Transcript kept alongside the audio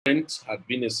experiment, had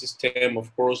been a system,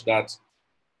 of course, that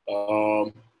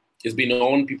it's been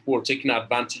on. People are taking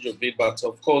advantage of it, but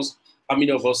of course, how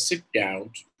many of us sit down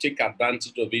to take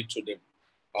advantage of it to the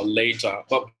later?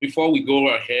 But before we go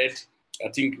ahead, I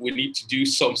think we need to do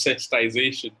some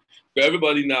sensitization for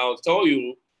everybody now. Tell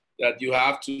you that you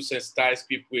have to sensitize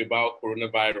people about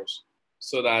coronavirus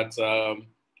so that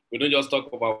we don't just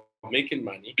talk about making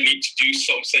money. We need to do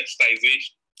some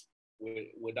sensitization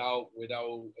without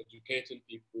educating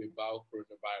people about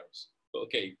coronavirus.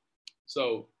 Okay,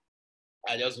 so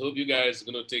I just hope you guys are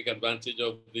going to take advantage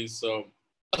of these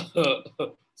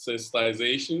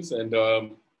sensitizations and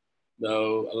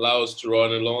allow us to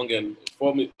run along. And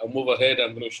before I move ahead,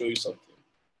 I'm going to show you something.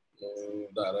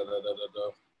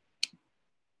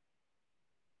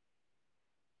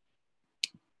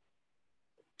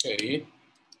 Okay.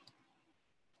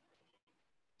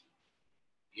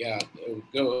 Yeah, there we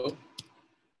go.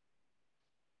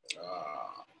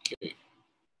 Okay.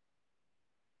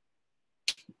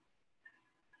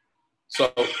 So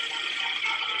there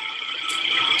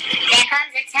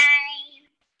comes a time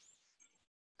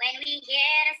when we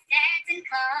hear a certain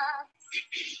call,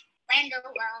 when the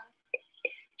world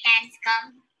can't come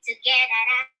together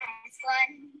as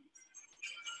one.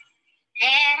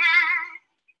 There are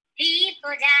people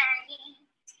dying.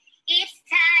 It's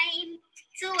time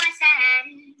to wash our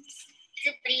hands to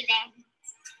prevent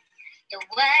the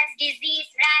worst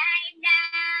disease right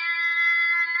now.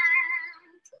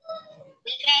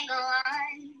 We can go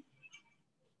on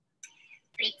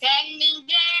pretending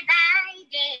day by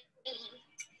day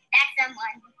that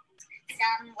someone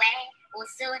somewhere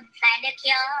will soon find a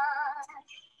cure.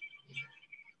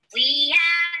 We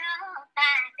are all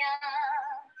part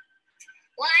of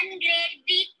one great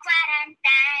big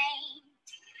quarantine,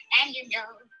 and you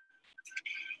know,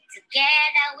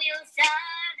 together we'll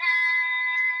survive.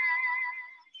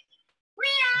 We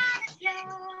are the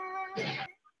cure.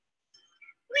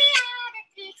 We are the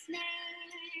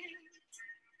treatment.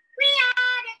 We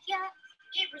are the cure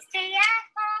if we stay at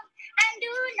home and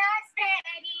do not spread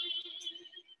it.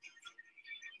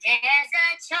 There's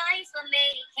a choice we're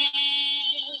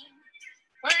making.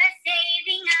 We're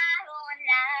saving our own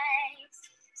lives.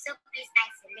 So please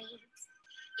isolate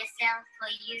yourself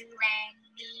for you and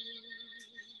me.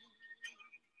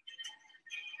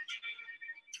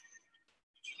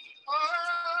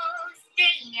 Oh,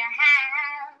 stay in your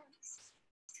house,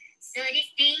 so this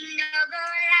thing no go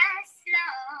last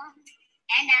long,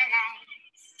 and our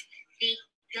lives we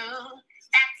go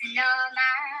back to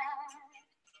normal.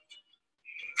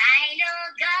 I know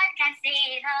God can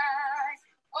save us,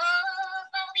 oh,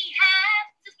 but we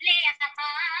have to play our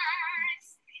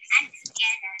parts, and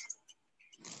together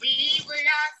we will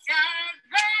all survive.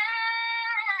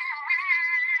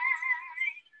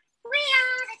 We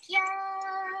are the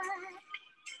cure.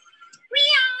 We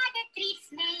are the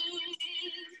treatment.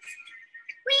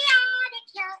 We are the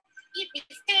cure if we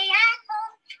stay at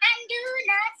home and do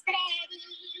not spread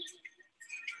it.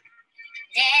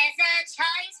 There's a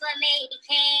choice we're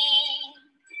making.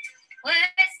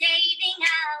 We're saving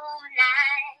our own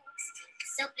lives.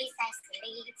 So please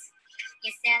isolate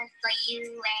yourself for you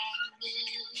and me.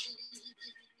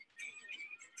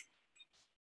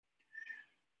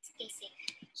 Stay safe.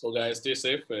 So guys, stay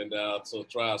safe and so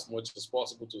try as much as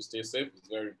possible to stay safe. It's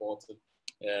very important.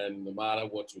 And no matter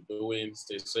what you're doing,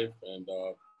 stay safe and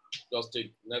just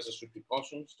take necessary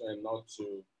precautions and not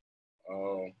to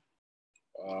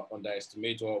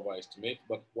underestimate or overestimate.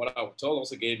 But what I would tell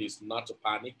us again is not to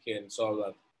panic, and so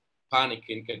that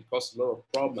panicking can cause a lot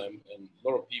of problem. And a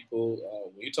lot of people,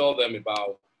 when you tell them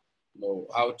about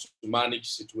how to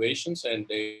manage situations, and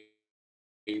they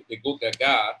go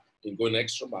gaga and go an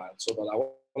extra mile. So, but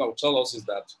what I would tell us is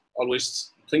that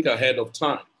always think ahead of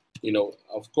time.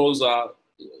 Of course,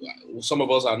 some of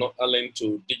us are not aligned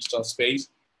to digital space.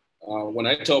 When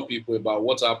I tell people about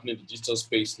what's happening in the digital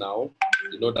space now,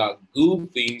 that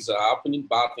good things are happening,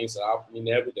 bad things are happening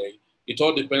every day. It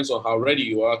all depends on how ready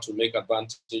you are to make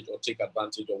advantage or take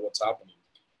advantage of what's happening.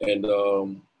 And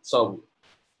so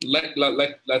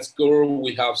let's go.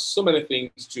 We have so many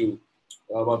things to,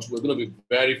 but we're going to be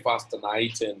very fast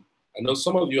tonight. And I know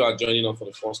some of you are joining us for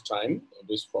the first time on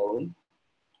this forum.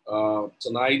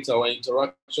 Tonight, our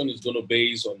interaction is going to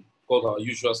base on, of course, our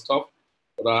usual stuff.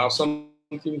 But I have something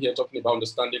here talking about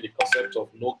understanding the concept of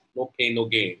no pain, no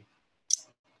gain.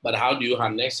 But how do you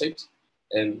harness it?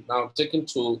 And now taking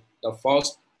to the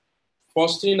first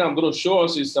thing I'm going to show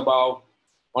us is about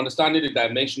understanding the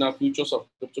dimensional futures of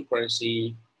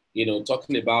cryptocurrency,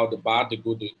 talking about the bad, the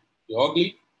good, the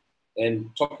ugly, and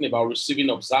talking about receiving,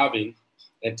 observing,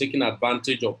 and taking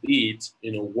advantage of it,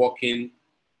 working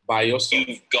by yourself.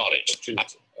 You've got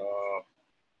it.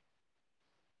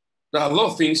 There are a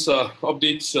lot of things,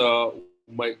 updates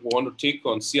might want to take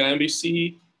on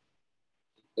CIMBC.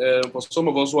 For some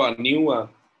of us who are new,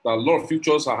 there are a lot of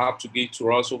features I have to get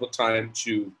to us over time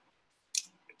to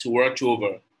work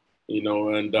over,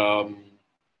 and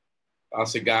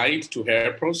as a guide to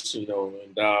help us, and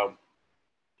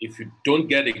if you don't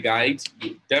get a guide,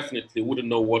 you definitely wouldn't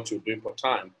know what you're doing for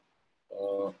time.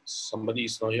 Somebody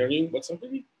is not hearing. What's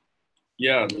happening?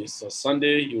 Yeah, Mr.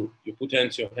 Sunday, you put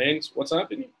hands your hands. What's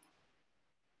happening?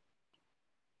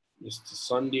 Mr.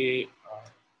 Sunday,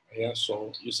 yeah,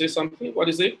 so you say something? What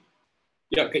is it?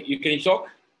 Yeah, you can talk?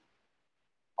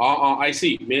 I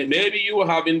see. Maybe you were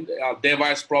having a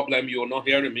device problem. You're not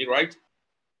hearing me, right?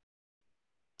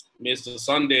 Mr.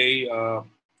 Sunday,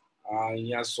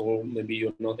 yeah, so maybe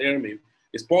you're not hearing me.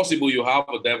 It's possible you have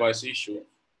a device issue.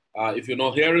 If you're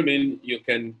not hearing me, you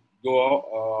can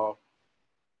go.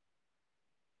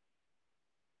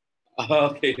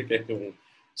 Okay.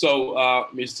 So,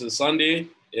 Mr. Sunday,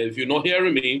 if you're not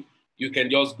hearing me, you can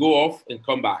just go off and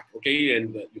come back, okay?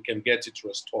 And you can get it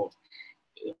restored.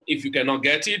 If you cannot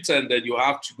get it, and then you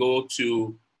have to go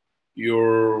to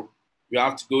your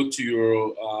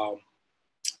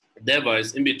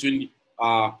device in between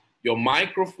your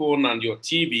microphone and your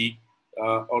TV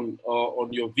on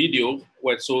your video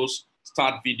where it says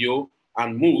start video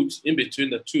and mute. In between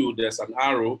the two, there's an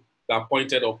arrow that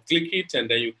pointed up. Click it, and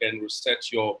then you can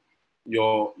reset your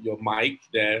mic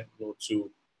there, to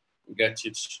get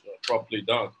it properly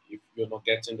done if you're not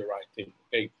getting the right thing.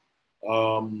 Okay.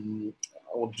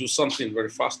 I will do something very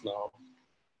fast now.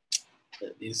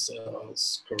 These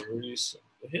screws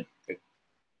here. Okay.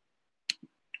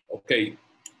 Okay.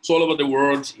 So all over the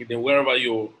world, wherever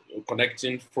you're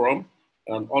connecting from,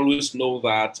 and always know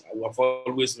that I've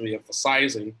always been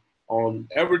emphasizing on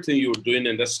everything you're doing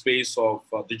in the space of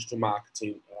digital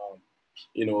marketing,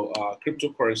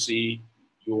 cryptocurrency.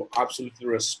 You're absolutely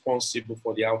responsible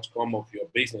for the outcome of your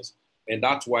business. And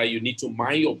that's why you need to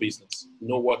mind your business,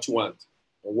 know what you want,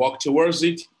 and work towards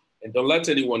it, and don't let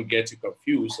anyone get you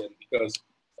confused. And because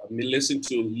I mean, listen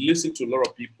to a lot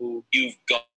of people. You've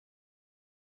got.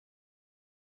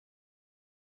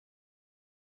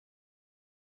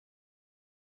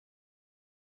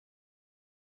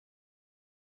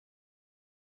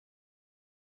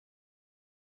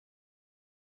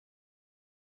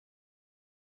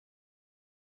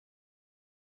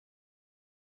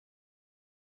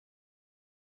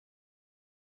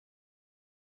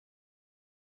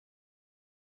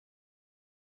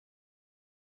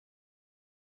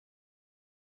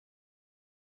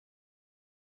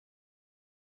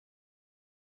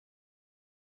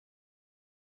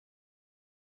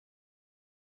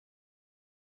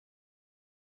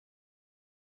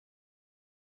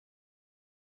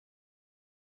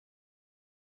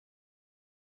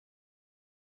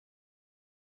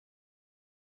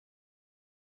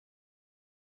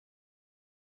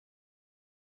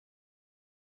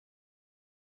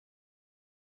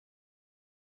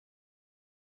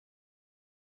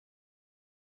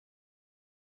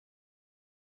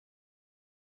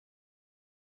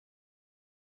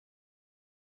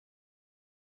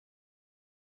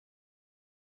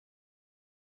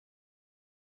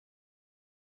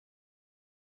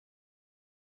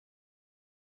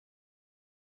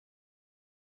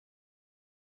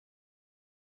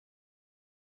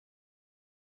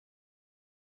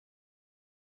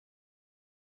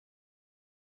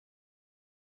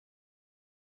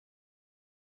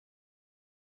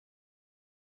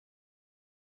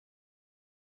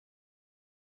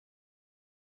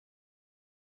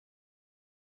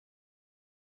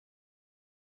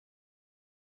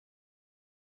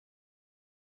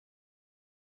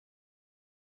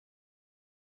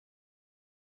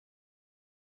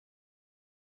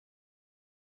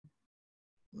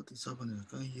 What is happening? I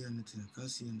can't hear anything. I can't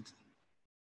see anything.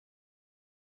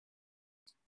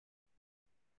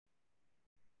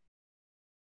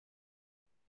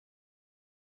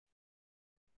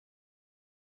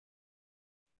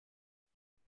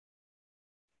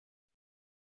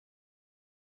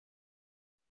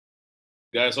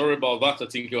 Guys, sorry about that. I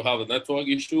think you have network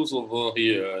issues over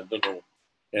here. I don't know.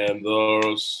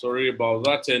 And sorry about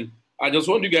that. And I just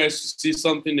want you guys to see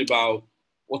something about,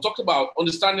 we'll talk about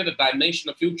understanding the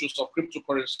dimensional futures of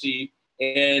cryptocurrency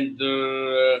and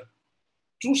the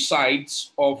two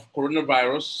sides of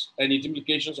coronavirus and its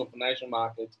implications on financial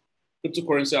markets,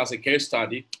 cryptocurrency as a case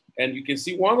study. And you can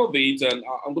see one of it, and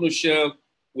I'm going to share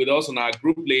with us in our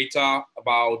group later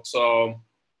about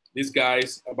these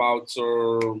guys, about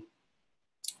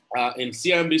in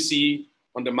CNBC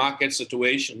on the market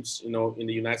situations, in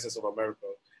the United States of America.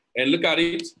 And look at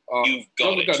it. You've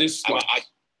got look at this slide.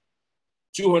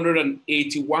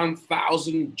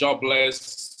 281,000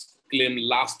 jobless claimed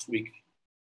last week.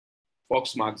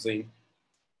 Fox magazine,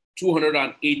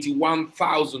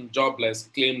 281,000 jobless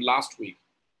claimed last week.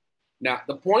 Now,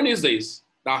 the point is this,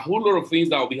 there are a whole lot of things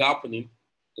that will be happening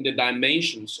in the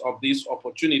dimensions of this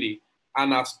opportunity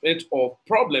and aspect of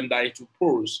problem that it will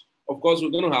pose. Of course, we're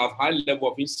going to have high level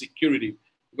of insecurity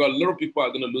because a lot of people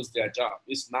are going to lose their job.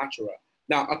 It's natural.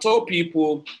 Now, I told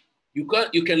people you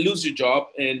can lose your job,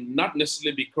 and not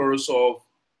necessarily because of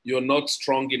you're not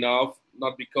strong enough,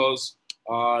 not because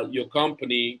your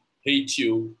company hates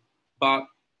you, but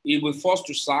it will force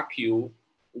to sack you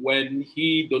when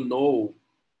he don't know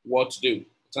what to do.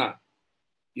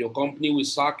 Your company will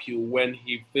sack you when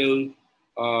he fail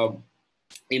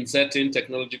in certain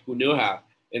technological know-how.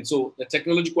 And so the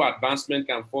technological advancement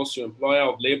can force your employer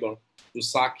of labor to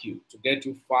sack you, to get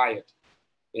you fired.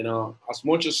 You know, as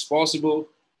much as possible,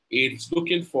 it's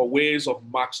looking for ways of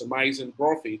maximizing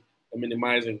profit and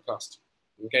minimizing cost.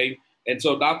 Okay. And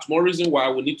so that's more reason why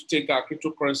we need to take our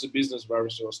cryptocurrency business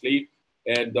very seriously.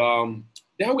 And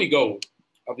there we go.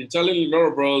 I've been telling a lot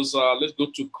of bros, let's go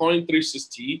to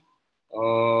Coin360.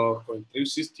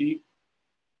 Coin360.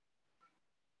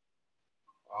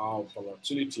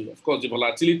 Volatility. Of course, the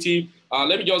volatility.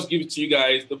 Let me just give it to you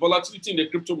guys. The volatility in the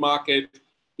crypto market,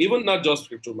 even not just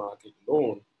crypto market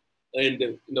alone,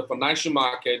 in the financial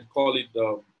market, call it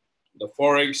the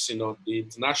Forex, you know, the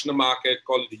international market,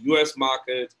 call it the US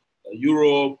market,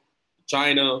 Europe,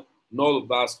 China, and all of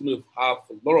that's going to have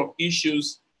a lot of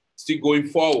issues still going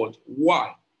forward.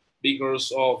 Why?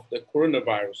 Because of the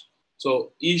coronavirus.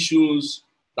 So issues,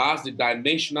 that's the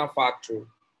dimensional factor,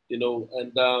 you know,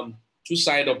 and two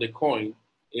sides of the coin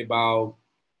about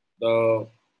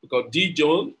because D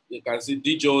Jones, you can see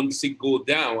D Jones still go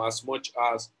down as much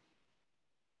as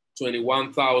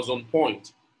 21,000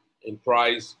 points in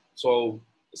price. So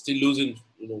still losing,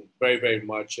 you know, very, very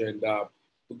much. And to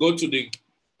go to the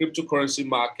cryptocurrency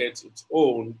market, its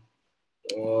own,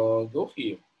 go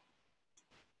here.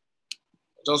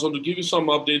 I just want to give you some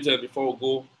updates before we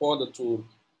go further to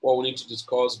what we need to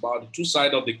discuss about the two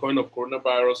sides of the coin of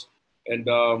coronavirus. And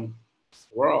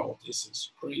wow, this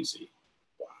is crazy.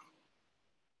 Wow.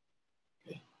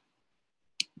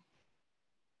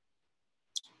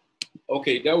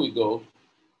 Okay, there we go.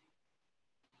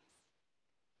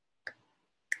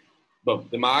 But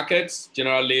the markets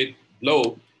generally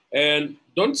low. And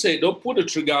don't put the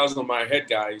triggers on my head,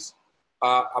 guys.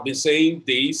 I've been saying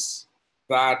this,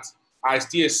 that I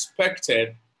still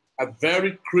expected a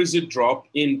very crazy drop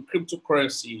in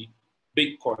cryptocurrency,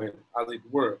 Bitcoin, as it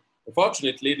were.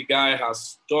 Unfortunately, the guy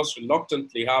has just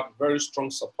reluctantly have very strong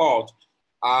support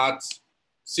at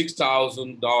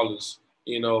 $6,000.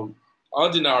 You know,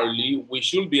 ordinarily, we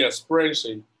should be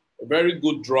experiencing a very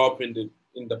good drop in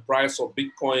the price of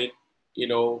Bitcoin, you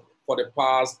know, for the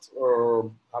past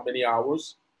how many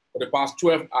hours? For the past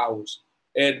 12 hours.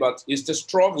 But it's still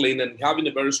struggling and having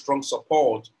a very strong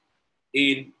support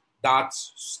in that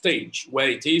stage where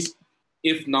it is.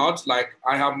 If not, like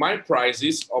I have my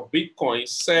prices of Bitcoin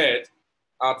set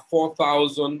at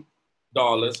 $4,000,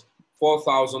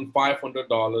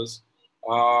 $4,500,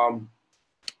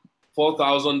 $4,000,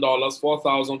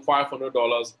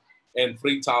 $4,500, and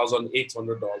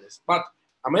 $3,800. But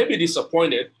I may be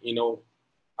disappointed, you know,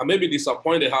 I may be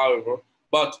disappointed, however,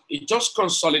 but it's just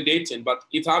consolidating, but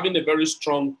it's having a very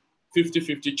strong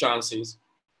 50-50 chances.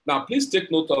 Now, please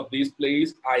take note of this,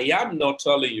 please. I am not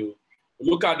telling you.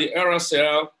 Look at the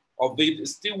RSL of it,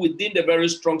 it's still within the very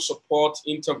strong support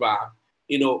interval.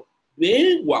 You know,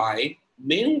 meanwhile,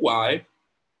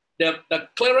 the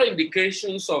clearer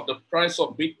indications of the price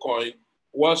of Bitcoin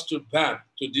was to back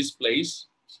to this place,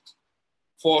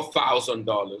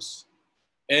 $4,000,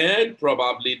 and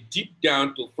probably deep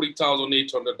down to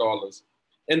 $3,800.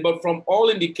 But from all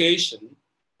indications,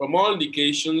 I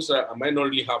might not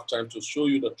really have time to show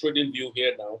you the trading view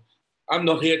here now. I'm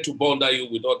not here to bother you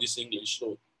with all this English.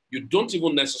 So you don't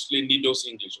even necessarily need those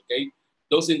English, okay?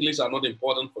 Those English are not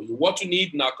important for you. What you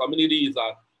need in our community is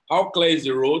that how clear is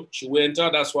the road? Should we enter?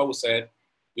 That's why we said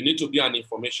you need to be an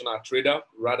informational trader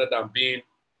rather than being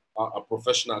a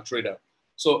professional trader.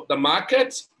 So the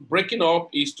market breaking up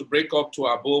is to break up to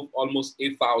above almost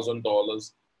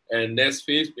 $8,000. And next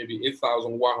phase, maybe $8,100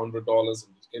 in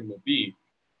this case may be,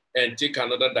 and take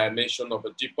another dimension of a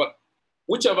dip. But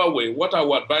whichever way, what I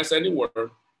would advise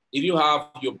anywhere, if you have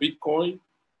your Bitcoin,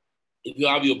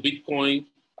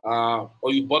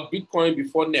 or you bought Bitcoin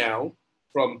before now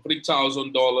from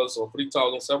 $3,000 or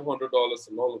 $3,700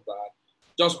 and all of that,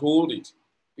 just hold it,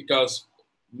 because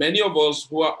many of us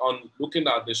who are looking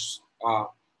at this a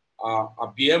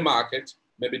bear market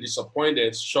may be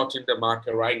disappointed shorting the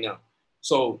market right now.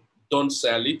 So don't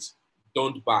sell it,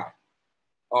 don't buy.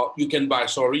 You can buy,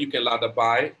 sorry, you can ladder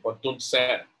buy, but don't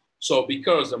sell. So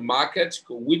because the market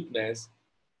could witness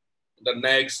the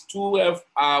next 12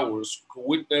 hours, could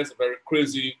witness a very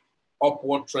crazy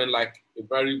upward trend, like a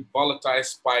very volatile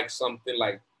spike, something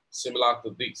like similar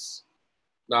to this.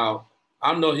 Now,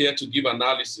 I'm not here to give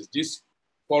analysis. This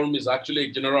forum is actually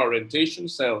a general orientation.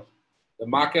 So the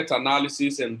market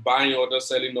analysis and buying order,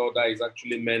 selling order is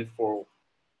actually meant for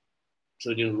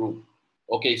trading room.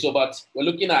 Okay, so but we're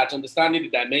looking at understanding the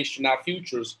dimensional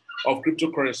futures of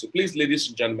cryptocurrency. Please, ladies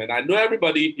and gentlemen, I know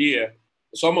everybody here,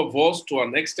 some of us to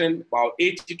an extent, about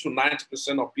 80 to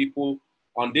 90% of people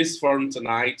on this forum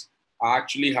tonight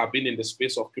actually have been in the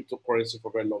space of cryptocurrency for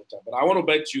a very long time. But I want to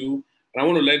bet you, and I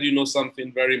want to let you know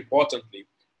something very importantly.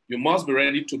 You must be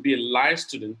ready to be a live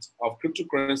student of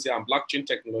cryptocurrency and blockchain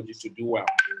technology to do well.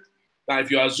 Now,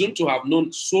 if you assume to have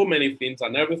known so many things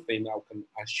and everything, I can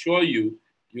assure you,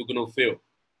 you're going to fail.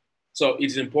 So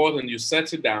it's important you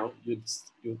settle down, you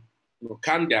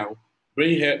calm down,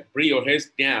 bring your heads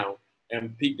down,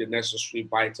 and pick the necessary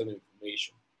vital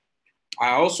information.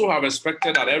 I also have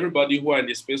expected that everybody who are in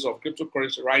the space of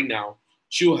cryptocurrency right now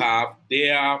should have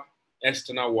their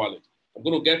external wallet. I'm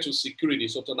going to get to security.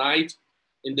 So tonight,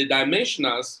 in the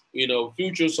dimensionals,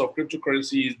 futures of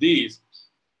cryptocurrency is this.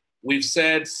 We've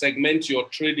said segment your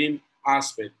trading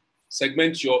aspect,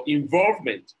 segment your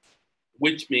involvement,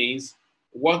 which means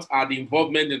what are the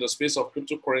involvement in the space of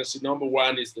cryptocurrency? Number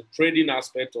one is the trading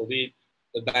aspect of it.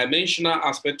 The dimensional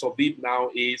aspect of it now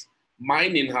is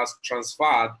mining has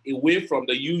transferred away from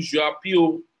the usual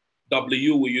POW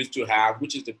we used to have,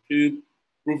 which is the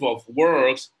proof of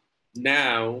works.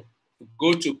 Now,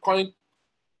 go to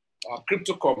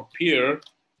Crypto Compare.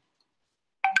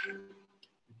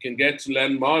 You can get to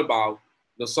learn more about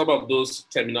some of those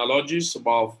terminologies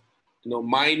about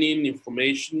mining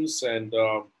informations and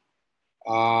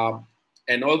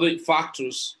other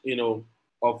factors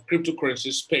of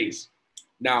cryptocurrency space.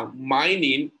 Now,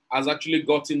 mining has actually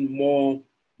gotten more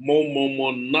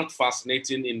not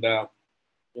fascinating in the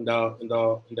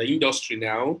industry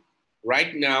now.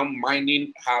 Right now,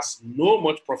 mining has no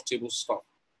much profitable stuff.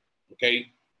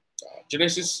 Okay,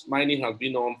 Genesis mining has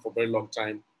been on for a very long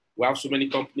time. We have so many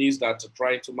companies that are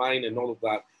trying to mine and all of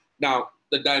that. Now,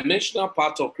 the dimensional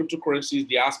part of cryptocurrency is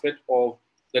the aspect of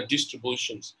the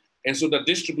distributions. And so the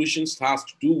distributions has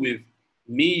to do with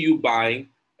me, you buying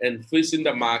and facing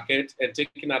the market and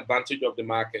taking advantage of the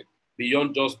market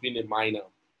beyond just being a miner.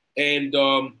 And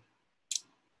a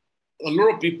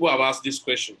lot of people have asked these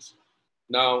questions.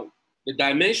 Now, the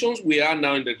dimensions we are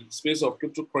now in the space of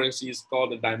cryptocurrency is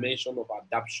called the dimension of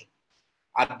adoption.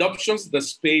 Adoption is the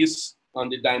space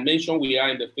and the dimension we are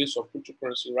in the face of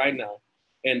cryptocurrency right now.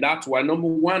 And that's why, number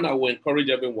one, I will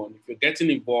encourage everyone, if you're getting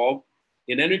involved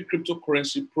in any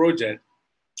cryptocurrency project,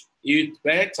 it's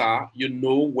better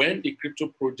when the crypto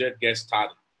project gets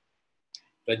started.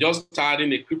 They're just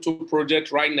starting a crypto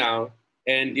project right now,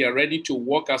 and they are ready to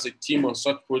work as a team on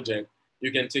such project,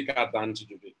 you can take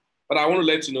advantage of it. But I want to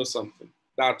let you know something,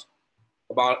 that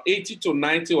about 80 to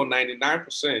 90 or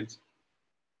 99%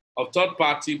 of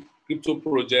third-party crypto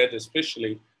projects,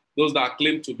 especially those that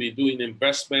claim to be doing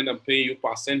investment and paying you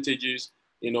percentages,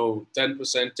 10%,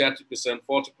 30%,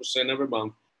 40% every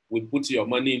month, we put your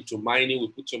money into mining, we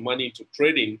put your money into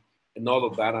trading and all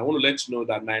of that. I want to let you know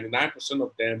that 99%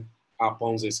 of them are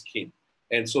Ponzi scheme.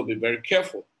 And so be very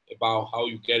careful about how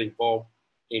you get involved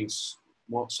in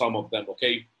some of them,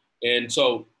 okay? And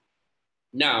so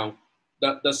now,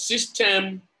 the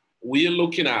system we're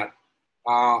looking at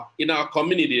in our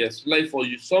community, like for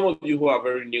you, some of you who are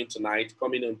very new tonight,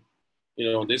 coming in,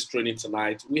 this training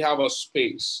tonight, we have a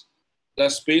space.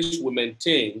 That space we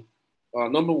maintain,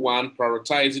 number one,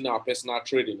 prioritizing our personal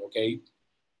trading, okay?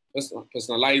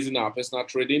 Personalizing our personal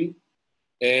trading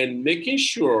and making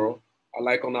sure,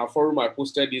 like on our forum I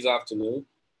posted this afternoon,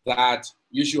 that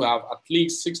you should have at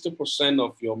least 60%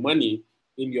 of your money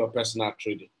in your personal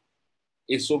trading.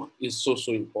 It's so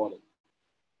important.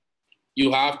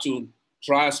 You have to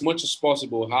try as much as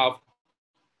possible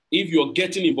if you're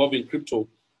getting involved in crypto.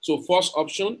 So first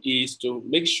option is to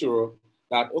make sure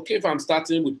that, okay, if I'm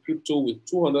starting with crypto with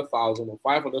 200,000 or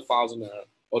 500,000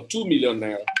 or 2 million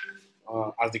naira,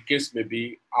 as the case may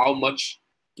be, how much,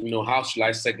 how should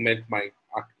I segment my,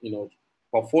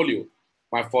 portfolio?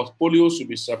 My portfolio should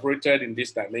be separated in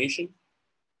this dimension.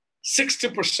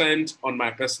 60% on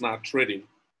my personal trading,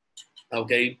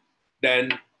 okay?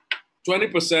 Then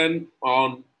 20%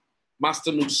 on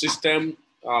Masternode system,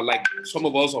 like some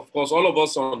of us, of course, all of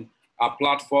us on our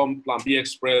platform, Plan B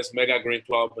Express, Mega Green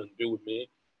Club, and Be With Me,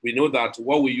 we know that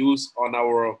what we use on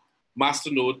our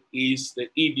masternode is the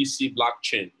EDC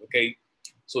blockchain, okay?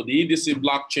 So the EDC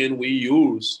blockchain we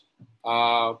use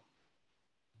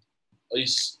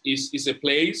is a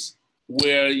place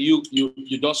where you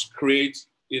just create,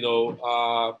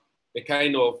 a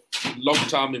kind of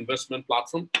long-term investment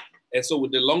platform. And so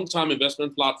with the long-term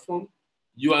investment platform,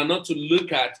 you are not to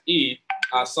look at it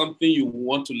as something you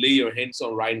want to lay your hands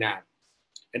on right now.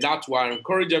 And that's why I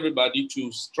encourage everybody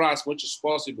to try as much as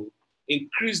possible,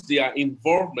 increase their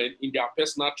involvement in their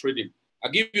personal trading.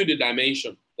 I'll give you the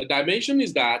dimension. The dimension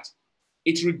is that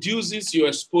it reduces your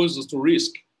exposure to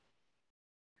risk.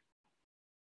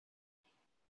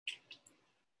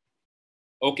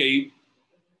 Okay,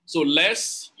 so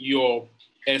less your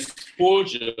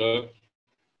exposure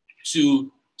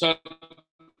to third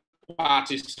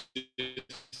parties.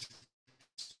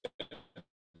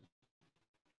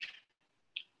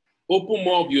 Open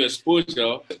more of your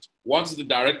exposure. What's the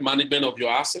direct management of your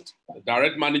asset? The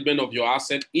direct management of your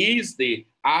asset is the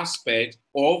aspect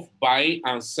of buying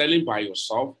and selling by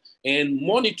yourself and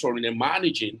monitoring and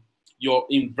managing your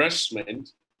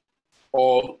investment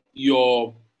or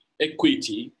your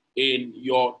equity in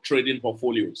your trading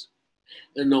portfolios.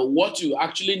 And what you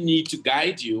actually need to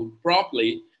guide you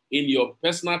properly in your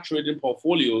personal trading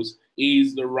portfolios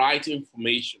is the right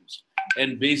information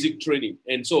and basic training.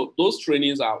 And so those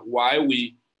trainings are why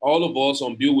all of us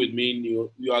on Build With Me,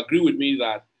 you agree with me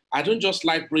that I don't just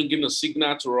like bringing a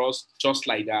signal to us just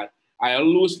like that. I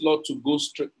always love to go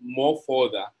more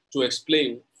further to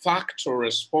explain factor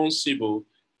responsible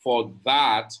for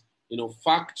that,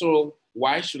 factor,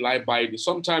 why should I buy this?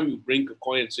 Sometimes you bring a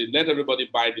coin and say, let everybody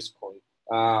buy this coin.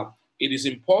 It is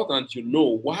important you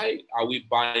know why are we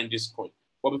buying this coin.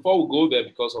 But before we go there,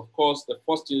 because of course, the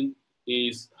first thing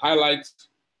is highlight,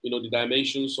 the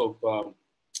dimensions of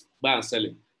buy and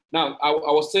selling. Now, I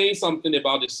was saying something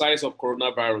about the size of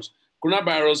coronavirus.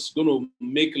 Coronavirus is going to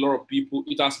make a lot of people,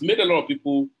 it has made a lot of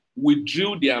people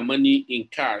withdraw their money in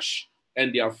cash,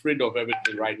 and they're afraid of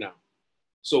everything right now.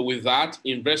 So with that,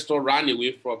 investors ran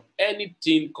away from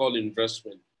anything called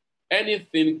investment,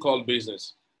 anything called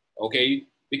business, okay?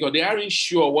 Because they aren't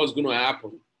sure what's going to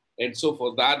happen. And so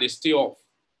for that, they stay off.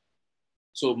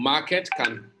 So market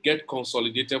can get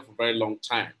consolidated for a very long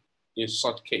time in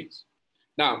such case.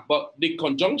 Now, but the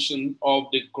conjunction of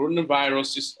the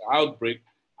coronavirus outbreak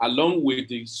along with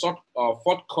the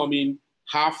forthcoming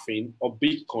halving of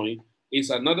Bitcoin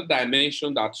is another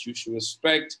dimension that you should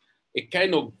expect a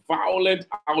kind of violent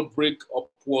outbreak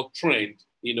upward trend,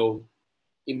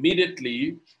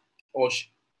 immediately or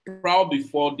probably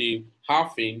before the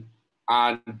halving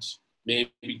and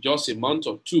maybe just a month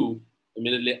or two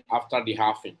immediately after the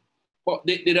halving. But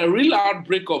the real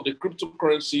outbreak of the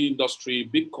cryptocurrency industry,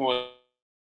 Bitcoin,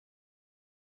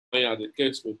 the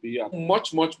case will be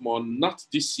much, much more, not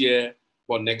this year,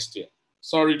 but next year.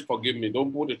 Sorry, forgive me.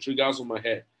 Don't put the triggers on my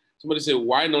head. Somebody say,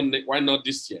 why not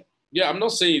this year? Yeah, I'm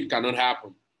not saying it cannot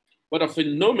happen, but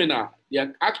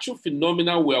the actual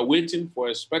phenomena we are waiting for,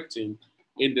 expecting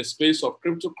in the space of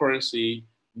cryptocurrency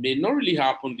may not really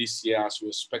happen this year as we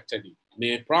expected it.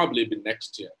 May probably be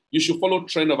next year. You should follow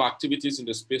trend of activities in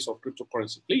the space of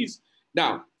cryptocurrency, please.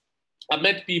 Now, I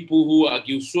met people who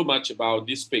argue so much about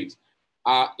this space.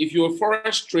 If you're a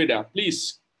forex trader,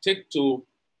 please take to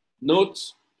note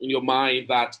in your mind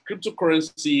that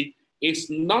cryptocurrency is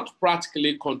not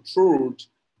practically controlled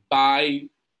by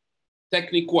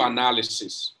technical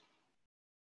analysis.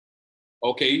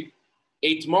 Okay?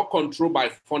 It's more controlled by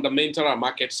fundamental and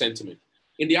market sentiment.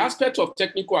 In the aspect of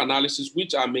technical analysis,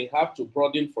 which I may have to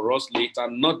broaden for us later,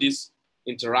 not this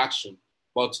interaction,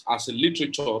 but as a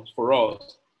literature for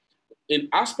us, in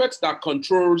aspects that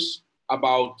controls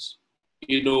about,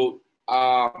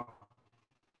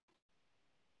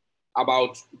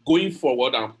 about going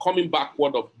forward and coming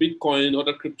backward of Bitcoin,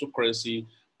 other cryptocurrency,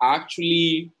 are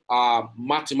actually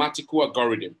mathematical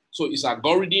algorithm. So it's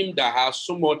algorithm that has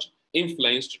so much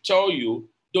influence to tell you,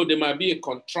 though there might be a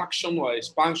contraction or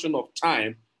expansion of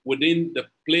time within the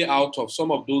play out of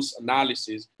some of those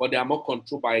analyses, but they are more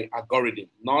controlled by algorithm,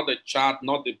 not the chart,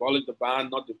 not the Bollinger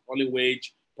Band, not the falling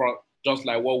wedge, just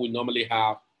like what we normally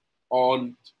have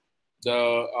on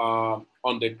the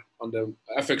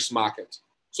FX market.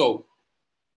 So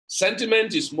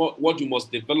sentiment is more what you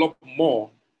must develop more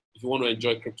if you want to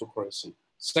enjoy cryptocurrency.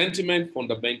 Sentiment,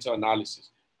 fundamental analysis.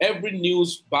 Every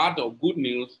news, bad or good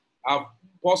news, have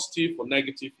positive or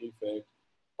negative effect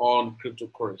on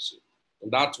cryptocurrency.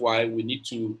 And that's why we need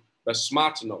to be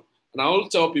smart enough. And I will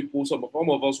tell people, some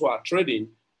of us who are trading,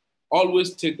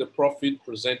 always take the profit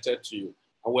presented to you.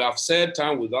 And we have said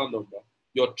time without number,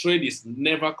 your trade is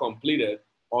never completed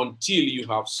until you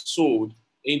have sold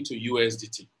into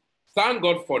USDT. thank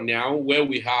God for now where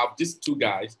we have these two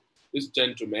guys, this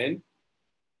gentleman.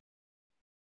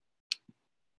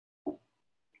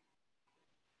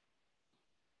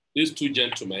 These two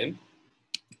gentlemen.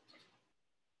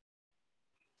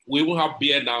 We will have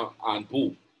beer now and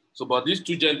bull. So, but these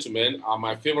two gentlemen are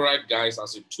my favorite guys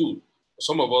as a tool.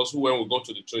 Some of us who, when we go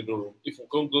to the trading room, if we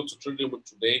can't go to trading room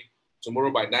today,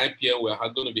 tomorrow by 9 p.m., we're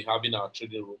going to be having our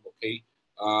trading room, okay?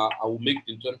 I will make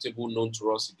the timetable known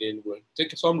to us again. We'll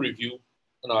take some review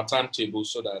on our timetable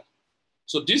so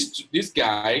this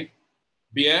guy,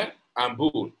 beer and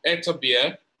bull, Eta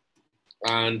beer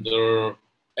and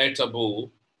Eta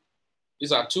bull,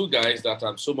 these are two guys that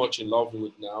I'm so much in love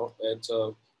with now,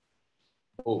 Eta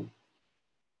bull.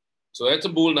 So Eta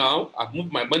bull now, I've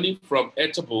moved my money from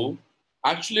Eta bull,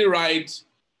 actually ride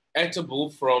Eta bull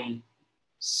from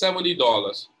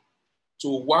 $70 to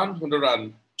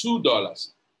 $102.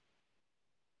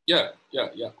 Yeah.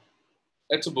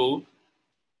 Eta bull,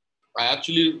 I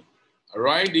actually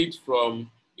ride it from,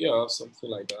 something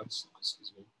like that.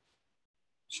 Excuse me.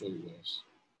 Show you guys.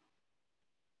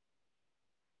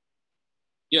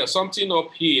 Yeah, something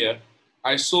up here.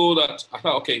 I saw that,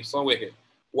 okay, somewhere here,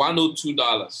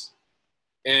 $102.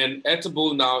 And Eta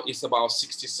bull now is about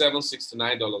 $67,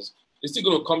 $69. It's still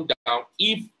going to come down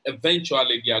if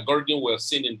eventually the algorithm we're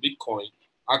seeing in Bitcoin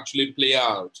actually play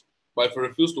out. But if it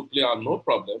refuses to play out, no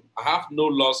problem. I have no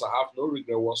loss. I have no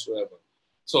regret whatsoever.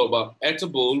 So, but Eta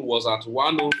bull was at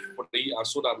 103. I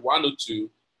sold at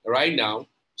 102 right now.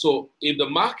 So in the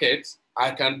market, I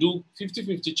can do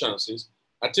 50-50 chances.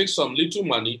 I take some little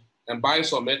money and buy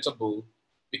some Eta bull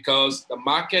because the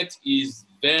market is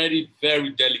very, very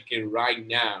delicate right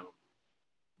now.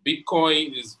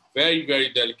 Bitcoin is very, very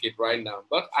delicate right now.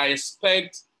 But I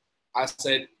expect, I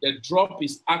said, the drop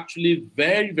is actually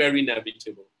very, very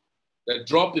inevitable. The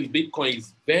drop in Bitcoin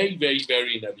is very, very,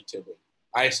 very inevitable.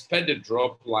 I expect the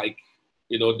drop like,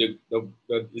 is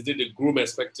it the groom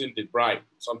expecting the bride,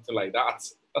 something like that.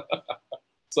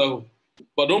 So,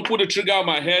 but don't put the trigger on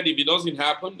my head if it doesn't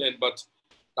happen, then, but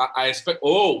I expect,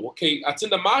 okay, I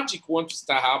think the magic wants to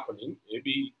start happening.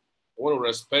 Maybe I want to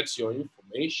respect your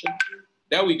information.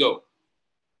 There we go.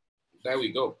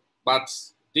 But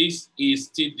this is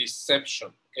still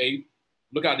deception, okay?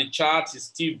 Look at the chart, it's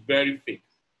still very fake.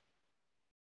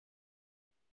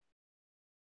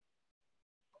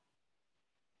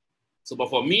 So, but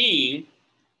for me,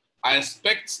 I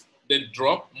expect the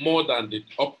drop more than the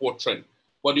upward trend.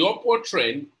 But the upward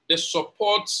trend, the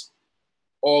support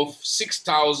of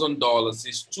 $6,000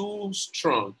 is too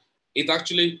strong. It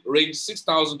actually ranged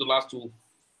 $6,000 to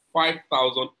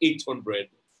 $5,800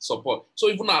 support. So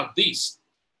even at this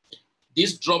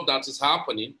drop that is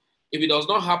happening, if it does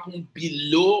not happen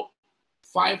below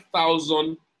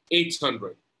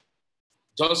 5,800,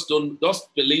 just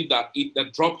believe that the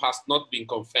drop has not been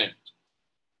confirmed.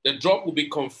 The drop will be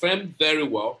confirmed very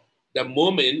well the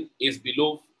moment is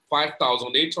below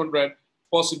 5,800,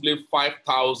 possibly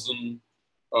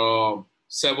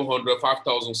 5,700,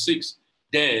 5,006.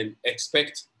 Then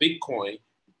expect Bitcoin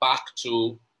back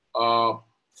to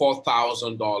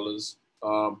 $4,000,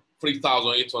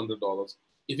 $3,800.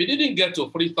 If it didn't get to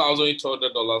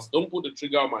 $3,800, don't put the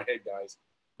trigger on my head, guys.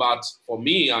 But for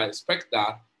me, I expect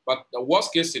that. But the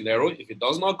worst case scenario, if it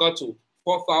does not go to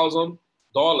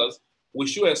 $4,000, we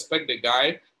should expect the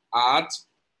guy at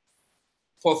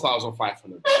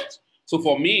 $4,500. So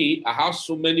for me, I have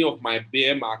so many of my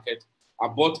bear market. I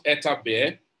bought Eta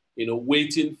bear,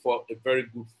 waiting for a very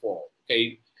good fall.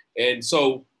 Okay. And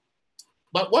so,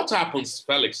 but what happens,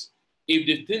 Felix, if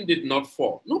the thing did not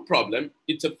fall? No problem.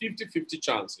 It's a 50-50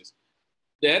 chances.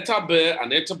 The Eta bear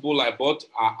and Eta bull I bought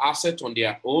are assets on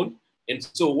their own. And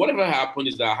so whatever happens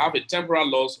is that I have a temporal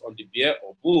loss on the bear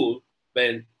or bull,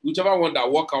 then whichever one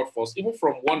that work out first, even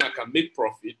from one I can make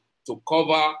profit to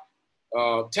cover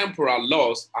temporal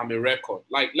loss, I'm a record.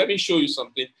 Like, let me show you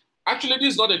something. Actually,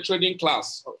 this is not a trading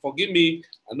class. Forgive me.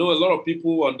 I know a lot of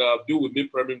people on the Deal With Me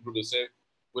Premium Group, they say,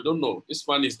 we don't know. This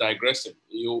man is digressing.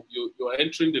 You're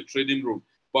entering the trading room.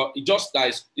 But it just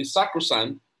dies. It's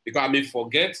sacrosanct because I may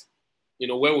forget,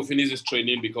 when we finish this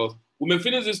training, because we may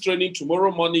finish this training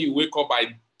tomorrow morning. You wake up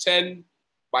by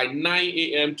 9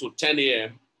 a.m. to 10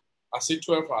 a.m. I say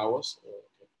 12 hours.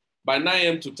 Okay. By 9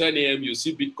 a.m. to 10 a.m., you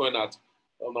see Bitcoin at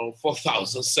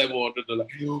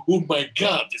 $4,700. Oh my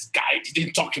God, this guy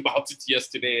didn't talk about it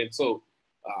yesterday. And so,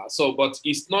 but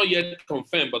it's not yet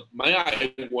confirmed, but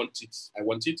I want it. I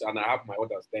want it, and I have my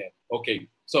orders there. Okay,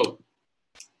 so,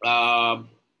 there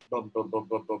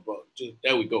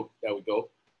we go.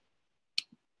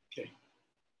 Okay.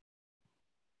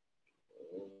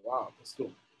 Wow, that's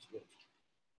good.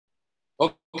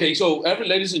 Okay, so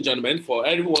ladies and gentlemen, for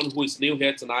everyone who is new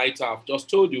here tonight, I've just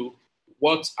told you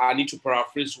what I need to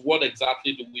paraphrase. What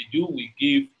exactly do? We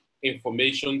give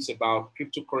informations about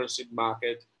cryptocurrency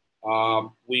market.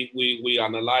 We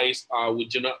analyze. We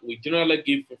generally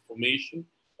give information,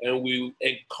 and we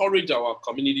encourage our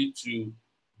community to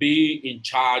be in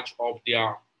charge of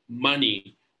their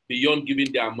money beyond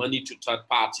giving their money to third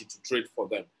party to trade for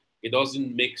them. It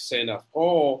doesn't make sense at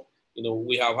all. You know,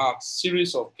 we have had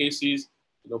series of cases.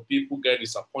 You know, people get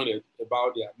disappointed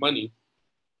about their money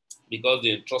because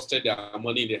they entrusted their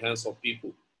money in the hands of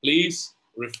people. Please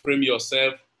refrain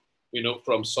yourself, you know,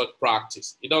 from such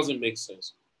practice. It doesn't make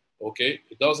sense. Okay,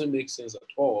 it doesn't make sense at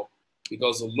all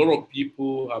because a lot of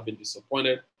people have been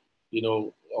disappointed, you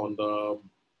know,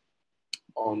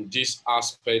 on this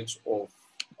aspect of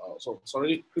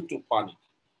crypto panic.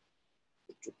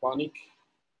 Crypto panic.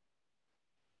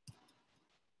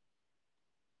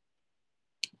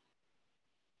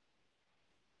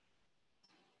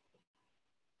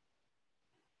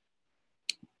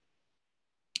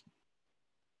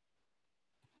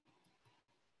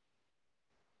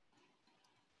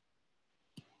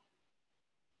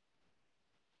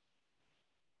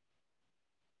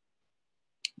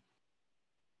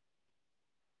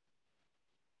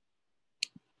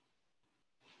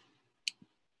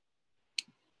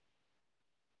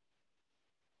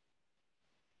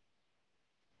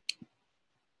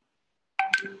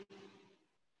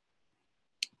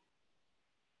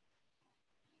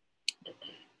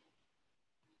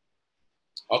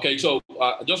 Okay, so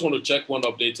I just want to check one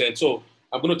update. And so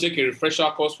I'm going to take a refresher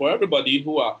course for everybody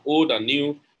who are old and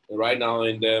new right now.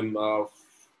 And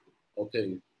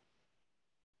okay,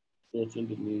 starting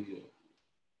the new year.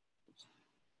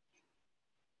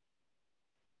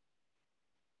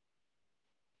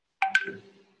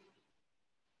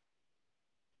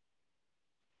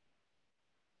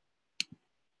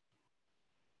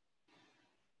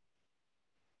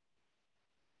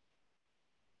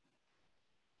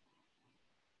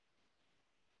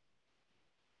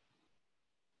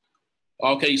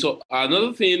 Okay, so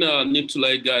another thing I need to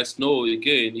let you guys know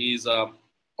again is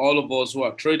all of us who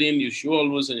are trading, you should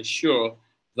always ensure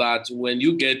that when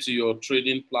you get to your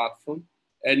trading platform,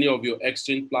 any of your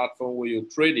exchange platform where you're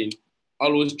trading,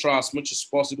 always try as much as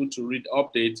possible to read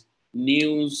updates,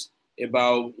 news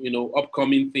about, you know,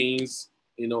 upcoming things,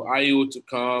 you know, IO to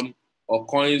come or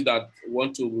coins that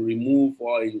want to remove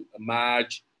or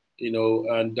merge, you know,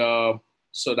 and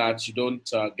so that you don't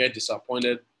get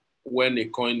disappointed when a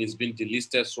coin is being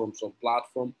delisted from some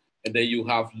platform, and then you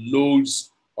have loads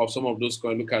of some of those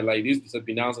coins. Look at like this,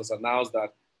 Binance has announced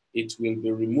that it will be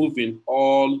removing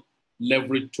all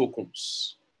leverage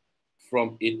tokens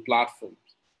from its platform.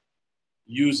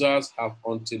 Users have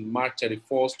until March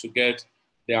 31st to get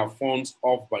their funds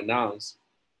off Binance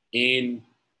in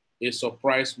a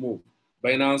surprise move.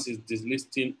 Binance is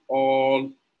delisting all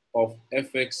of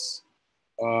FTX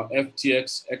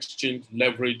exchange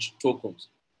leverage tokens.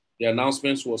 The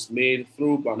announcement was made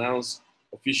through Binance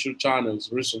official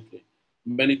channels recently.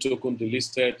 Many tokens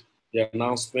delisted the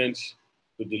announcement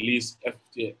to delist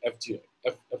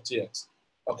FTX.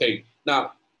 Okay,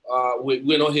 now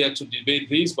we're not here to debate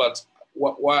this, but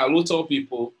what I will tell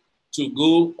people to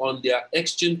go on their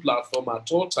exchange platform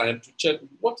at all time to check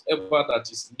whatever that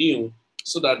is new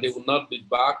so that they will not be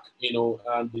back, you know,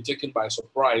 and be taken by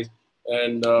surprise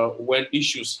and when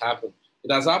issues happen.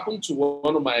 It has happened to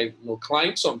one of my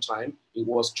clients sometime. It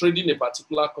was trading a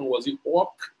particular coin, was it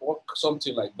or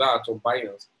something like that on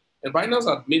Binance. And Binance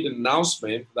had made an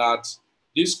announcement that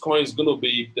this coin is going to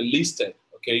be delisted,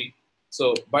 okay?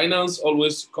 So Binance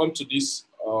always come to this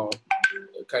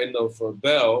kind of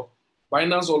bell.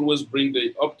 Binance always bring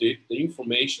the update, the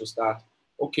information that,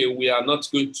 okay, we are not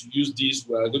going to use this,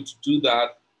 we are going to do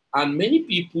that. And many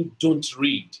people don't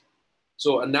read.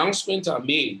 So announcements are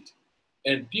made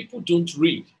and people don't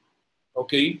read,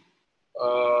 okay?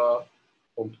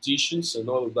 Competitions and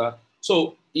all of that.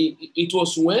 So it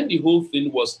was when the whole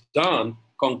thing was done,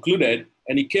 concluded,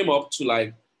 and he came up to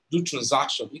like do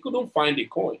transaction. He couldn't find a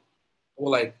coin. We're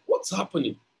like, what's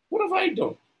happening? What have I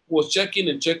done? He was checking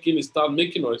and checking and started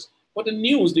making noise. But the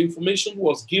news, the information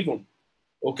was given,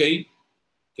 okay?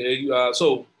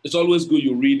 So it's always good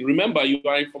you read. Remember, you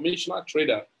are an informational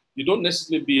trader. You don't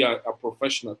necessarily be a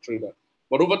professional trader.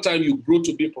 But over time, you grow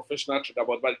to be a professional trader.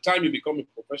 But by the time you become a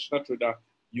professional trader,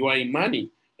 you are in money.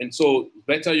 And so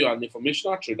better you are an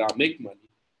informational trader, make money,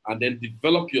 and then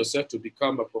develop yourself to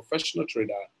become a professional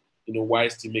trader, you know, while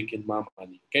still making more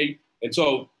money, okay? And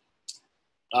so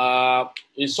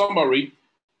in summary,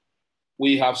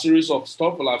 we have series of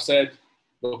stuff, like I've said,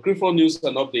 the crypto news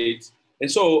and updates.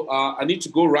 And so I need to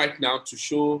go right now to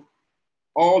show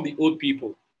all the old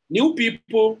people. New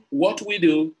people, what we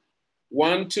do,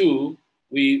 one, two,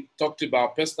 we talked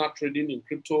about personal trading in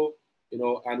crypto,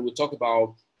 and we talk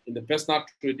about in the personal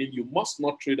trading, you must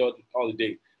not trade all the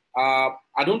day.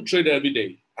 I don't trade every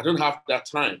day. I don't have that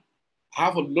time. I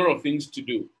have a lot of things to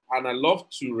do, and I love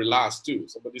to relax too.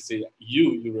 Somebody say,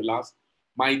 you relax.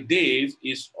 My days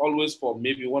is always for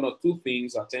maybe one or two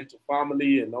things, attend to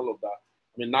family and all of that.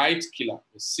 I'm a night killer,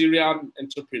 a serial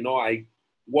entrepreneur. I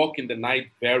work in the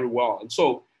night very well. And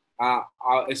so I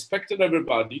expected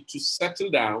everybody to settle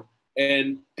down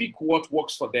and pick what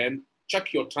works for them,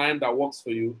 check your time that works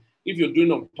for you. If you're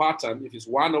doing a part-time, if it's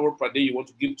 1 hour per day you want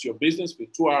to give to your business, for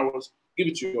 2 hours, give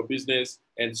it to your business,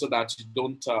 and so that you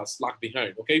don't slack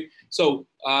behind, okay? So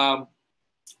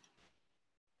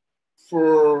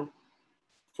for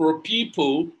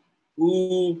people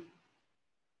who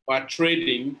are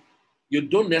trading, you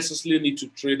don't necessarily need to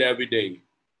trade every day.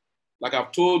 Like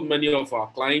I've told many of our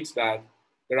clients that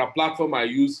there are platforms I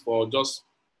use for just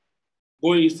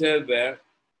going inside there,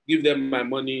 give them my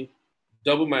money,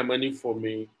 double my money for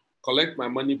me, collect my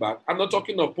money back. I'm not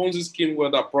talking of Ponzi scheme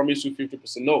where I promise you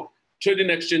 50%. No, trading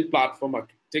exchange platform,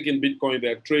 taking Bitcoin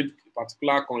there, trade a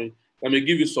particular coin, that may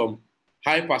give you some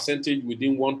high percentage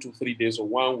within 1 to 3 days or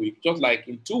 1 week. Just like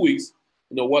in 2 weeks,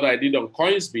 what I did on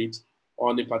CoinsBit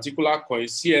on a particular coin,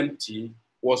 CMT,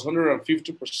 was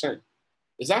 150%.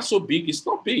 Is that so big? It's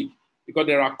not big because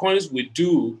there are coins we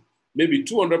do maybe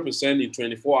 200% in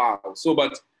 24 hours. So,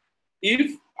 but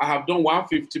if I have done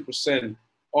 150%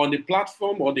 on the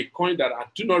platform or the coin that I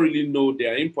do not really know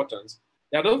their importance,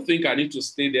 I don't think I need to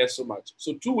stay there so much.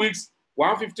 So 2 weeks,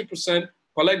 150%,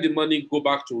 collect the money, go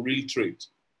back to real trade.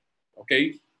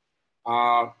 Okay?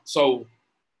 So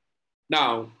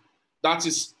now that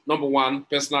is number one,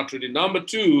 personal trading. Number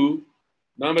two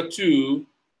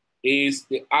is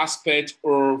the aspect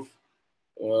of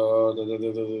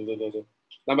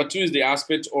number two is the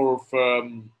aspect of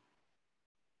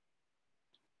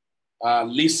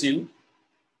leasing,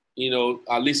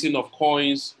 leasing of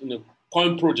coins,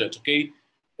 coin project, okay?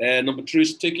 And number three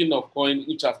is taking of coin,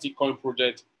 HFT coin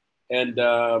project, and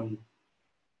all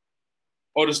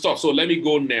the stuff. So let me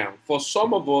go now. For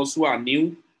some of us who are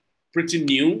new, pretty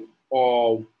new,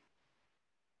 or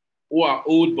who are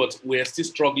old, but we're still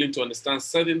struggling to understand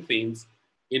certain things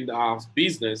in our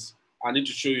business, I need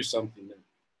to show you something now.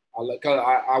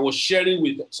 I was sharing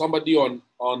with somebody on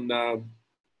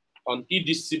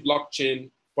EDC blockchain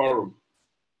forum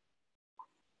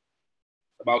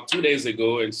about 2 days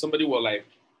ago, and somebody was like,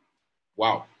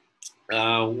 wow,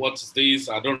 what's this?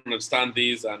 I don't understand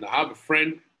this. And I have a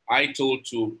friend I told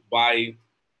to buy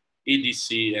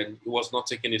EDC, and he was not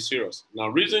taking it serious. Now,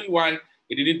 reason why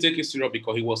he didn't take it serious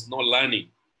because he was not learning.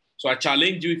 So I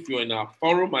challenge you, if you're in a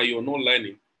forum and you're not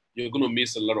learning, you're going to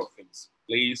miss a lot of things.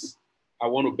 Please, I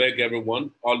want to beg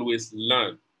everyone, always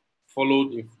learn. Follow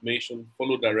the information,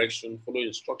 follow direction, follow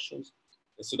instructions,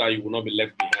 so that you will not be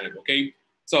left behind, okay?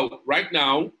 So right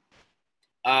now,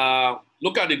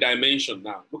 look at the dimension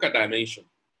now. Look at dimension.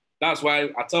 That's why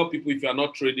I tell people, if you are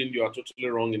not trading, you are totally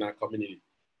wrong in our community.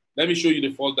 Let me show you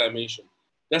the fourth dimension.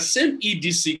 The same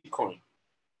EDC coin.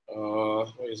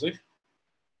 Where is it?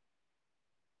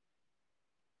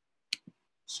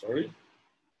 Sorry.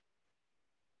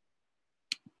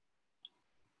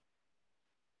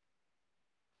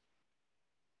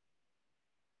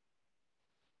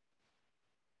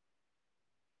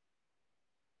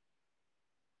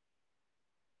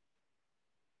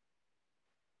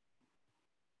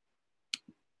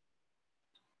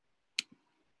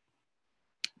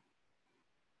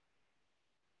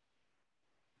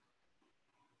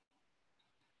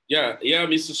 Yeah,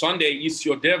 Mr. Sunday, it's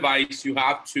your device. You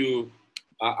have to,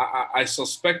 I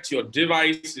suspect your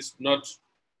device is not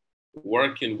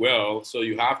working well, so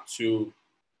you have to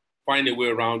find a way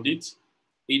around it.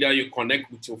 Either you connect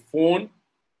with your phone,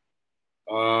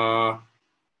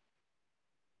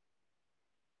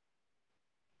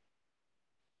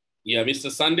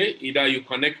 Mr. Sunday, either you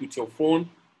connect with your phone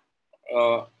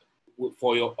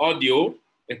for your audio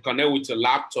and connect with your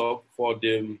laptop for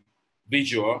the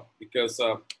visual, because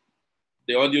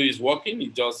the audio is working.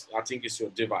 I think it's your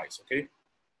device, okay?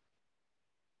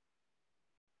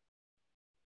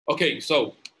 Okay,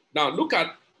 so now look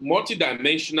at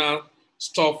multidimensional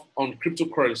stuff on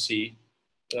cryptocurrency.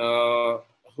 I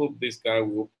hope this guy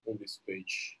will open this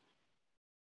page.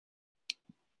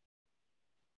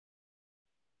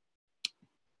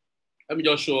 Let me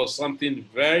just show us something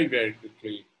very, very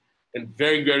quickly and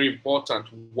very, very important,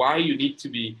 why you need to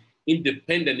be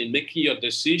independent in making your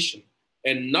decision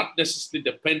and not necessarily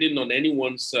depending on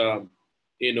anyone's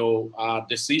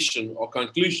decision or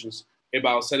conclusions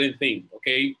about certain things,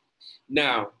 okay?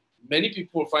 Now, many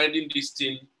people are finding this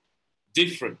thing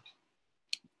different.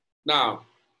 Now,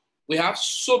 we have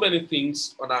so many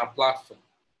things on our platform.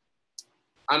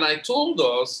 And I told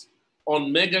us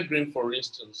on Mega Green, for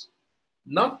instance,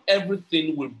 not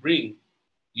everything we bring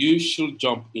you should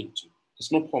jump into.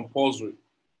 It's not compulsory.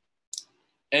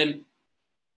 And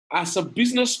as a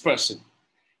business person,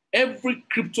 every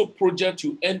crypto project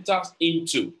you enter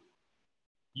into,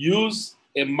 use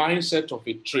a mindset of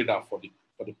a trader for the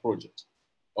project,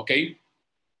 okay?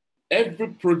 Every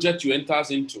project you enter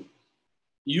into,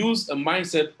 use a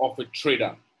mindset of a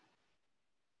trader.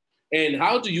 And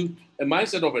how do you, a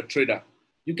mindset of a trader?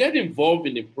 You get involved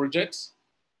in a project,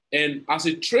 and as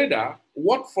a trader,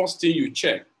 what first thing you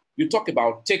check? You talk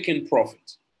about taking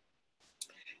profit.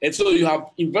 And so you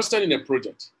have invested in a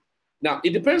project. Now,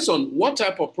 it depends on what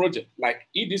type of project, like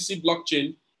EDC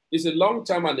blockchain is a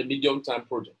long-term and a medium-term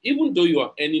project, even though you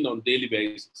are earning on a daily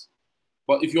basis.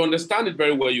 But if you understand it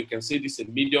very well, you can say this is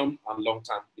a medium and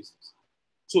long-term business.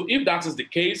 So if that is the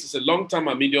case, it's a long-term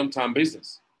and medium-term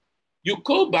business. You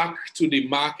go back to the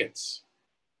market.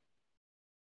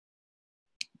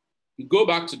 You go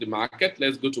back to the market.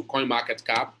 Let's go to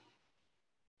CoinMarketCap.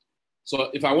 So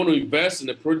if I want to invest in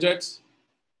a project,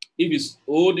 if it's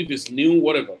old, if it's new,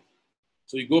 whatever.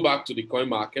 So you go back to the coin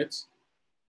market.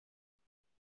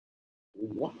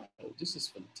 Wow, this is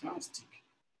fantastic.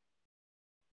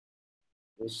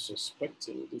 I was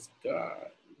suspecting this guy,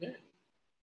 man.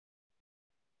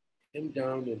 Came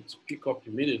down and pick up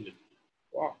immediately.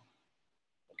 Wow.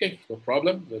 Okay, no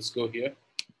problem. Let's go here.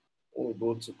 We'll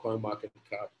go to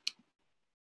CoinMarketCap.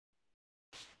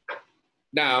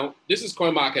 Now, this is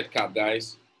CoinMarketCap,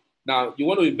 guys. Now, you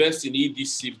want to invest in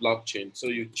EDC blockchain. So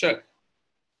you check.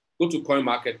 Go to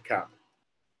CoinMarketCap.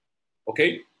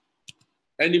 Okay?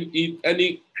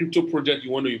 Any crypto project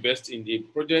you want to invest in the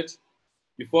project,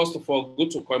 you first of all go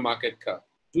to CoinMarketCap.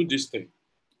 Do this thing.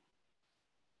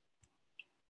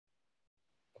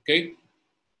 Okay?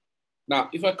 Now,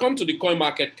 if I come to the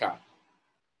CoinMarketCap,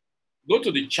 go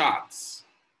to the charts.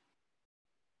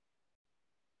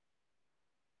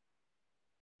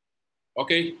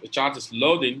 Okay, the chart is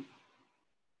loading.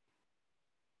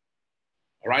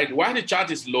 All right, while the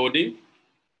chart is loading,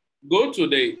 go to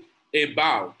the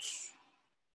about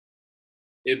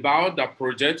the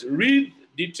project, read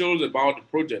details about the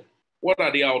project. What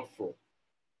are they out for?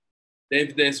 Then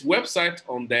if there's website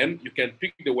on them, you can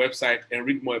pick the website and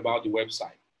read more about the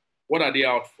website. What are they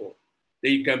out for?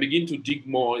 Then you can begin to dig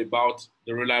more about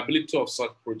the reliability of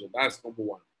such project. That's number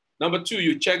one. Number two,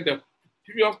 you check the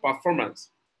previous performance.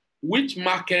 Which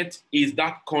market is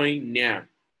that coin near?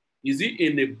 Is it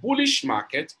in a bullish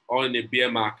market or in a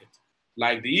bear market?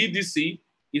 Like the EDC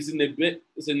is in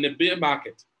a bear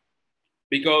market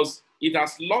because it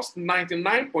has lost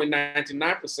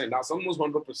 99.99%, that's almost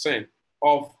 100%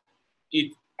 of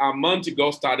its amount it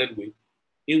got started with.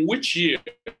 In which year?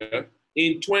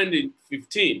 In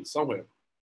 2015, somewhere.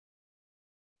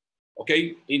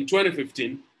 Okay, in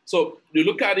 2015. So you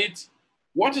look at it,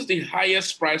 what is the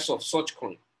highest price of such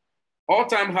coin?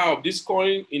 All-time high of this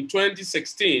coin in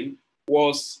 2016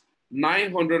 was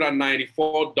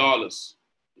 $994.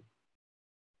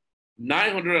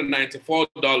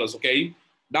 $994, okay?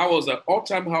 That was the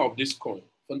all-time high of this coin.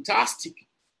 Fantastic.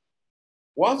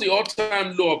 What's the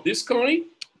all-time low of this coin?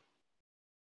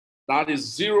 That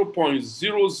is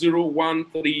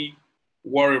 0.0013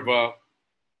 whatever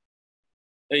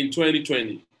in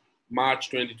 2020, March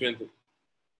 2020.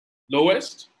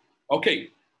 Lowest? Okay.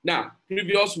 Now,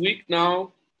 previous week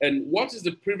now, and what is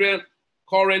the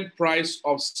current price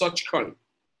of such coin?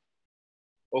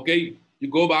 Okay, you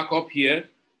go back up here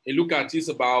and look at this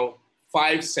about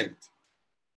 5 cents.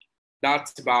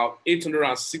 That's about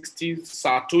 860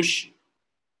 Satoshi.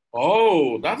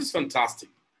 Oh, that is fantastic.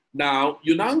 Now,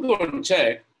 you now go and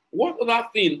check what other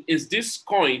thing is this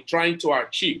coin trying to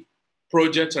achieve,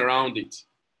 project around it.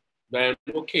 Then,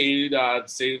 okay,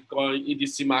 that say coin,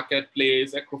 EDC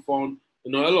marketplace, Ecrofund,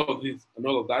 you know, all of this and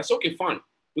all of that. It's okay, fine.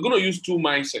 We're going to use two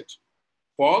mindsets.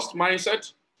 First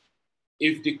mindset,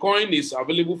 if the coin is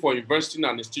available for investing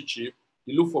and it's too cheap,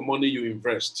 you look for money, you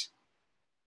invest.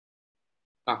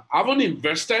 Now, having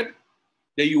invested,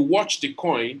 then you watch the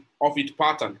coin of its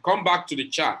pattern. Come back to the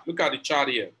chart. Look at the chart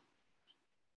here.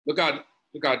 Look at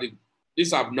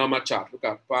this abnormal chart. Look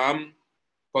at palm,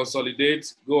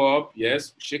 consolidate, go up,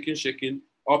 yes, shaking,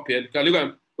 up here.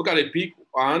 Look at the peak,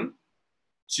 1,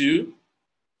 2,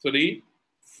 3,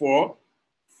 4,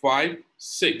 5,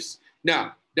 6.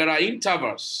 Now, there are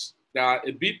intervals. There are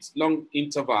a bit long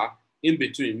interval in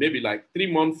between, maybe like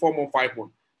 3 months, 4 months, 5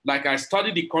 months. Like I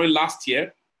studied the coin last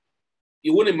year.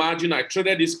 You won't imagine I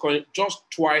traded this coin just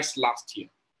twice last year.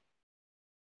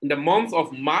 in the month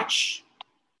of March,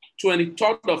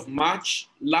 23rd of March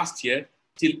last year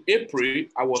till April,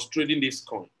 I was trading this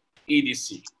coin,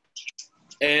 EDC.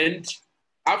 And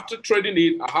after trading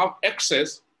it, I have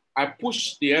excess. I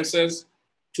push the excess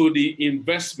to the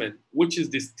investment, which is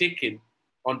the staking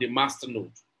on the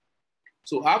masternode.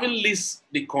 So having list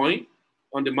the coin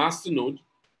on the masternode,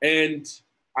 and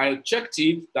I checked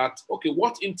it that, okay,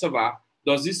 what interval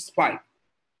does this spike?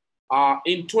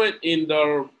 In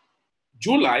the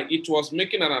July, it was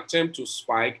making an attempt to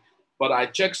spike, but I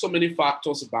checked so many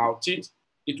factors about it.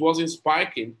 It wasn't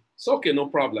spiking. So, okay, no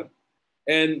problem.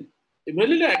 And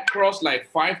immediately I crossed like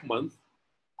 5 months,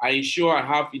 I ensure I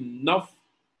have enough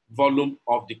volume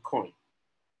of the coin,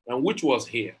 and which was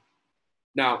here.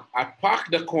 Now, I packed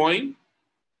the coin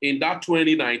in that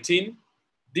 2019,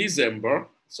 December,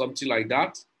 something like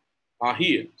that,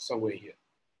 here, somewhere here.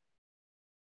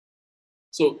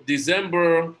 So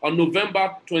December or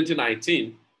November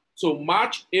 2019. So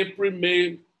March, April,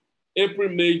 May,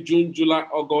 June, July,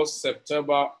 August,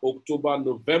 September, October,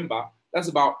 November. That's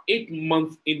about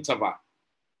 8-month interval.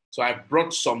 So I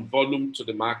brought some volume to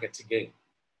the market again.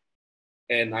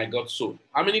 And I got sold.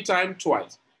 How many times?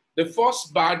 Twice. The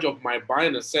first batch of my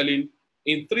buying and selling,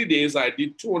 in 3 days, I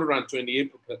did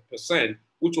 228%,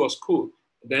 which was cool.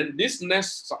 Then this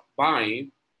next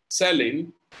buying,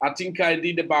 selling, I think I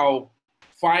did about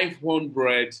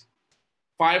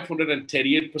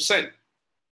 538%.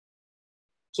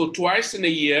 So twice in a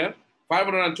year,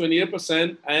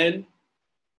 528% and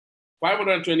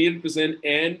 528%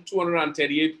 and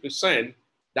 238%.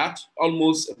 That's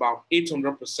almost about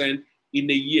 800%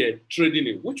 in a year trading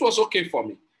it, which was okay for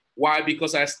me. Why?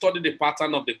 Because I studied the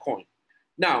pattern of the coin.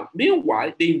 Now,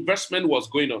 meanwhile, the investment was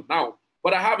going on. Now,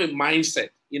 but I have a mindset.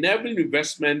 In every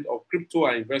investment of crypto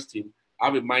I invest in, I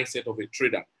have a mindset of a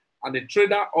trader. And a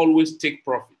trader always take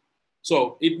profit.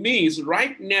 So it means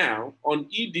right now on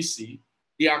EDC,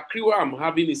 the accrual I'm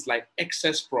having is like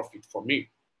excess profit for me.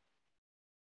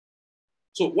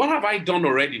 So what have I done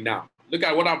already now? Look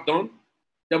at what I've done.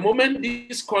 The moment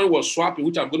this coin was swapping,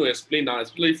 which I'm going to explain now,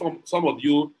 especially from some of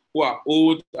you who are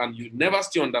old and you never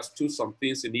still understood some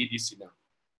things in EDC now.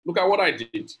 Look at what I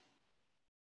did.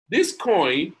 This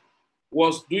coin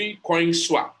was doing coin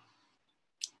swap.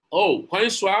 Oh, coin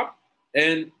swap,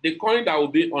 and the coin that will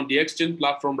be on the exchange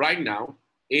platform right now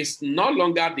is no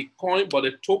longer the coin, but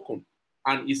a token,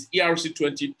 and is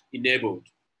ERC20 enabled.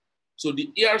 So the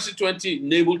ERC20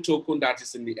 enabled token that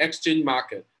is in the exchange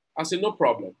market, I said, no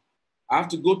problem. I have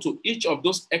to go to each of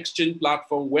those exchange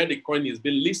platforms where the coin is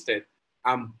being listed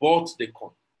and bought the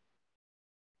coin.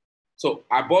 So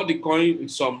I bought the coin in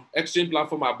some exchange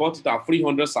platform. I bought it at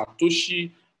 300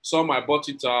 Satoshi. Some I bought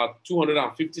it at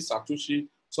 250 Satoshi.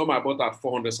 Some I bought at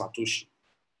 400 Satoshi.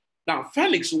 Now,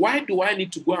 Felix, why do I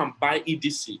need to go and buy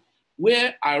EDC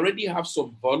where I already have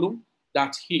some volume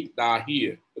that are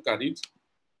here? Look at it.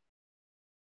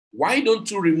 Why don't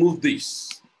you remove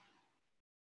this?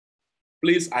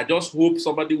 Please, I just hope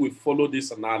somebody will follow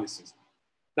this analysis.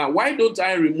 Now, why don't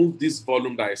I remove this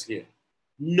volume that is here?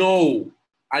 No,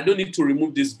 I don't need to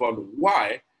remove this volume.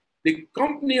 Why? The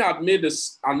company had made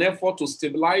an effort to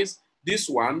stabilize this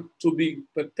one to be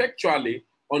perpetually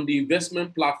on the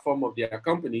investment platform of their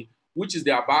company, which is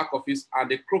their back office,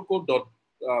 and the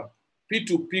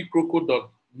P2P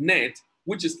Croco.net,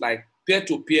 which is like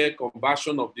peer-to-peer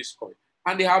conversion of this coin.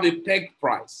 And they have a peg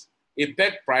price of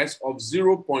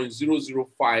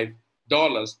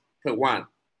 $0.005 per one.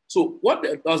 So what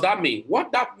does that mean?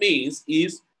 What that means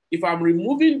is if I'm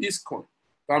removing this coin,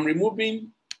 if I'm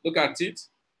removing, look at it,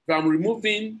 if I'm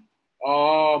removing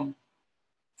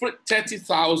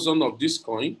 30,000 of this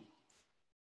coin,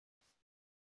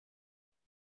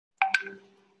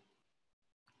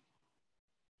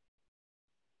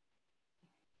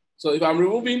 so if I'm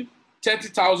removing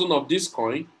 30,000 of this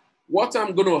coin, what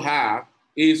I'm going to have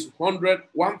is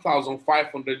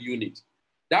 1,500 units.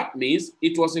 That means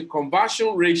it was a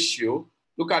conversion ratio.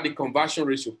 Look at the conversion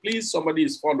ratio. Please, somebody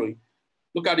is following.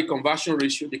 Look at the conversion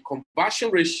ratio. The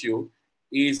conversion ratio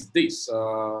is this.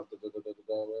 Where do I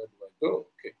go?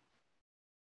 Okay.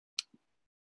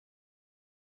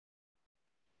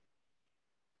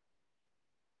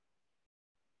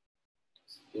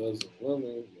 Yes,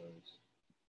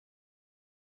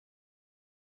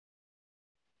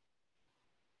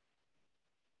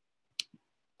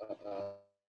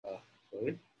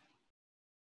 sorry.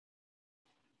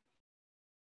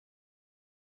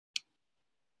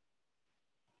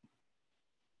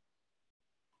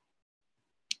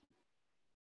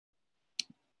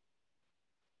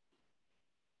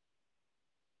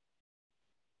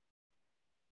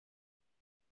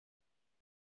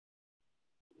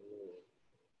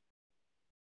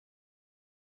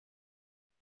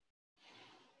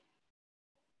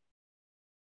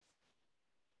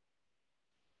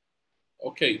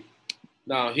 Okay,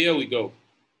 now here we go.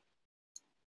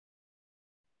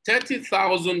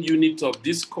 30,000 units of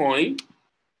this coin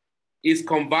is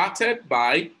converted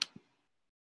by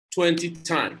 20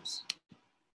 times.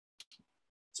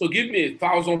 So give me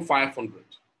 1,500.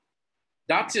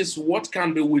 That is what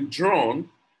can be withdrawn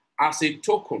as a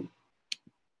token.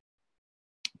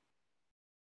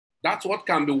 That's what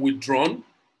can be withdrawn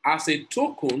as a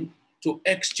token to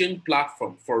exchange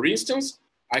platform. For instance,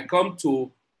 I come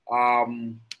to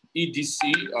EDC,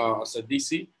 as a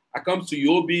DC, I come to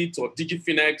Yobit or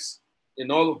Digifinex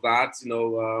and all of that,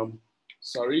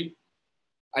 sorry.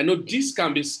 I know this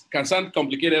can sound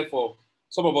complicated for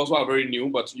some of us who are very new,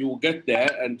 but you will get there.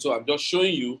 And so I'm just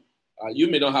showing you, you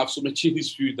may not have so much in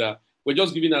this view that we're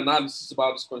just giving analysis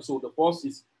about this coin. So the first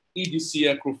is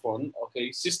EDC Ecrofund,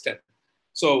 okay, system.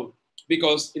 So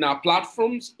because in our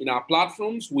platforms,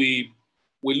 we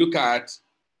look at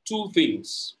two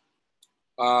things.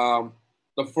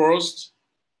 The first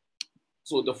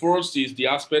is the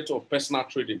aspect of personal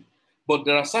trading. But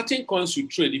there are certain coins you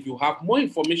trade. If you have more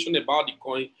information about the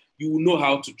coin, you will know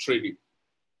how to trade it.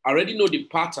 I already know the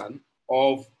pattern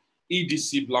of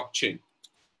EDC blockchain.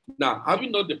 Now,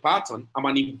 having known the pattern, I'm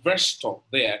an investor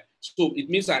there. So it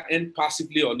means I earn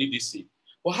passively on EDC.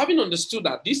 But having understood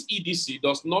that this EDC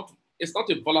it's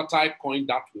not a volatile coin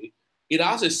that way. It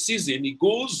has a season, it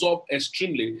goes up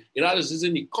extremely. It has a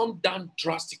season, it comes down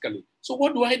drastically. So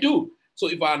what do? So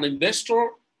if I'm an investor,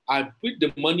 I put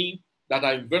the money that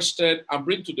I invested and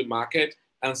bring to the market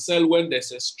and sell when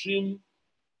there's extreme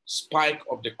spike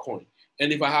of the coin.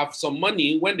 And if I have some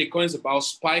money, when the coin is about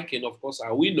spiking, of course,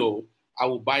 I will know, I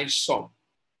will buy some.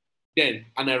 Then,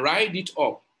 and I ride it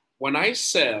up. When I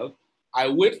sell, I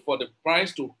wait for the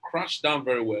price to crash down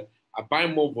very well. I buy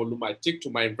more volume, I take to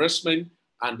my investment,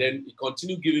 and then it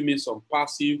continue giving me some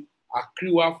passive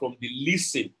accrual from the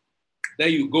leasing. There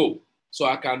you go. So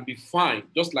I can be fine,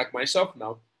 just like myself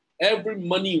now. Every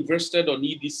money invested on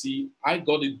EDC, I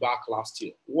got it back last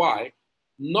year. Why?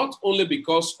 Not only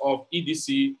because of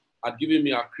EDC had given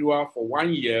me accrual for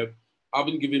 1 year,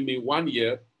 having given me 1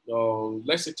 year,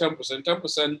 let's say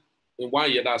 10% in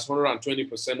 1 year, that's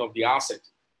 120% of the asset.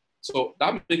 So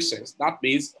that makes sense. That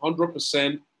means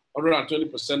 100%,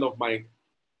 120% of my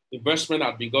investment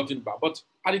had been gotten back. But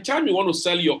at the time you want to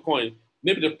sell your coin,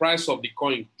 maybe the price of the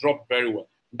coin dropped very well.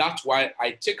 That's why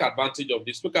I take advantage of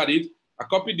this. Look at it. I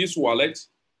copy this wallet,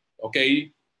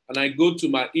 okay, and I go to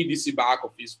my EDC back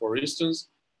office, for instance,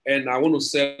 and I want to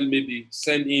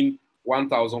send in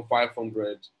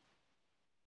 1,500.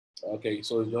 Okay,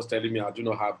 so it's just telling me I do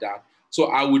not have that. So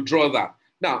I withdraw that.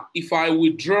 Now, if I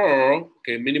withdraw,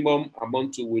 okay, minimum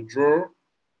amount to withdraw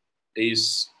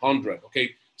is 100,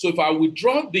 okay? So if I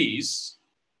withdraw this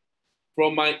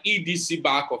from my EDC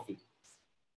back office,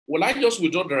 will I just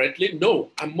withdraw directly?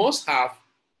 No, I must have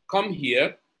come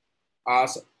here.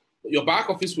 As your back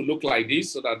office will look like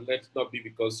this, so that let's not be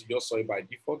because you just saw it by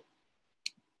default.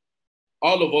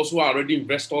 All of us who are already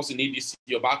investors in EDC,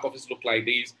 your back office look like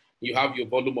this. You have your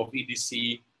volume of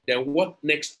EDC. Then what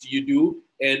next do you do?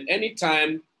 And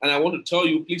anytime, and I want to tell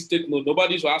you, please take note,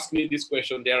 nobody's asked me this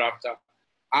question thereafter.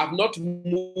 I've not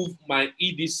moved my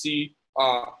EDC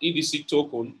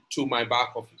token to my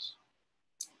back office,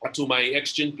 or to my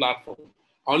exchange platform.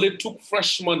 I only took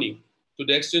fresh money to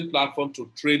the exchange platform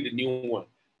to trade the new one.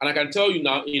 And I can tell you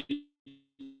now, in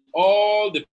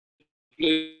all the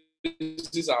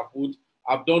places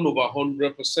I've done over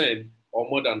 100% or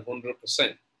more than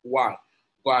 100%. Why?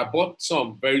 Because I bought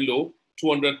some very low,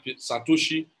 200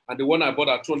 Satoshi, and the one I bought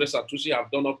at 200 Satoshi,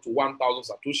 I've done up to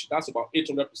 1,000 Satoshi. That's about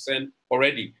 800%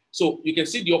 already. So you can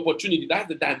see the opportunity. That's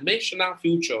the dimensional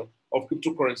future of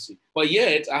cryptocurrency. But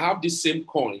yet I have this same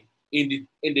coin in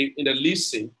the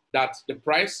leasing, that the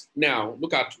price now,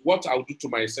 look at what I'll do to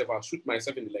myself. I'll shoot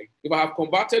myself in the leg. If I have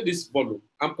converted this volume,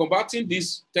 I'm converting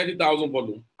this 30,000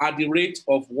 volume at the rate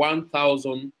of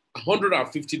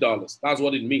 $1,150. That's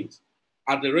what it means,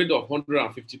 at the rate of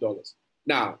 $150.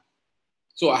 Now,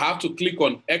 so I have to click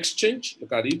on exchange.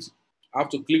 Look at it. I have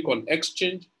to click on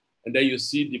exchange, and then you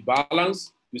see the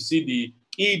balance. You see the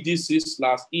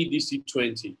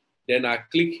EDC/EDC20. Then I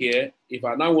click here. If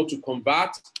I now want to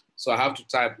convert, so I have to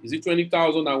type, is it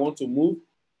 20,000 I want to move?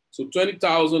 So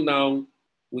 20,000 now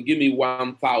will give me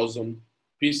 1,000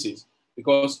 pieces,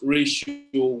 because ratio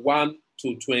 1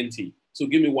 to 20. So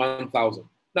give me 1,000.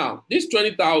 Now, this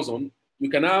 20,000, you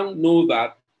can now know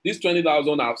that this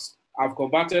 20,000 I've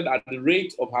converted at the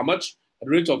rate of how much? At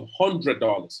the rate of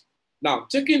 $100. Now,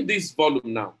 taking this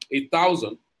volume now,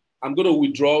 8,000, I'm going to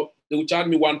withdraw. They will charge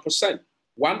me 1%.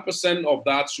 1% of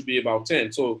that should be about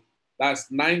 10. So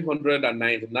that's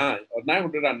 999 or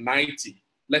 990.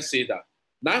 Let's say that.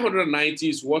 990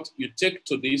 is what you take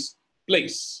to this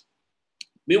place.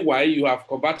 Meanwhile, you have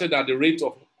converted at the rate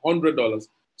of $100.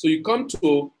 So you come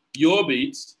to your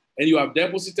bit and you have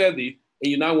deposited it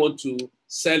and you now want to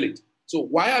sell it. So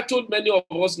why I told many of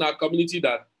us in our community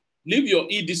that leave your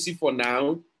EDC for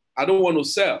now. I don't want to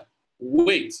sell.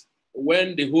 Wait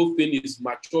when the whole thing is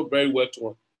matured very well to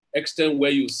an extent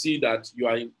where you see that you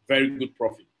are in very good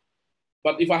profit.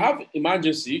 But if I have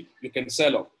emergency, you can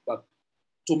sell off. But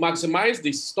to maximize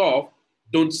the stuff,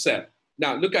 don't sell.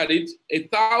 Now look at it,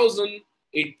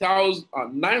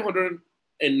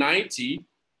 990.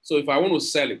 So if I want to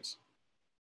sell it,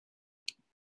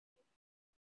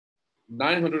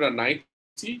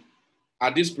 990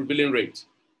 at this prevailing rate.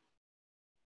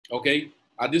 Okay,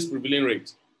 at this prevailing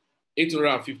rate,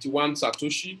 851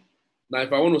 Satoshi. Now,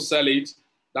 if I want to sell it,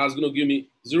 that's going to give me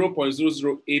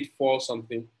 0.0084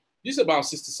 something. This is about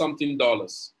 $60-something.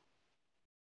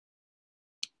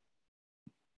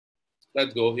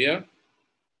 Let's go here.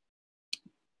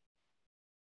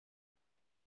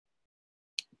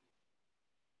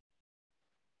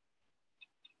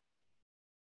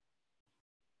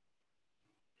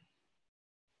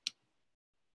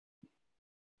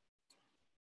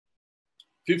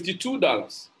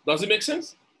 $52. Does it make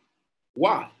sense?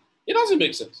 Why? It doesn't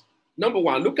make sense. Number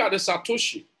one, look at the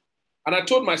Satoshi. And I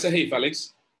told myself, hey,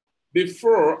 Felix,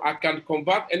 before I can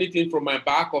convert anything from my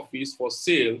back office for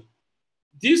sale,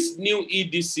 this new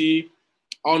EDC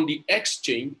on the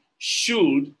exchange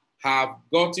should have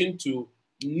gotten to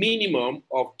minimum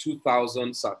of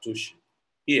 2,000 Satoshi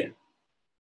here.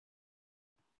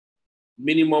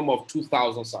 Minimum of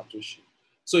 2,000 Satoshi.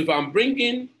 So if I'm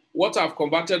bringing what I've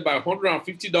converted by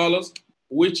 $150,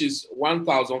 which is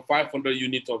 1,500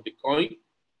 units of the coin,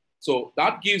 so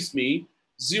that gives me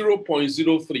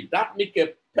 0.03. That makes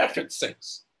a perfect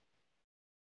sense.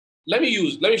 Let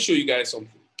me show you guys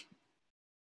something.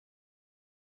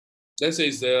 Let's say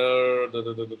it's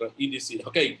the EDC.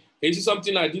 Okay, can you see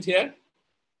something I did here?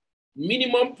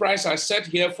 Minimum price I set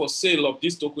here for sale of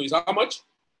this token is how much?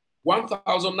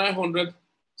 1,900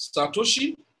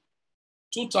 Satoshi,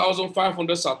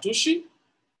 2,500 Satoshi,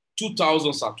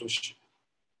 2,000 Satoshi.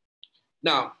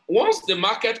 Now, once the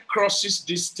market crosses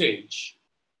this stage,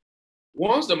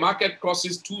 once the market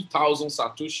crosses 2,000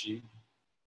 Satoshi,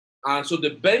 and so the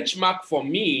benchmark for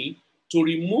me to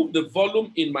remove the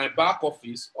volume in my back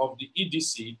office of the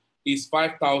EDC is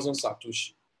 5,000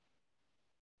 Satoshi.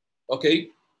 Okay,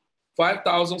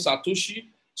 5,000 Satoshi.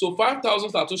 So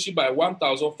 5,000 Satoshi by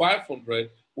 1,500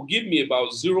 will give me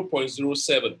about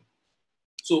 0.07.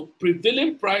 So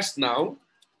prevailing price now,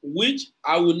 which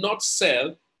I will not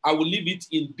sell, I will leave it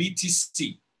in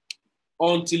BTC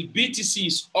until BTC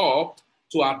is up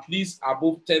to at least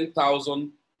above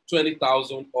 10,000,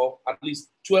 20,000, or at least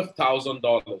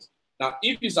 $12,000. Now,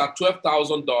 if it's at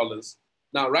 $12,000,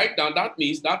 now write down, that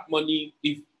means that money,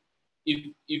 if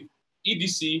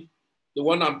EDC, the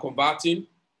one I'm converting,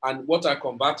 and what I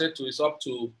converted to is up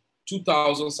to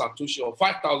 2,000 Satoshi or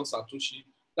 5,000 Satoshi,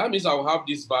 that means I will have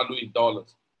this value in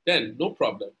dollars. Then no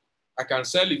problem. I can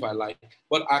sell if I like,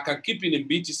 but I can keep it in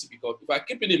BTC, because if I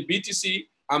keep it in BTC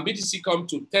and BTC come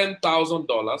to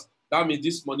 $10,000, that means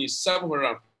this money is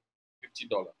 $750.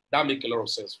 That makes a lot of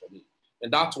sense for me.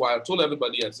 And that's why I told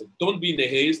everybody, I said, don't be in a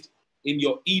haste in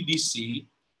your EDC.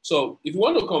 So if you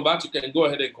want to convert, you can go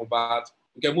ahead and convert.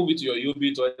 You can move it to your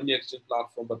UBIT or any exchange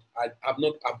platform, but I've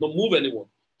not moved anyone.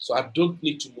 So I don't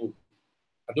need to move.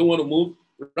 I don't want to move.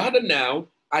 Rather now,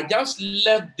 I just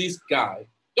left this guy.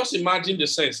 Just imagine the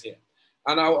sense here.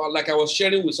 And like I was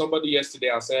sharing with somebody yesterday,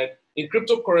 I said, in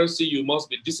cryptocurrency, you must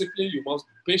be disciplined, you must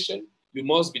be patient, you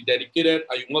must be dedicated,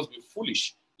 and you must be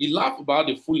foolish. He laughed about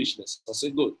the foolishness. I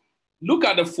said, good. Look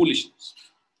at the foolishness.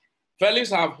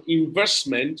 Felix have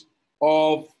investment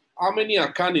of how many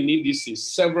account in EDC?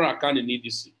 Several account in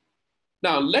EDC.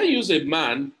 Now, let's use a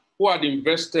man who had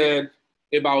invested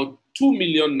about 2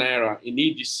 million Naira in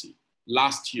EDC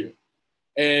last year.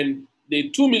 And the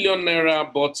 2 million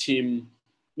Naira bought him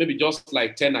maybe just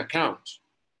like 10 accounts.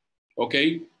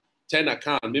 Okay, 10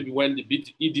 accounts, maybe when the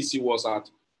EDC was at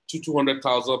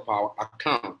 200,000 per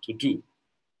account to do.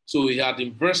 So he had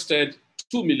invested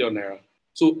 2 million Naira.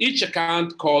 So each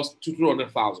account cost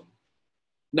 200,000.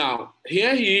 Now,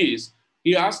 here he is.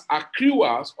 He has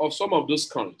accruals of some of those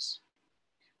coins.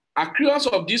 Accruals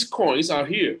of these coins are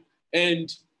here.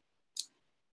 And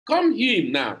come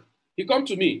him now. He come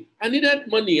to me. I needed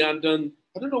money and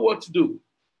I don't know what to do.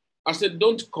 I said,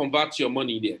 don't convert your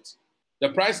money yet. The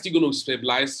price is still going to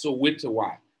stabilize, so wait a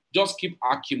while. Just keep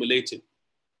accumulating.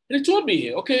 And he told me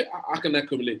here, okay, I can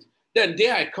accumulate. Then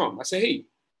there I come. I say, hey,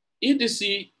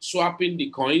 EDC swapping the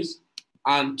coins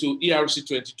and to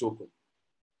ERC20 token.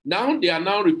 Now they are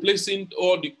now replacing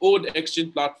all the old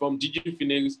exchange platform,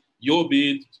 DigiFinex,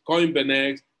 Yobit,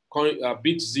 Coinbenex,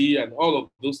 BitZ, and all of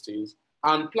those things,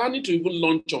 and planning to even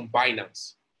launch on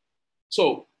Binance.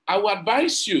 So I will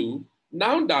advise you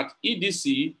now that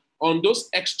EDC on those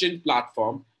exchange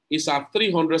platform is at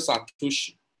 300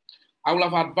 Satoshi. I will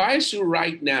have advised you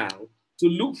right now to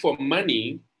look for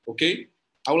money, okay?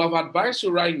 I will have advised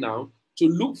you right now to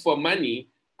look for money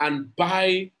and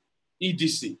buy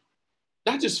EDC.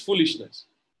 That is foolishness.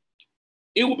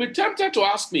 It will be tempted to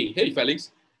ask me, hey,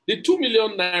 Felix, the 2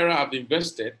 million naira I've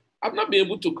invested, I've not been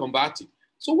able to convert it.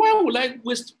 So why would I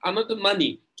waste another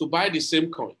money to buy the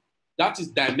same coin? That is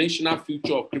dimensional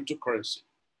future of cryptocurrency.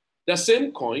 The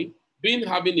same coin, being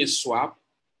having a swap,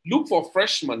 look for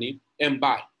fresh money and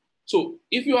buy. So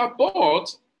if you have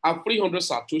bought at 300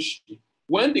 Satoshi,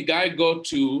 when the guy got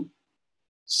to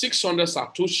 600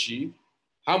 Satoshi,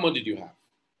 how much did you have?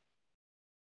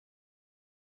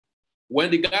 When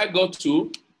the guy got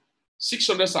to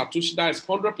 600 Satoshi, that is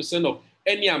 100% of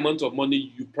any amount of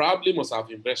money you probably must have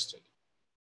invested.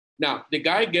 Now, the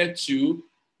guy gets to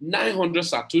 900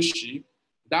 Satoshi,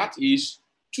 that is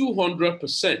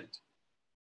 200%.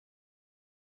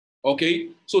 Okay,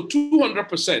 so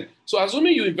 200%. So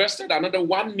assuming you invested another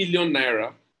 1 million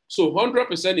naira, so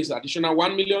 100% is additional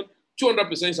 1 million,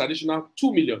 200% is additional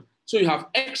 2 million. So you have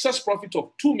excess profit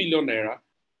of 2 million naira.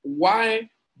 Why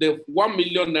the 1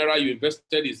 million naira you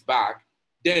invested is back,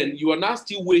 then you are now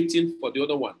still waiting for the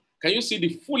other one. Can you see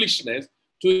the foolishness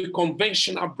to a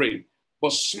conventional brain,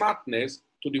 but smartness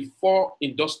to the 4th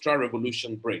industrial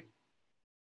revolution brain?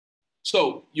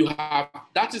 So you have,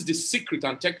 that is the secret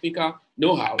and technical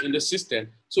know-how in the system.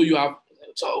 So you have,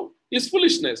 so it's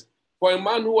foolishness for a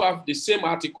man who have the same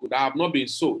article that have not been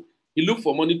sold. He look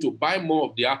for money to buy more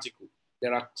of the article.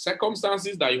 There are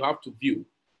circumstances that you have to view.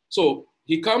 So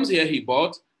he comes here, he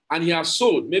bought, and he has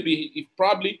sold. Maybe he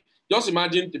probably, just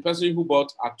imagine the person who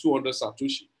bought at 200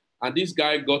 Satoshi, and this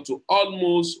guy got to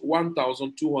almost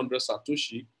 1,200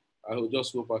 Satoshi. I will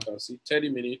just hope I can see 30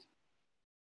 minutes.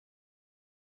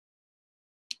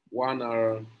 1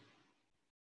 hour,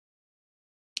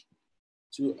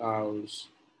 2 hours.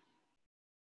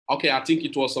 Okay, I think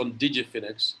it was on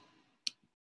DigiFinex.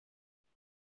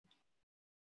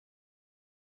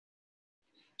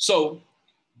 So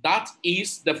that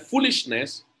is the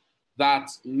foolishness that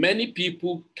many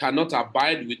people cannot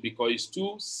abide with because it's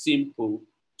too simple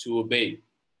to obey.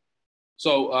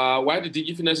 So while the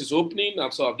DigiFinex is opening,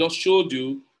 so I've just showed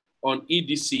you on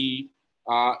EDC.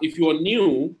 If you are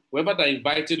new, whoever that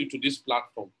invited you to this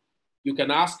platform, you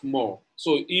can ask more.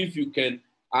 So if you can,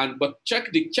 but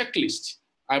check the checklist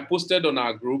I posted on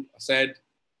our group. I said,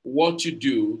 what you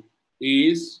do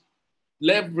is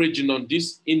leveraging on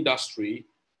this industry,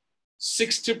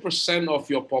 60% of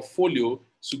your portfolio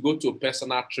should go to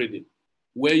personal trading,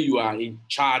 where you are in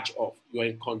charge of, you are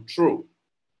in control.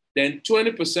 Then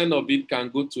 20% of it can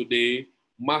go to the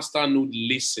masternode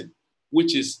leasing,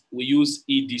 which is, we use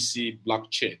EDC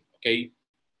blockchain, okay?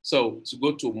 So to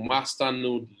go to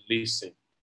masternode leasing,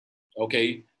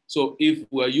 okay? So if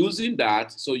we're using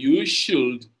that, so you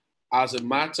should, as a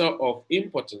matter of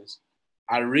importance,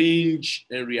 arrange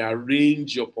and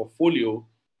rearrange your portfolio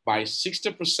by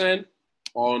 60%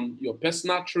 on your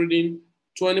personal trading,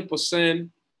 20%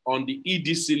 on the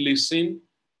EDC leasing,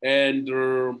 and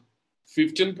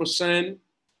 15%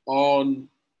 on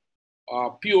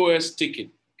POS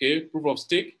staking, okay, proof of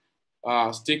stake,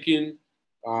 staking.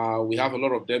 We have a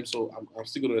lot of them, so I'm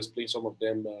still going to explain some of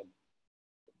them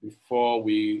before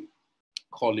we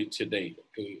call it today,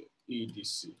 okay,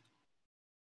 EDC.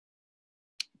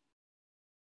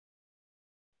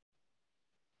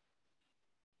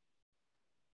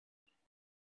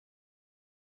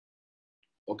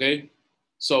 Okay,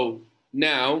 so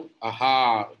now,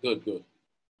 good.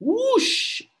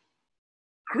 Whoosh,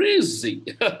 crazy.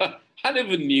 I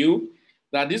never knew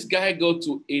that this guy got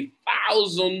to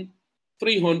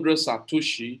 1,300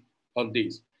 Satoshi on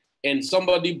this. And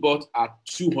somebody bought at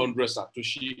 200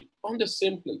 Satoshi on the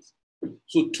same place.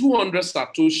 So 200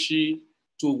 Satoshi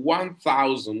to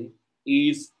 1,000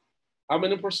 is how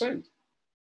many percent?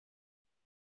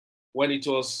 When it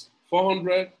was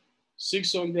 400,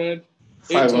 600,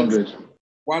 500,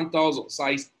 1,000,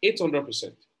 size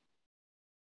 800%.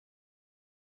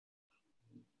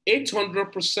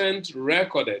 800%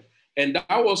 recorded. And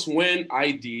that was when I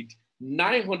did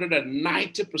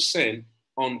 990%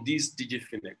 on this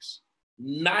DigiFinex.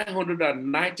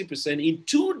 990% in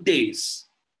 2 days.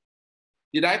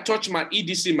 Did I touch my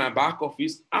EDC in my back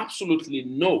office? Absolutely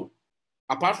no.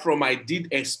 Apart from I did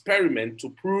experiment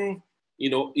to prove,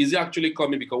 is it actually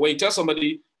coming? Because when you tell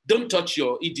somebody, don't touch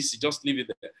your EDC, just leave it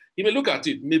there. He may look at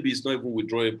it, maybe it's not even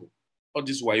withdrawable. All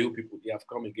these Wayo people, they have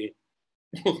come again.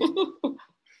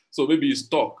 So maybe it's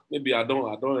talk. Maybe I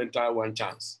don't enter one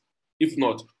chance. If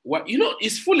not, what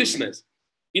it's foolishness.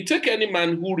 It takes any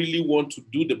man who really want to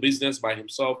do the business by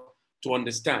himself to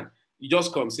understand. You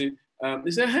just come say,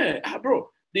 they say, hey, bro,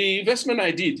 the investment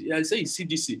I did, I say it's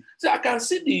CDC. So I can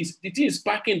see the thing is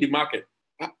packing the market.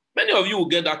 Many of you will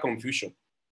get that confusion.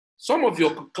 Some of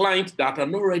your clients that are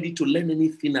not ready to learn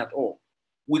anything at all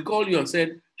will call you and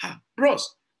say,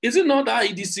 bros, is it not that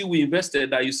EDC we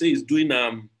invested that you say is doing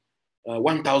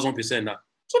 1,000% now?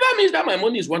 So that means that my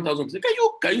money is 1,000%.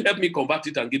 Can you help me convert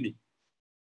it and give me?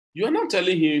 You are not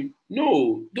telling him,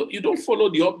 no, you don't follow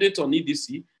the update on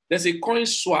EDC. There's a coin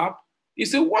swap. He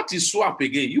said, what is swap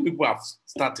again? You people have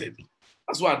started.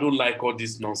 That's why I don't like all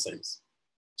this nonsense.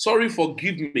 Sorry,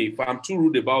 forgive me if I'm too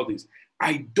rude about this.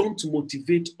 I don't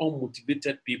motivate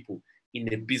unmotivated people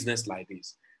in a business like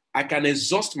this. I can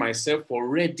exhaust myself for a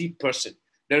ready person.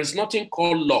 There is nothing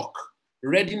called luck.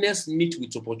 Readiness meets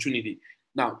with opportunity.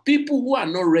 Now, people who are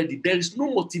not ready, there is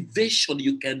no motivation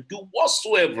you can do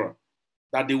whatsoever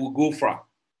that they will go for.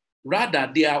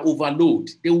 Rather, they are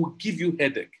overloaded. They will give you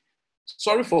headache.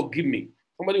 Sorry, forgive me.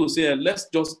 Somebody will say, let's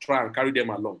just try and carry them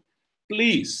along.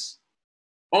 Please.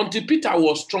 Until Peter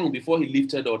was strong before he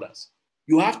lifted others.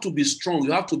 You have to be strong.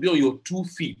 You have to be on your 2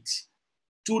 feet,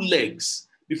 2 legs,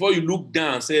 before you look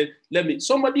down and say,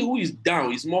 somebody who is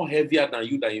down is more heavier than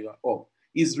you are up.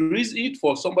 It's easy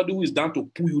for somebody who is down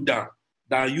to pull you down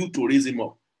than you to raise him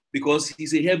up because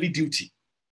he's a heavy duty.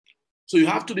 So you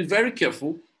have to be very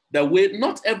careful that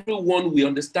not everyone will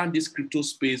understand this crypto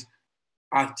space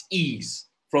at ease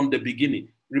from the beginning.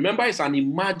 Remember, it's an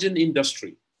emerging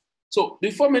industry. So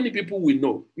before many people will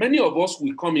know, many of us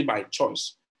will come in by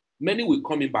choice. Many will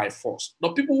come in by force. The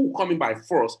people who come in by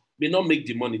force may not make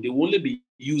the money. They will only be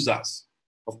users.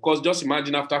 Of course, just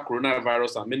imagine after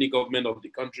coronavirus and many government of the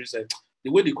country said,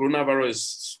 the way the coronavirus is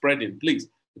spreading, please,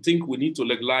 I think we need to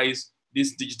legalize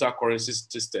this digital currency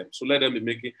system. So let them be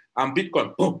making, and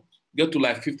Bitcoin, boom, get to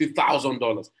like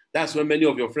 $50,000. That's when many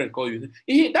of your friends call you.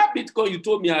 Hey, that Bitcoin you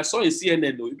told me, I saw in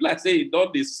CNN, though. It's like, say,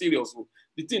 don't they serious?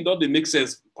 The thing don't they make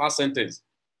sense past sentence.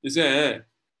 They say,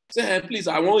 please,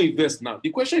 I want to invest now. The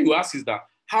question you ask is that,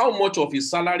 how much of his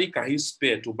salary can he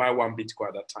spare to buy 1 Bitcoin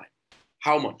at that time?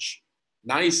 How much?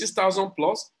 Now he's 6,000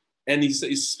 plus, and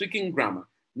he's speaking grammar.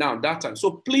 Now that time.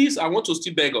 So please, I want to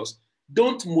still beg us,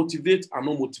 don't motivate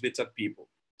unmotivated people.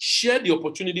 Share the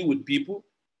opportunity with people,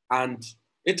 and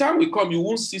a time will come, you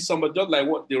won't see somebody, just like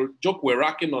what the joke we're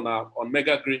racking on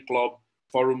Mega Green Club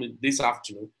forum this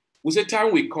afternoon. We say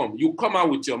time will come, you come out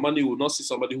with your money, you will not see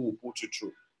somebody who will put you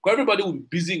through. Because everybody will be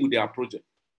busy with their project.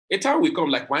 A time will come,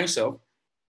 like myself,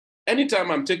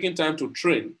 anytime I'm taking time to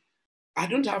train, I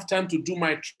don't have time to do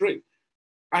my trade.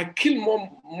 I kill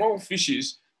more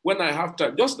fishes when I have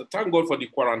time. Just thank God for the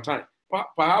quarantine.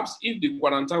 Perhaps if the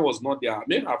quarantine was not there, I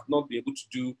may have not been able to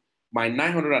do my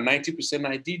 990%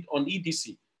 I did on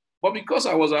EDC. But because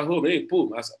I was at home, hey,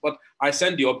 boom, but I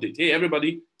send the update. Hey,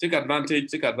 everybody, take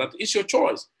advantage. It's your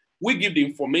choice. We give the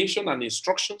information and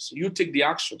instructions. You take the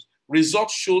actions.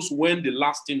 Result shows when the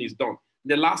last thing is done.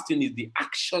 The last thing is the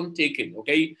action taken,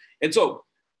 okay? And so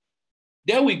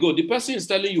there we go. The person is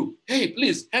telling you, hey,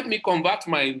 please help me convert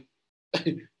my,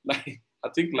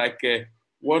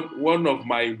 one of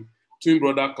my twin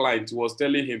brother clients was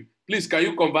telling him, please, can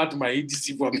you convert my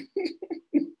EDC for me?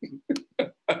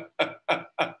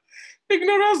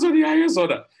 Ignorance of the highest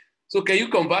order. So can you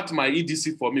convert my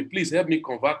EDC for me? Please help me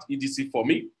convert EDC for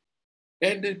me.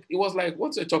 And it was like,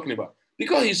 what's he talking about?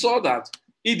 Because he saw that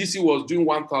EDC was doing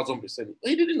 1,000%.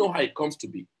 He didn't know how it comes to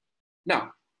be.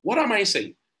 Now, what am I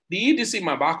saying? The EDC in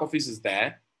my back office is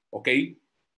there, okay?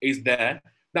 Is there.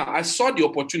 Now, I saw the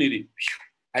opportunity.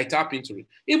 I tap into it.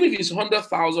 Even if it's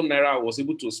 100,000 Naira I was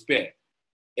able to spare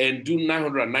and do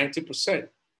 990%,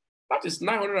 that is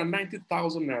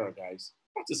 990,000 Naira, guys.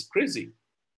 That is crazy.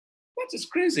 That is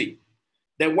crazy.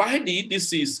 Then why the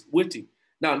EDC is waiting?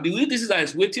 Now, the EDC that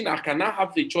is waiting, I can now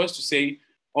have the choice to say,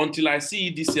 until I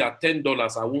see EDC at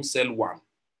 $10, I won't sell one.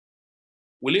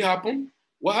 Will it happen?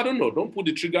 Well, I don't know. Don't put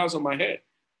the triggers on my head.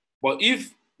 But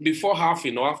if before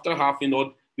halving or after halving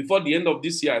or before the end of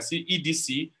this year, I see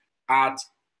EDC at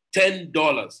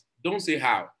 $10, don't say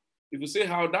how. If you say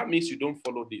how, that means you don't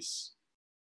follow this.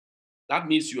 That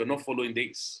means you are not following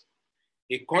this.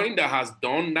 A coin that has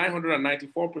done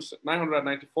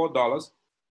 $994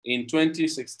 in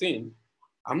 2016,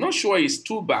 I'm not sure it's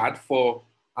too bad for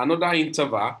another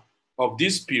interval of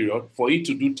this period for it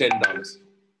to do $10.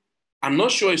 I'm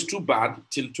not sure it's too bad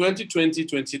till 2020,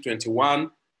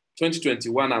 2021,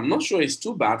 I'm not sure it's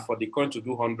too bad for the coin to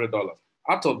do $100.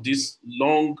 out of this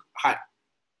long high.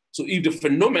 So if the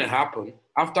phenomenon happen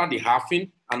after the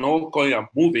halving and all coin are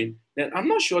moving, then I'm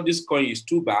not sure this coin is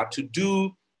too bad to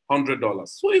do $100.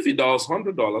 So if it does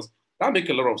 $100, that makes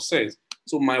a lot of sense.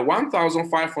 So my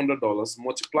 $1,500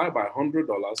 multiplied by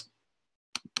 $100,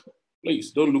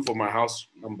 please don't look for my house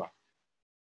number.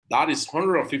 That is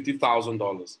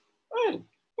 $150,000. Hey,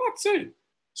 that's it.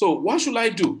 So what should I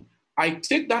do? I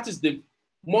take that is the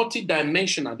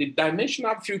multi-dimensional, the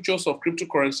dimensional futures of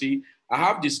cryptocurrency. I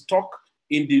have the stock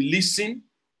in the leasing,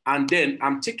 and then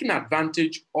I'm taking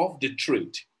advantage of the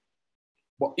trade.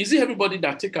 But is it everybody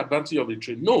that take advantage of the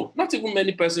trade? No, not even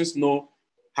many persons know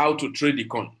how to trade the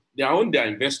coin. They are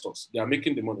investors. They are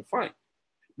making the money, fine.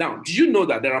 Now, do you know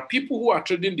that there are people who are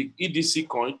trading the EDC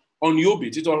coin on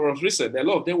Yobit? It was recent. A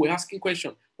lot of them were asking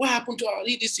questions. What happened to our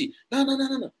EDC? No.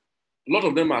 A lot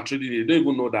of them are trading. They don't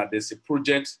even know that there's a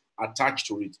project attached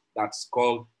to it that's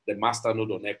called the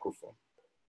Masternode on Ecoform.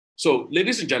 So,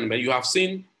 ladies and gentlemen, you have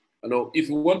seen, if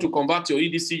you want to convert your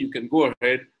EDC, you can go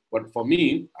ahead. But for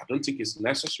me, I don't think it's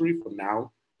necessary for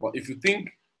now. But if you think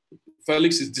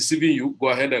Felix is deceiving you, go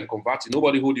ahead and convert it.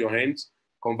 Nobody hold your hands.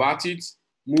 Convert it,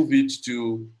 move it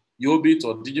to Yobit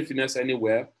or DigiFinance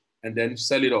anywhere, and then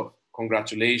sell it off.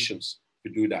 Congratulations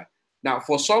to do that. Now,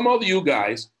 for some of you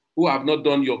guys who have not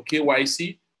done your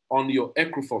KYC on your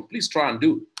Ecoform, please try and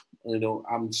do.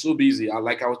 I'm so busy. I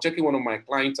was checking one of my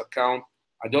clients' account.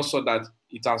 I just saw that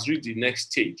it has reached the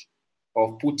next stage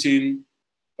of putting,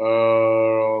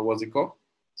 what's it called?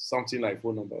 Something like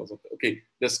phone number. Okay,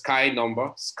 the Skype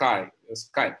number, Skype,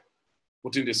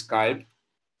 putting the Skype,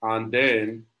 and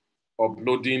then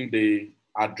uploading the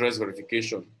address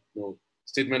verification,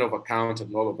 statement of account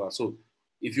and all of that. So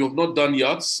if you have not done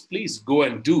yet, please go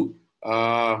and do.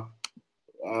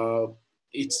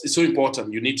 It's so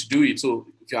important. You need to do it. So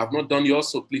if you have not done yours,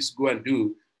 so please go and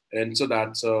do. And so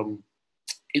that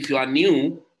if you are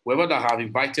new, whoever that have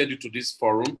invited you to this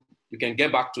forum, you can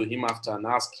get back to him after and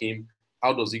ask him,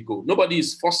 how does it go? Nobody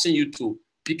is forcing you to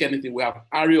pick anything. We have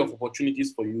area of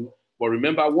opportunities for you. But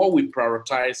remember, what we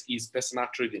prioritize is personal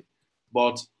trading.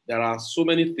 But there are so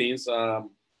many things.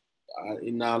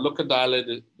 In our local dialect,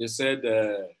 they said,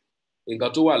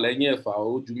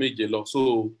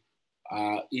 so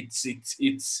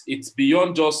it's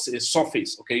beyond just a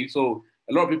surface, okay? So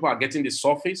a lot of people are getting the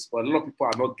surface, but a lot of people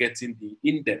are not getting the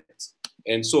in-depth.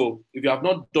 And so if you have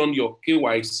not done your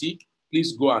KYC,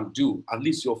 please go and do at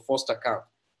least your first account.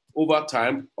 Over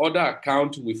time, other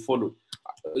accounts will follow.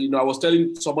 I was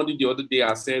telling somebody the other day,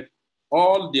 I said,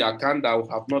 all the accounts that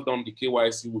have not done the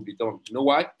KYC will be done. You know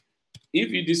why?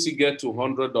 If EDC get to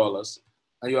 $100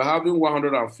 and you're having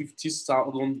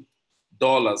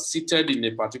 $150,000 seated in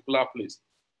a particular place,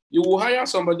 you will hire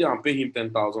somebody and pay him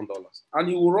 $10,000. And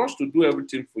he will rush to do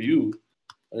everything for you.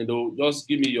 Just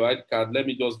give me your ID card. Let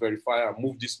me just verify and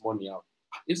move this money out.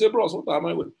 He said, bros, what am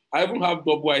I with? I even have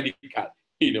double ID card,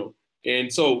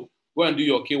 And so go and do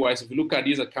your KYC. If you look at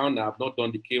this account, I have not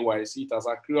done the KYC. It has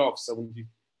a accrual of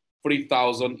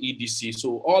 73,000 EDC.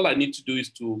 So all I need to do is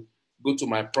to go to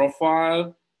my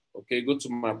profile. Okay, go to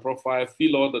my profile,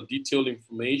 fill all the detailed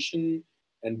information,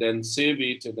 and then save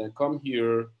it, and then come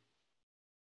here.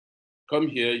 Come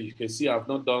here. You can see I've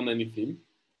not done anything.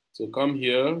 So come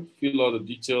here, fill all the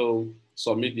detail,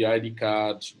 submit the ID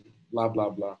card, blah, blah,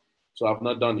 blah. So I've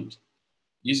not done it.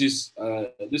 This is,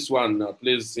 this one,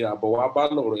 please say,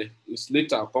 it's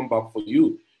later, I'll come back for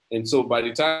you. And so by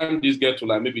the time this gets to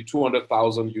like maybe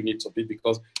 200,000 units of it,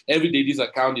 because every day this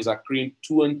account is accruing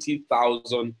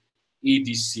 20,000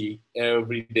 EDC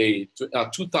every day,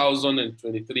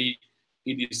 2023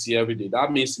 EDC every day.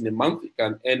 That means in a month, it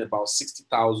can earn about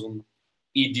 60,000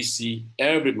 EDC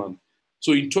every month.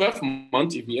 So in 12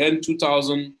 months, if we earn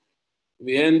 2,000,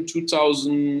 we earn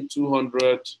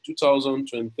 2,200,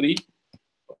 2023,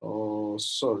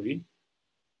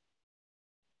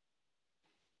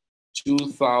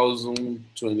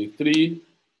 2023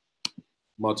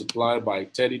 multiplied by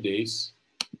 30 days.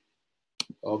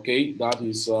 Okay, that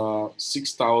is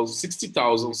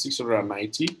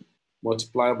 60,690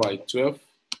 multiplied by 12.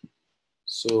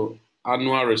 So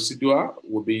annual residual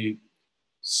will be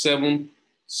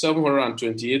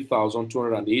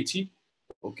 728,280.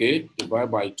 Okay, divided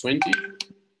by 20.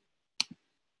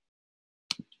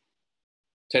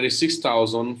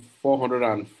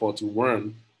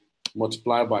 36,441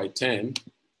 multiplied by 10.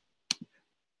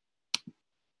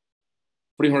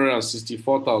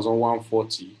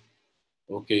 364,140.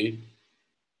 Okay.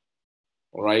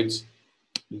 All right.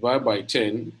 Divided by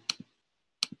 10.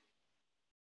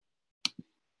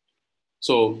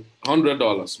 So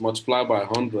 $100 multiplied by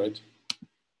 100.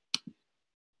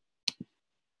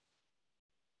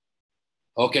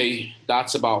 Okay,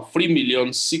 that's about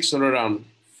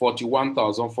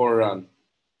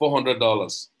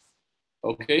 $3,641,400.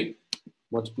 Okay,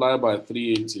 multiply by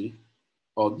 380,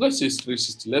 or let's say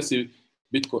 360. Let's say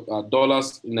Bitcoin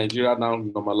dollars in Nigeria now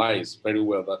normalize very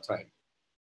well that time.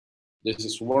 This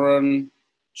is 1,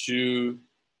 2,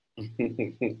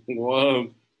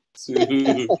 1,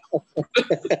 2.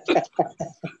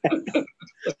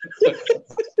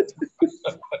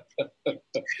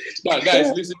 Now,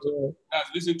 guys, listen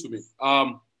to me.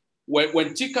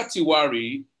 When Tika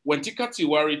Tiwari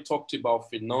talked about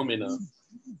phenomena,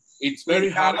 it's very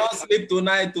hard. Cannot sleep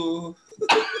tonight, too.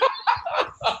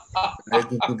 Let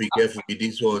people be careful with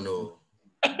this one. Oh.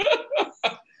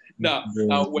 Now,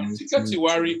 when Tika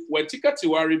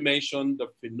Tiwari mentioned the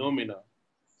phenomena,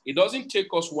 it doesn't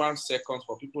take us 1 second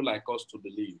for people like us to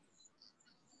believe.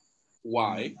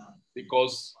 Why?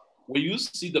 Because when you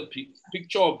see the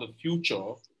picture of the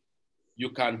future, you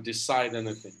can decide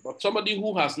anything. But somebody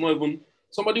who is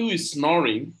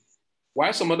snoring,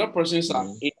 while some other persons are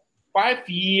in 5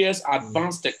 years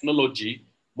advanced technology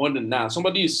more than that,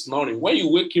 somebody is snoring. When you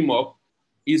wake him up,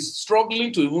 he's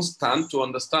struggling to even stand to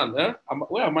understand. Where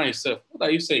am I myself? What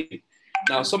are you saying?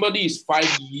 Now, somebody is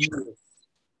 5 years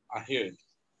ahead.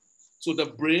 So the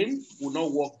brain will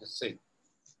not work the same.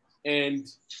 And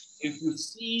if you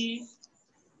see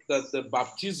that the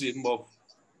baptism of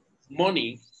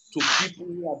money to people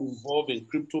who are involved in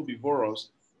crypto before us,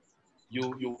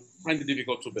 you find it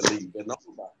difficult to believe.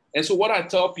 And so what I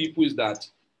tell people is that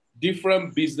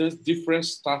different business, different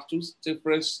status,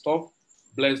 different stuff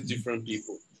bless different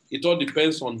people. It all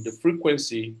depends on the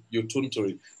frequency you tune to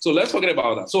it. So let's forget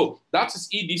about that. So that is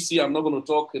EDC. I'm not going to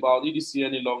talk about EDC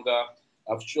any longer.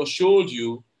 I've just showed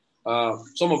you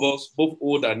some of us, both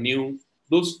old and new.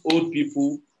 Those old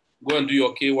people, go and do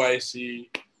your KYC,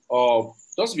 or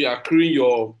just be accruing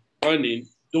your earning.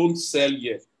 Don't sell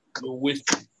yet. You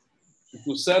waste it. If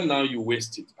you sell now, you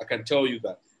waste it. I can tell you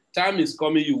that. Time is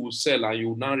coming, you will sell, and you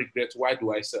will now regret, why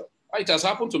do I sell? It has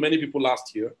happened to many people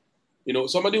last year. You know,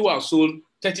 somebody who has sold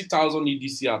 30,000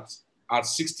 EDC at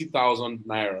 60,000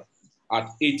 naira, at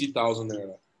 80,000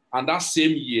 naira. And that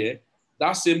same year,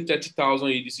 that same 30,000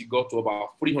 EDC got to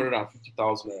about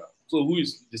 350,000 naira. So who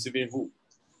is deceiving who?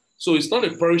 So it's not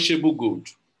a perishable good.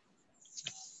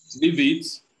 Leave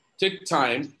it, take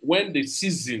time. When the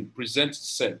season presents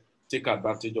itself, take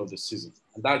advantage of the season.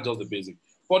 And that's just the basic.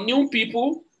 For new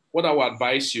people, what I would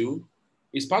advise you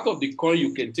is part of the coin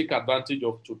you can take advantage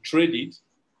of to trade it.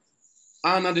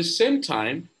 And at the same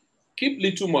time, keep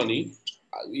little money.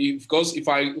 Because if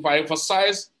I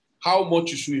emphasize how much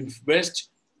you should invest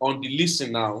on the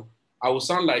listen now, I will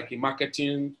sound like a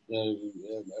marketing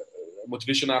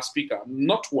motivational speaker. I'm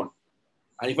not one.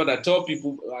 And in fact, I tell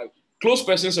people, close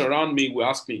persons around me will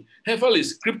ask me, hey,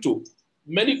 fellas, crypto.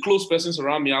 Many close persons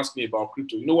around me ask me about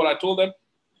crypto. You know what I told them?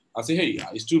 I say, hey,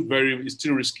 it's still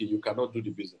risky. You cannot do the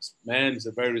business. Man, it's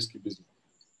a very risky business.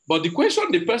 But the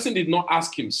question the person did not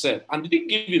ask himself and didn't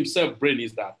give himself brain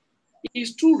is that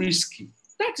it's too risky.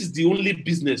 That is the only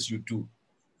business you do.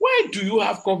 Why do you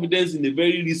have confidence in a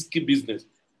very risky business?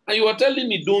 And you are telling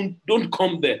me don't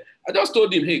come there. I just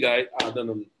told him, hey, guy, I don't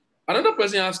know. Another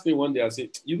person asked me one day, I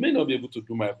said, you may not be able to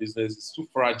do my business. It's too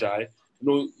fragile. You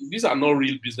know, these are not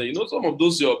real business. You know, some of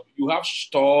those you have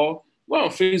store. Well,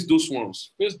 face those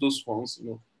ones. Face those ones, you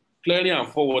know, clearing and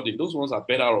forwarding. Those ones are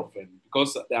better off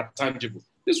because they are tangible.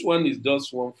 This one is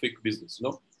just one fake business, you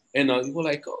know. And you were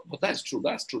like, oh, but that's true.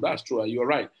 You're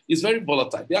right. It's very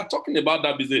volatile. They are talking about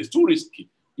that business. It's too risky.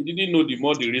 You didn't know the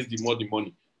more the risk, the more the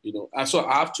money, you know. And so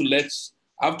I have to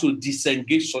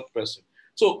disengage such person.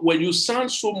 So when you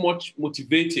sound so much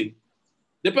motivating,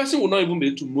 the person will not even be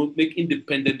able to make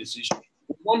independent decisions.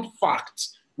 We want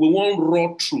facts. We want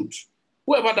raw truth.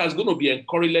 Whoever that's going to be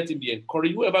encouraged, let him be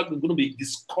encouraged. Whoever is going to be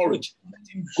discouraged, let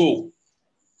him go.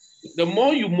 The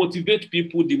more you motivate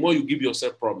people, the more you give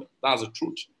yourself problems. That's the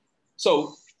truth.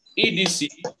 So EDC,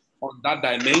 on that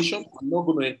dimension, I'm not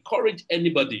going to encourage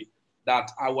anybody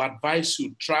that I will advise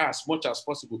you, try as much as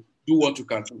possible, do what you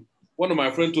can do. One of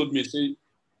my friends told me, say,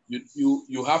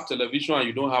 you have television and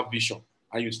you don't have vision,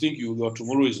 and you think your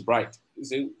tomorrow is bright. He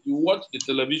said, you watch the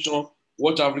television,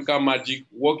 watch African Magic,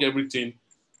 work everything,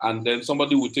 and then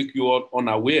somebody will take you out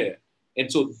unaware.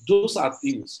 And so those are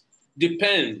things.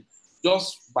 Depend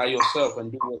just by yourself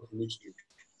and do what you need to do.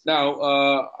 Now,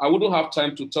 I wouldn't have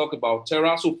time to talk about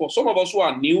Terra. So for some of us who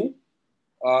are new,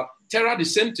 Terra, the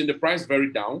same thing, the price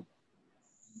very down.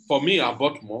 For me, I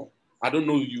bought more. I don't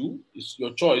know you. It's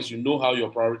your choice. You know how your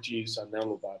priority is and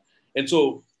all of that. And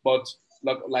so, but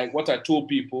like what I told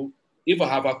people, if I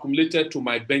have accumulated to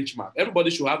my benchmark,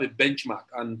 everybody should have a benchmark.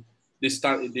 And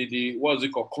the what's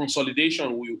it called,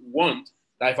 consolidation we want,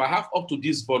 that if I have up to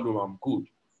this volume, I'm good.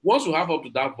 Once you have up to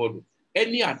that volume,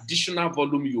 any additional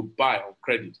volume you buy on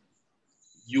credit,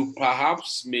 you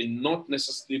perhaps may not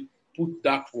necessarily put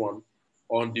that one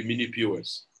on the mini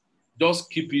POS.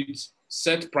 Just keep it,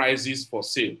 set prices for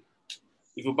sale.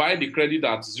 If you buy the credit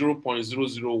at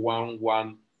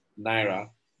 0.0011 naira,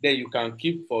 then you can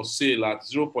keep for sale at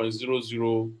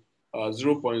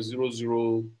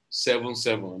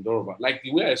 0.0077. Like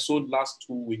the way I sold last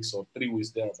 2 weeks or 3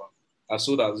 weeks thereabout, I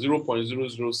sold at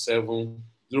 0.007,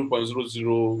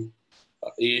 0.008,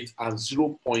 and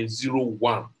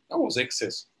 0.01. That was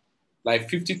excess. Like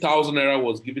 50,000 naira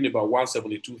was giving about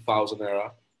 172,000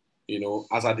 naira, you know,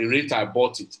 as at the rate I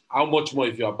bought it. How much more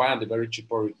if you are buying the very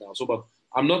cheaper rate now? So, but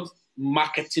I'm not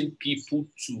marketing people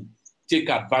to take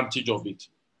advantage of it.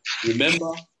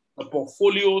 Remember, the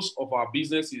portfolios of our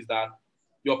business is that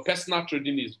your personal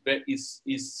trading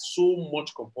is so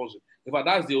much compulsory. In fact,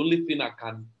 that's the only thing I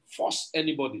can force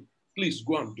anybody. Please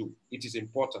go and do. It is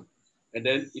important. And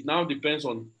then it now depends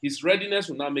on his readiness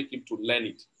will now make him to learn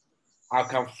it. I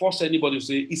can force anybody to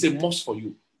say it's a must for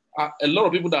you. A lot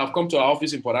of people that have come to our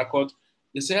office in Port Harcourt,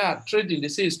 they say, trading, they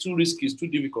say it's too risky, it's too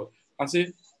difficult. I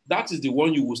say, that is the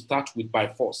one you will start with by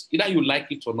force. Either you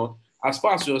like it or not. As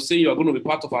far as you're saying you're going to be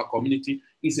part of our community,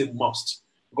 it's a must.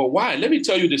 Because why? Let me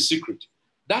tell you the secret.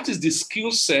 That is the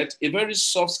skill set, a very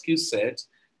soft skill set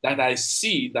that I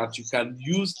see that you can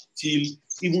use till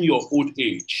even your old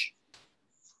age.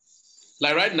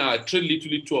 Like right now, I trade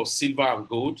literally of silver and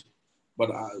gold,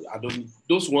 but I don't,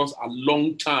 those ones are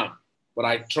long term, but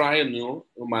I try and, you know,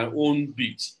 on my own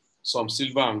beat, some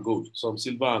silver and gold, some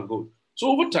silver and gold. So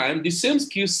over time, the same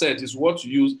skill set is what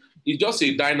you use. It's just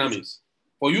a dynamics.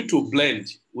 For you to blend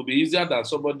will be easier than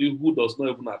somebody who does not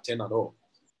even attend at all.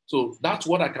 So that's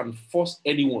what I can force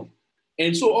anyone.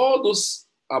 And so all those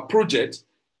projects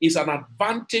is an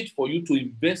advantage for you to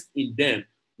invest in them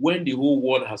when the whole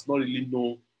world has not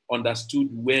really understood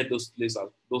where those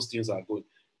things are going.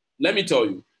 Let me tell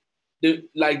you,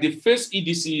 the first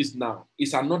EDC is now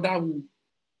is another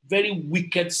very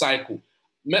wicked cycle.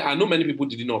 I know many people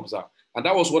didn't observe. And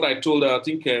that was what I told her, I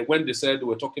think, when they said they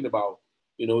were talking about,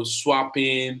 you know,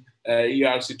 swapping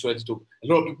ERC22. A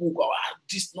lot of people go,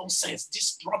 this nonsense,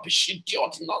 this rubbish,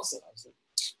 idiot nonsense. I said,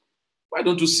 why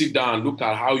don't you sit down and look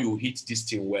at how you hit this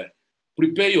thing well?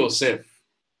 Prepare yourself.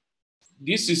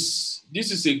 This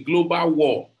is a global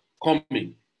war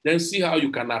coming. Then see how you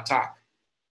can attack.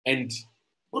 And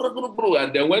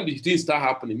then when the things start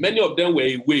happening, many of them were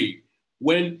away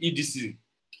when EDC,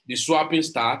 the swapping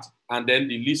start, and then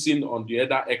the leasing on the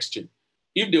other exchange.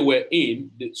 If they were in,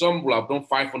 some will have done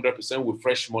 500% with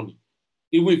fresh money.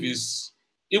 Even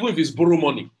if it's borrow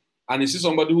money, and you see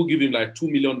somebody who give him like 2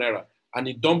 million naira, and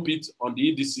he dump it on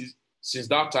the EDC since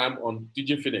that time on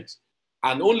DJ Phoenix,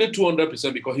 and only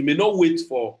 200% because he may not wait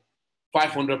for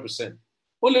 500%.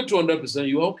 Only 200%,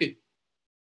 you are okay.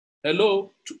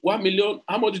 Hello, 1 million.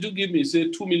 How much did you give me? He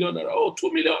said 2 million naira. Oh,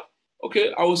 2 million.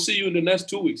 Okay, I will see you in the next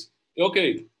 2 weeks.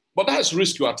 Okay, but that's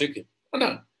risk you are taking.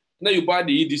 And then you buy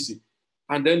the EDC,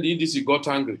 and then the EDC got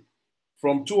angry.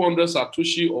 From 200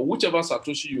 Satoshi or whichever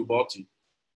Satoshi you bought it,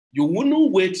 you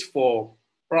wouldn't wait for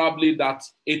probably that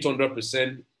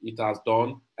 800% it has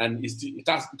done, and it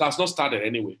has not started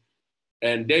anyway.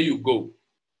 And there you go.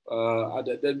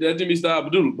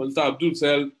 Mr. Abdul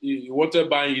said he wanted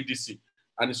buying EDC,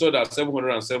 and he saw that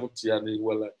 770, and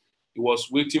he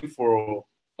was waiting for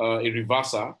a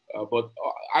reversal, but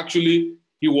actually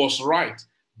he was right.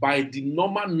 By the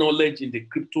normal knowledge in the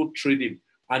crypto trading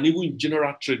and even in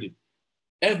general trading,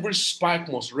 every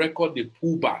spike must record the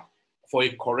pullback for a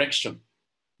correction.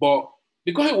 But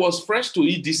because it was fresh to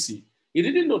EDC, he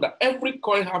didn't know that every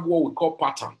coin have what we call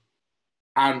pattern.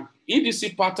 And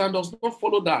EDC pattern does not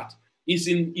follow that. It's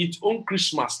in its own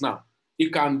Christmas now.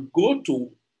 It can go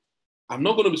to, I'm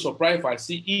not going to be surprised if I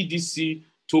see EDC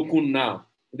token now,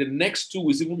 in the next 2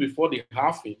 weeks, even before the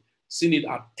halving, seeing it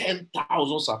at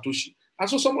 10,000 Satoshi. And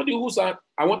so somebody who's I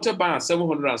want to buy at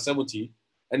 770,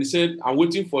 and he said, I'm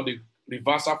waiting for the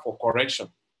reversal for correction.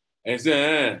 And he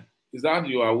said, is that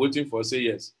you are waiting for? I say,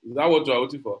 yes. Is that what you are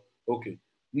waiting for? Okay.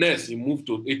 Next, he moved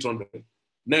to 800.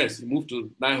 Next, he moved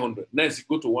to 900. Next, he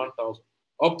go to 1,000.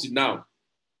 Up to now,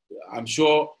 I'm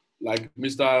sure, like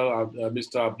Mr.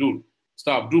 Abdul, Mr.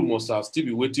 Abdul must still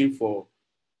be waiting for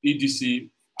EDC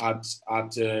at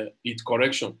its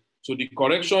correction. So the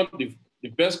correction, the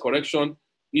best correction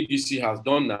EDC has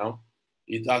done now,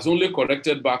 it has only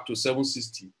corrected back to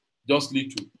 760, just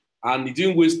little. And it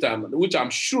didn't waste time, which I'm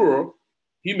sure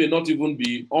he may not even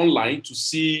be online to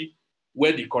see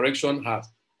where the correction has.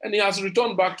 And he has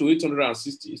returned back to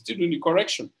 860. He's still doing the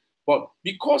correction. But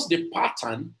because the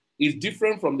pattern is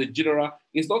different from the general,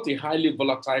 it's not a highly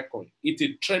volatile coin. It's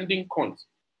a trending coin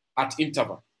at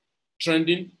interval.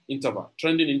 Trending interval,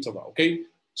 okay?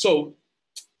 So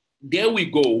there we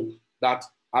go, that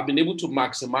I've been able to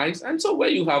maximize. And so where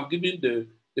you have given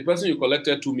the person you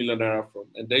collected 2 million naira from,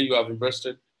 and then you have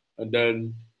invested, and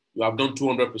then you have done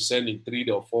 200% in 3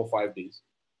 or 4 or 5 days,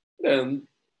 then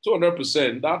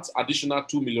 200%, that's additional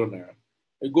 2 million naira.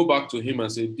 I go back to him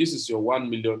and say, this is your 1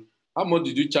 million. How much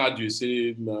did you charge you?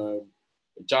 Say,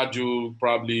 charge you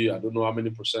probably, I don't know how many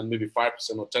percent, maybe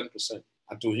 5% or 10%.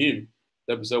 And to him,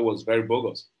 10% was very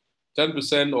bogus.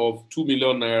 10% of 2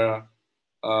 million naira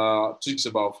it's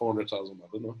about 400,000. I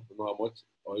don't know how much.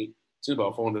 Or it's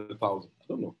about 400,000. I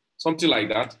don't know. Something like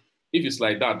that. If it's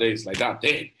like that, then it's like that.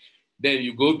 Then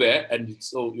you go there, and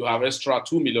so you have extra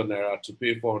 2 million naira to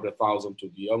pay 400,000 to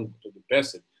the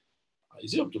person.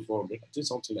 Is it up to 400? I think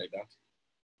something like that.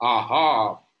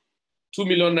 Aha. 2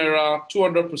 million naira,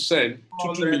 200%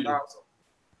 to 2 million.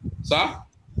 Sir?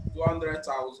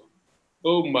 200,000.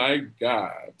 Oh my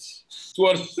God.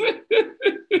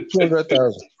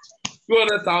 200,000.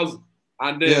 200,000.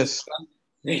 And then, yes.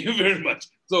 Thank you very much.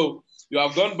 So you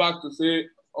have gone back to say,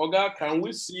 Oga, can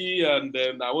we see? And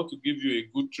then I want to give you a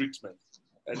good treatment.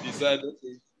 And he said,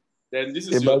 okay, then this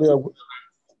is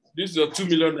your 2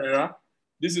 million naira.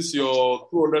 This is your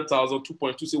 200,000,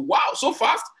 2.2. Say, wow, so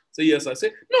fast? Say, yes. I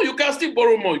say, no, you can still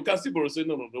borrow more. You can still borrow. Say,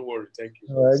 no, don't worry. Thank you.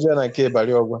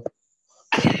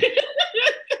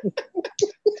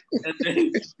 And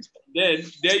then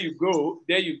there you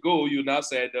go. You now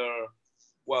said,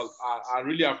 well, I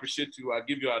really appreciate you. I'll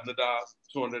give you another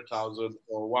 200,000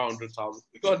 or 100,000.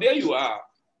 Because there you are,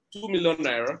 2 million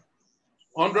naira.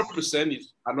 100%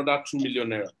 is another 2 million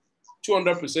naira.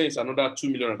 200% is another 2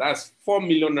 million. That's 4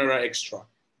 million naira extra.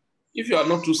 If you are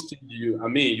not too stingy,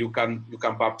 you can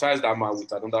baptize that man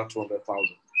with another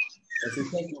 200,000. I say,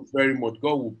 thank you very much.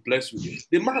 God will bless you.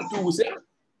 The man too will say,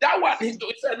 that one, he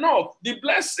said, no, the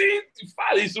blessing, in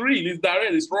fact, is real, it's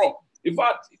direct, it's raw. In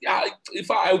fact, I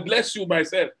will bless you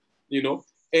myself,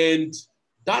 and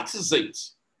that is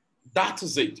it. That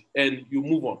is it. And you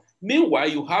move on. Meanwhile,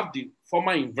 you have the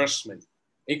formal investment.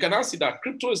 You can now see that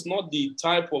crypto is not the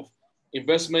type of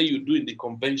investment you do in the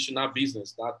conventional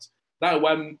business. That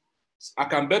one, I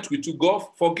can bet with you, God,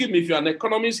 forgive me if you're an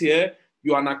economist here,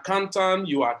 you are an accountant,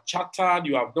 you are chartered,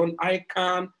 you have done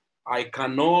ICANN, I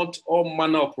cannot, all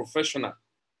manner of professional.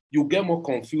 You get more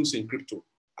confused in crypto.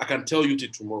 I can tell you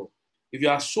till tomorrow. If you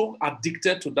are so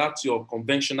addicted to that, your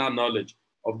conventional knowledge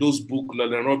of those books,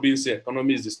 Leonard Robinson,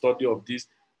 economy is the study of this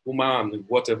woman and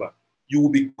whatever, you will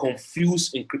be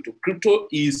confused in crypto. Crypto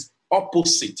is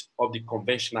opposite of the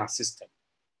conventional system.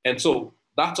 And so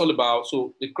that's all about,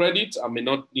 so the credit, I may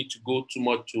not need to go too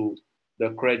much to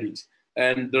the credit.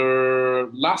 And the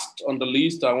last on the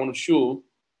list I want to show,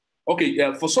 okay,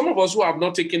 yeah, for some of us who have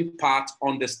not taken part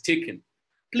on the staking,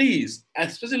 please,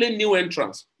 especially new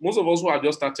entrants, most of us who have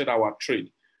just started our trade,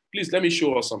 please let me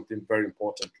show us something very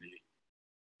importantly.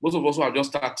 Most of us who have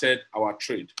just started our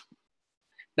trade.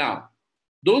 Now,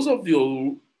 those of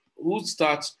you who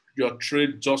start your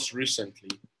trade just recently,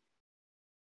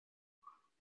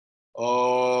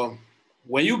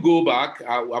 when you go back,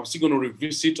 I'm still going to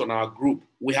revisit on our group.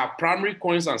 We have primary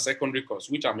coins and secondary coins,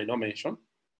 which I may not mention.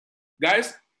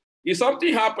 Guys, is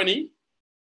something happening?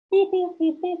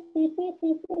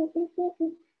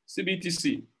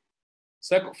 CBTC.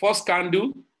 First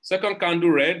candle, second candle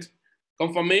red.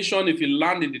 Confirmation if you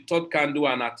land in the third candle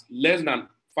and at less than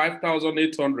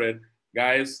 5,800,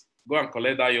 guys, go and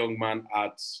collect that young man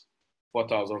at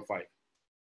 4,005.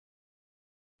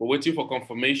 We're waiting for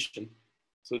confirmation.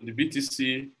 So the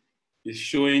BTC is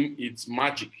showing its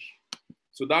magic.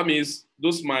 So that means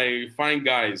those my fine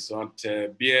guys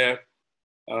at Beer,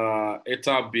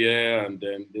 Eta Beer, and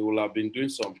then they will have been doing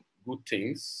some good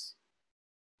things.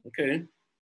 Okay,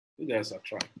 you guys are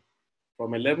trying.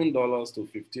 From $11 to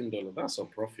 $15, that's some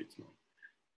profit now.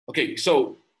 Okay,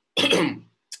 so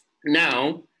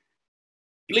now,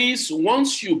 please,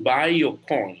 once you buy your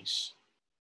coins,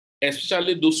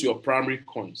 especially those your primary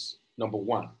coins, number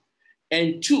one.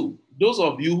 And two, those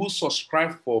of you who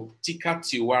subscribe for Tika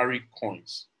Tiwari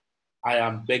coins, I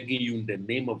am begging you in the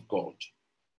name of God.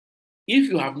 If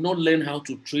you have not learned how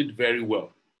to trade very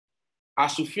well,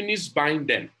 as you finish buying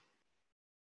them,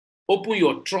 open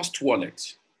your Trust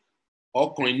wallet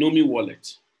or Coinomi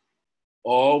wallet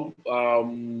or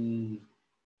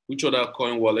which other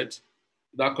coin wallet?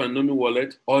 That Coinomi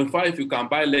wallet, or in fact, if you can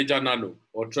buy Ledger Nano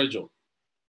or Treasure,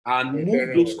 and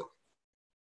move those.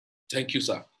 Thank you,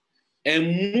 sir.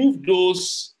 And move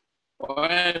those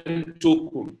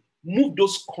token, move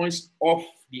those coins off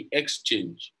the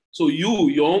exchange. So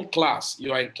your own class,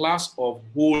 you are a class of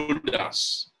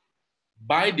holders.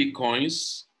 Buy the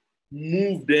coins,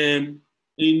 move them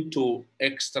into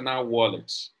external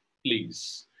wallets,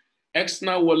 please.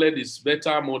 External wallet is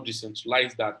better, more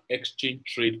decentralized than exchange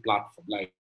trade platform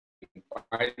like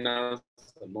Binance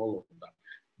and all of that.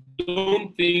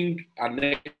 Don't think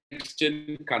an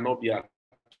exchange cannot be attacked.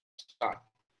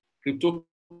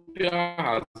 Cryptopia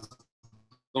has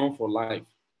gone for life.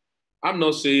 I'm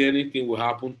not saying anything will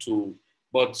happen to,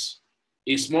 but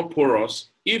it's more porous.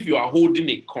 If you are holding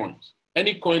a coin,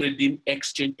 any coin trading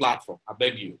exchange platform, I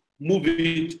beg you, move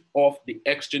it off the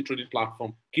exchange trading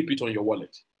platform, keep it on your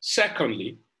wallet.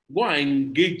 Secondly, go and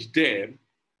engage them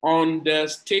on the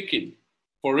staking.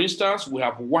 For instance, we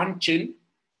have OneChain.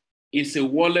 It's a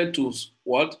wallet to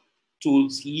what? To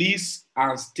lease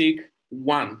and stake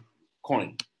one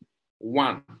coin.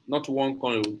 One, not one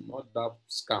coin, not that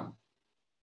scam.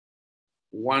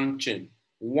 OneChain,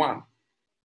 one.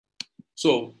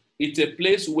 So it's a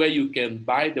place where you can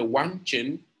buy the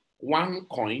OneChain, one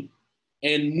coin,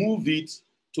 and move it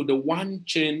to the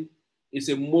OneChain. It's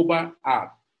a mobile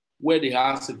app where they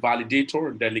have a validator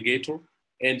and delegator.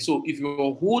 And so if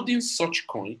you're holding such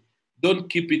coin, don't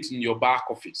keep it in your back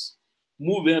office.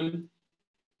 Move them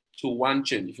to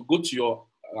OneChain. If you go to your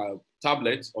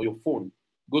tablet or your phone,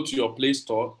 go to your Play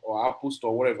Store or Apple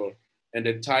Store, whatever, and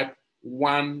then type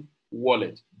One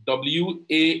Wallet, WAN,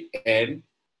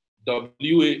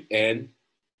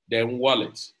 then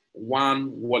wallet.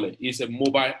 One Wallet is a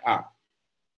mobile app.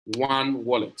 One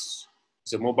Wallet.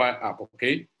 It's a mobile app,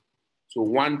 okay? So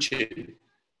OneChain.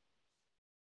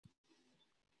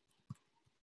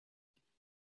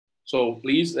 So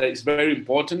please, it's very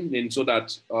important, and so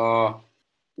that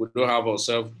we don't have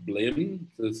ourselves blamed.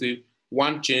 So see,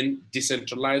 OneChain,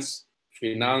 decentralized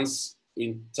finance,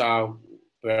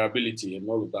 interoperability, and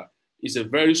all of that. It's a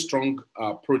very strong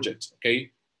project,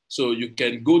 okay? So you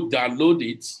can go download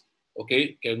it,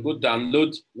 okay? You can go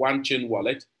download OneChain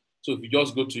wallet. So if you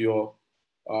just go to your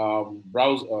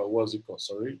browser, what's it called?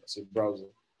 Sorry, I said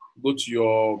browser. Go to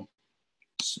your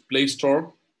Play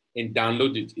Store and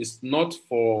download it. It's not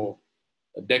for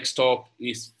a desktop,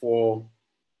 it's for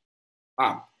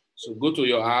app. So go to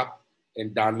your app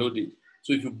and download it.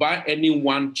 So if you buy any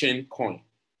OneChain coin,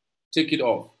 take it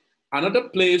off. Another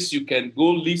place you can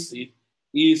go list it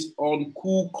is on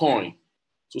KuCoin.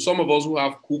 So some of us who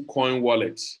have KuCoin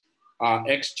wallets are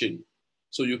exchange.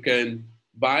 So you can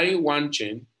buy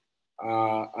OneChain.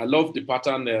 I love the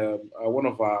pattern one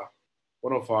of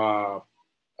our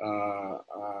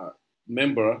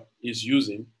member is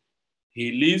using.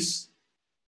 He lists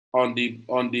on the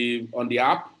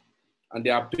app, and they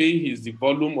are paying his the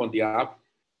volume on the app.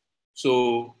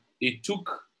 So he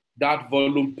took that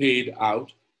volume paid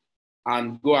out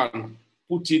and go and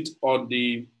put it on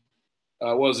the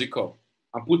what's it called?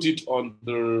 And put it on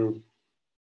the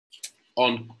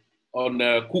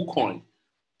KuCoin.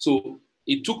 So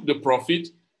he took the profit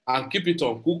and keep it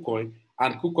on KuCoin,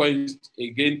 and KuCoin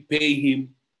again pay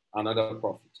him another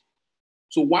profit.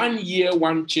 So 1 year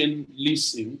OneChain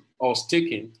leasing or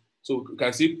staking. So you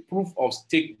can see proof of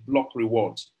stake block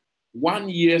rewards. 1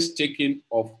 year staking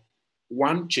of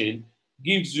OneChain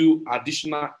gives you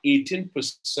additional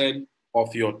 18%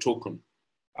 of your token.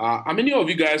 How many of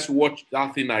you guys watched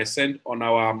that thing I sent on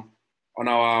our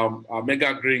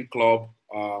Mega Green Club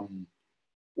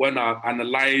when I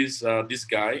analyze this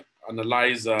guy,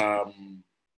 analyze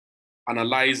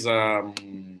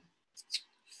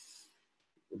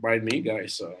remind me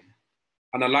guys,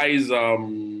 analyze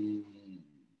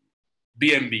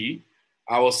BNB.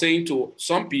 I was saying to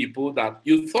some people that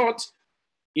you thought,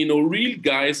 real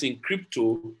guys in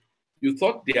crypto, you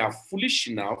thought they are foolish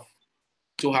enough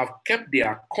to have kept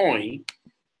their coin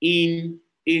in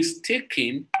a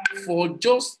staking for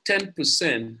just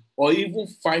 10% or even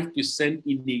 5%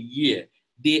 in a year.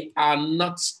 They are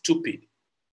not stupid.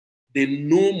 They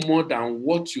know more than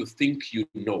what you think you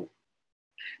know.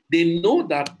 They know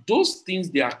that those things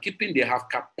they are keeping, they have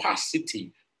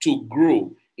capacity to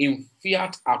grow in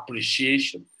fiat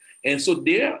appreciation. And so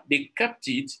they kept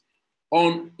it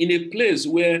in a place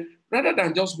where rather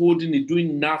than just holding it,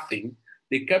 doing nothing,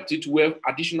 they kept it where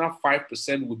additional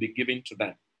 5% will be given to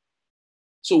them.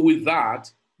 So with that,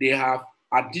 they have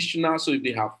additional, so if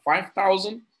they have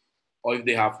 5,000 or if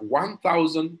they have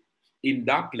 1,000 in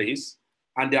that place,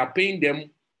 and they are paying them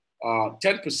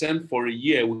 10% for a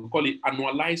year, we call it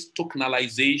annualized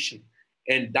tokenization.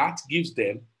 And that gives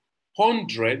them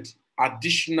 100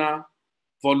 additional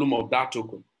volume of that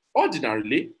token.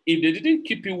 Ordinarily, if they didn't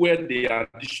keep it where the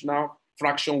additional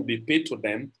fraction will be paid to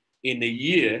them in a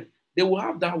year, they will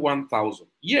have that 1,000.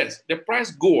 Yes, the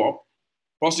price go up,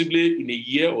 possibly in a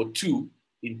year or two,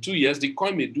 in 2 years, the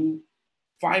coin may do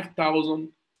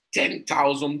 5,000,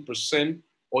 10,000%,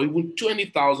 or even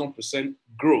 20,000%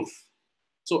 growth.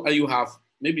 So you have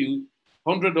maybe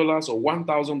 $100 or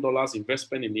 $1,000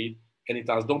 investment in it, and it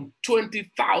has done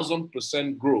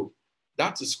 20,000% growth.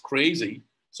 That is crazy.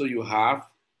 So you have,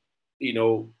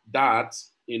 that,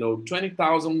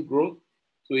 20,000 growth.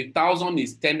 So 1,000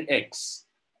 is 10x.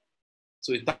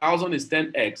 So 1,000 is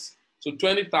 10x. So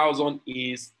 20,000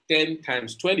 is 10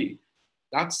 times 20.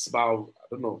 That's about, I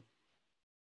don't know.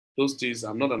 Those days,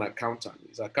 I'm not an accountant.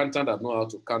 It's an accountant that know how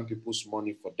to count people's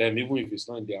money for them, even if it's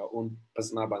not in their own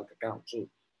personal bank account. So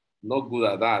not good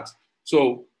at that.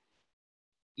 So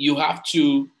you have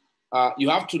to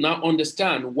now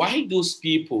understand why those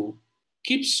people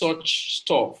keep such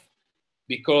stuff,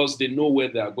 because they know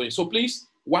where they are going. So please,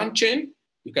 OneChain,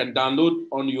 you can download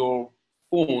on your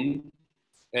phone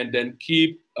and then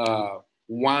keep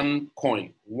one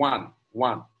coin, one,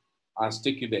 and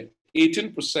stick it there.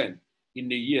 18%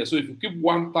 in a year. So if you keep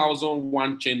 1,000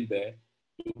 OneChain there,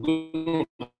 you're going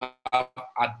to have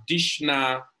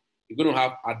additional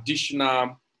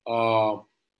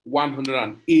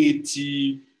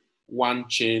 180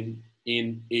 OneChain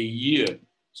in a year.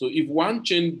 So if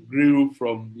OneChain grew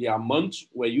from the amount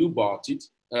where you bought it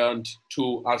and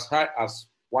to as high as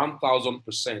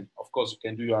 1,000%, of course, you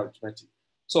can do your arithmetic.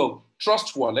 So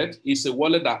Trust Wallet is a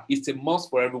wallet that is a must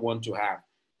for everyone to have,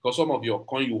 because some of your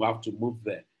coin you have to move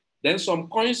there. Then some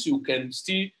coins you can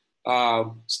still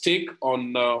stake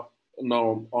on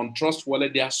Trust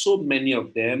Wallet. There are so many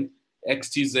of them: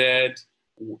 XTZ,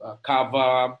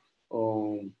 Kava,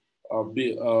 what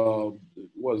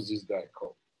is this guy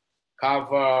called?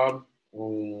 Kava,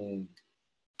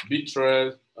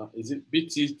 Bitrez, is it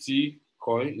BTT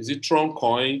coin? Is it Tron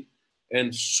coin?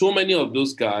 And so many of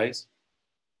those guys.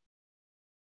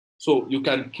 So you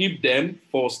can keep them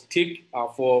for staking.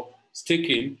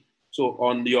 So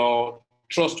on your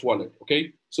Trust Wallet,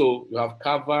 okay? So you have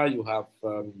Kava, you have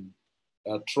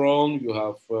Tron, you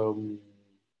have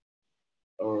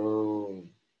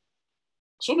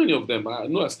so many of them. I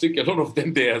know I stake a lot of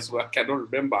them there as well. I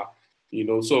cannot remember,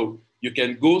 So you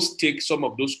can go stake some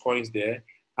of those coins there.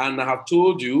 And I have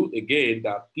told you again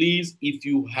that please, if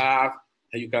you have,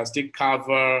 you can stake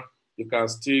Kava, you can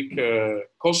stake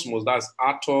Cosmos, that's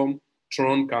Atom,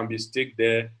 Tron can be staked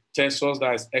there, Tesos,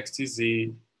 that is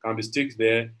XTZ, can be staked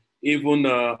there. Even,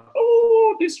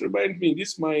 this reminds me,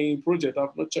 this is my project,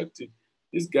 I've not checked it.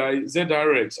 This guy,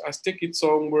 ZRX, I stake it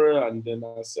somewhere and then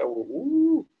I say,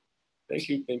 ooh, thank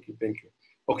you.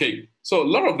 Okay, so a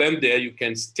lot of them there you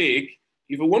can stake.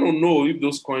 If you want to know if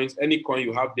those coins, any coin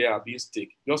you have there are being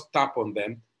staked, just tap on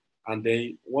them. And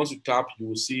then once you tap, you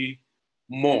will see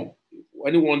more.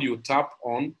 Anyone you tap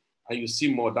on and you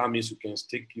see more, that means you can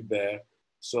stake it there.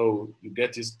 So you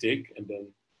get it stake and then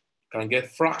you can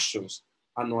get fractions,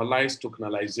 annualized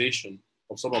tokenization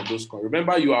of some of those coins.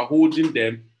 Remember, you are holding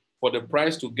them for the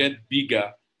price to get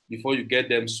bigger before you get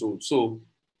them sold. So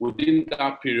within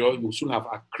that period, you should have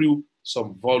accrued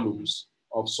some volumes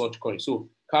of such coins. So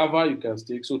Kava, you can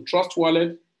stake. So Trust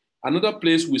Wallet, another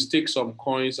place we stake some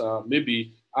coins,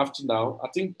 maybe after now. I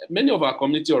think many of our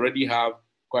community already have,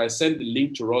 because I sent the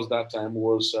link to us that time,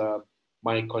 was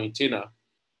my Cointainer.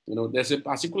 There's a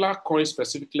particular coin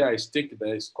specifically I stake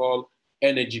there. It's called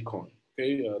Energy Coin.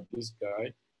 Okay, this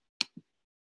guy.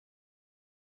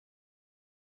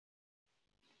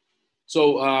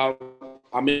 So I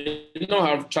may not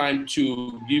have time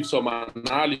to give some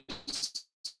analysis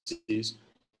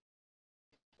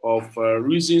of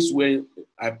reasons when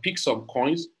I pick some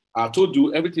coins. I told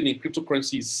you everything in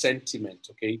cryptocurrency is sentiment,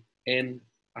 okay?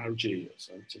 NRJ or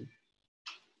something.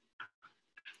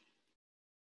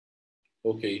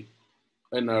 Okay,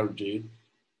 NRJ.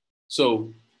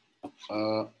 So,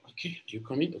 okay, you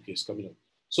coming? Okay, it's coming up.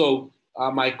 So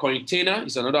my Cointainer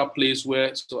is another place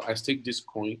where I stake this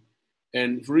coin.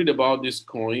 And if you read about this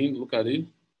coin, look at it.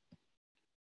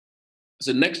 It's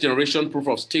a next generation proof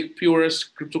of stake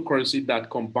purest cryptocurrency that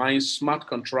combines smart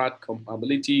contract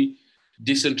compatibility,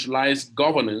 decentralized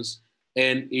governance,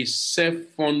 and a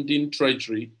self-funding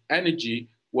treasury. Energy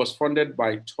was funded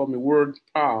by Tommy Ward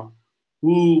Powell,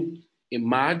 who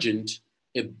imagined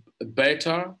a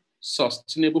better,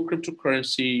 sustainable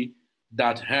cryptocurrency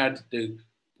that had the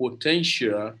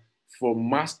potential for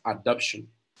mass adoption.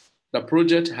 The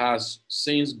project has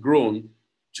since grown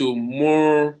to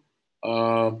more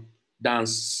than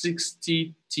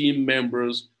 60 team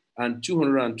members and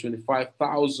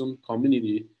 225,000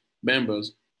 community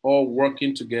members, all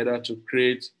working together to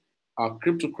create a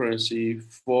cryptocurrency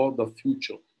for the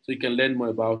future. So you can learn more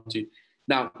about it.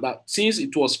 Now, that since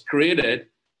it was created,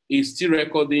 it's still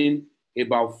recording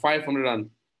about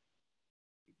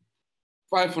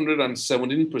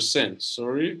 517%.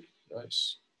 Sorry,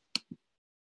 guys.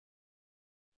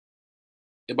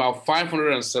 About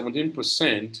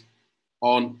 517%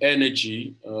 on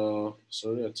energy.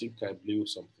 Sorry, I think I blew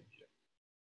something here.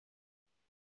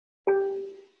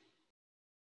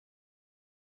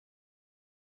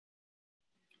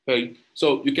 Okay,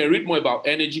 so you can read more about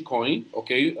energy coin.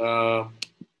 Okay, I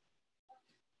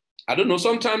don't know.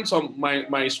 Sometimes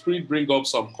my spirit bring up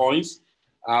some coins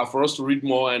for us to read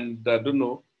more, and I don't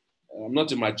know. I'm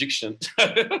not a magician,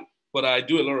 but I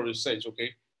do a lot of research.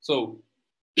 Okay, so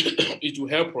it will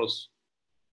help us.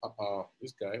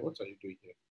 This guy, what are you doing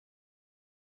here?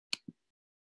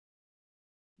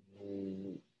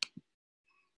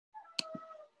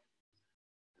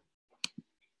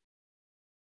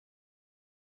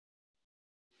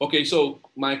 Okay, so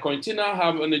my container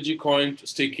have energy coin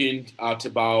staking at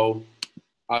about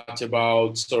 18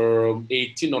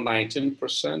 or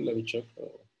 19%. Let me check.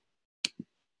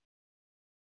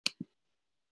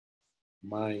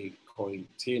 My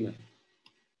container.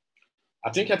 I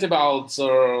think at about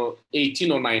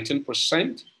 18 or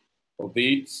 19% of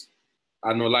it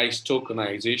annualized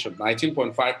tokenization,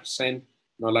 19.5%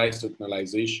 annualized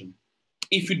tokenization.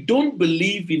 If you don't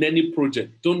believe in any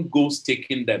project, don't go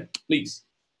staking them, please.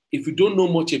 If you don't know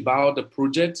much about the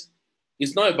project,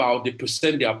 it's not about the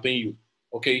percent they are paying you,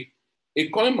 okay? A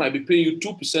coin might be paying you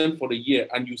 2% for the year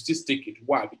and you still stake it.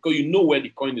 Why? Because you know where the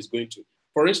coin is going to.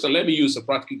 For instance, let me use a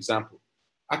practical example.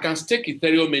 I can stake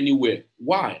Ethereum anywhere.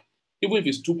 Why? Even if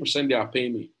it's 2% they are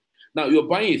paying me. Now, you're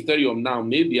buying Ethereum now,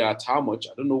 maybe at how much?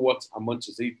 I don't know what amount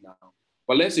is it now.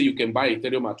 But let's say you can buy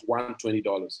Ethereum at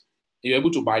 $120. You're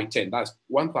able to buy 10, that's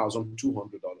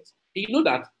 $1,200. You know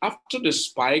that after the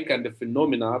spike and the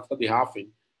phenomena, after the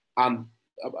halving, and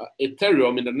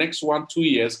Ethereum in the next 1-2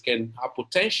 years can have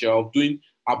potential of doing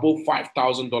above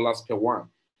 $5,000 per one.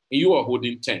 And you are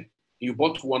holding 10. You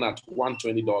bought one at $120.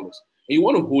 And you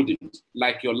want to hold it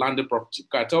like your landed property.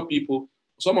 I tell people,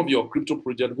 some of your crypto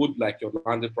project hold like your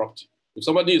landed property. If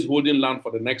somebody is holding land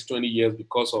for the next 20 years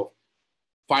because of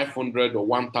 500 or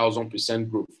 1,000%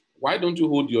 growth, why don't you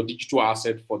hold your digital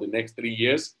asset for the next 3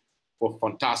 years for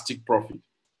fantastic profit?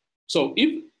 So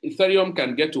if Ethereum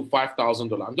can get to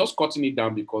 $5,000, I'm just cutting it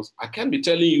down because I can be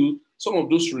telling you some of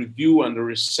those review and the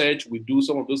research we do,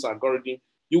 some of those algorithms,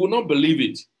 you will not believe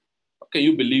it. Okay,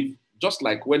 you believe, just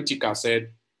like when Tika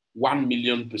said,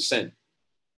 1,000,000%.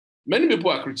 Many people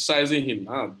are criticizing him,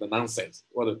 the nonsense.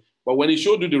 But when he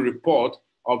showed you the report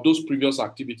of those previous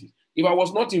activities, if I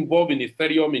was not involved in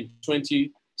Ethereum in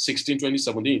 2016,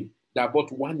 2017, I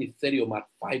bought one Ethereum at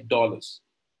 $5.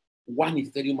 One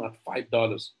Ethereum at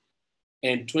 $5.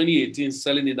 And 2018,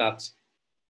 selling it at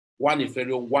one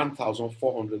Ethereum,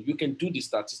 1,400. You can do the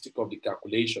statistic of the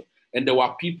calculation. And there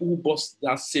were people who bought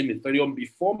that same Ethereum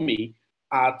before me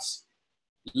at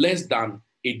less than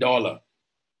 $1.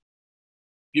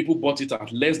 People bought it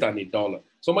at less than $1.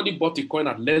 Somebody bought a coin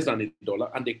at less than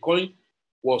 $1, and the coin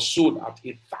was sold at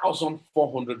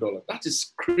 $1,400. That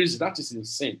is crazy. That is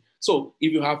insane. So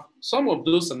if you have some of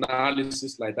those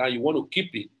analysis like that, you want to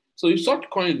keep it. So if such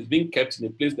coin is being kept in a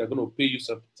place they're going to pay you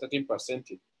a certain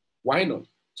percentage, why not?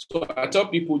 So I tell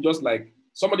people, just like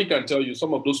somebody can tell you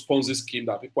some of those Ponzi schemes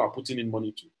that people are putting in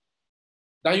money to,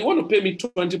 that you want to pay me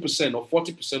 20% or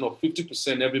 40% or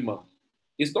 50% every month.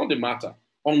 It's not the matter.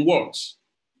 On what?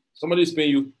 Somebody is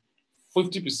paying you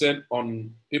 50%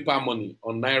 on paper money,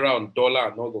 on Naira, on dollar,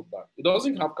 and all of that. It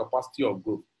doesn't have capacity of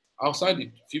growth. Outside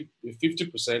the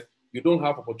 50%, you don't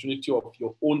have opportunity of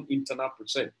your own internal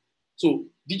percent. So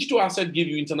digital asset give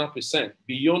you internal percent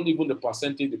beyond even the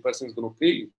percentage the person is going to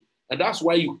pay you. And that's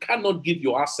why you cannot give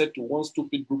your asset to one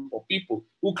stupid group of people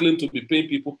who claim to be paying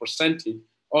people percentage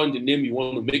or in the name you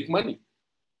want to make money.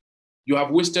 You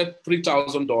have wasted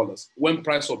 $3,000 when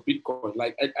price of Bitcoin.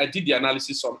 Like I did the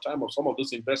analysis sometime of some of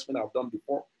those investments I've done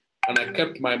before, and I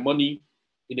kept my money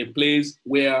in a place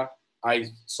where I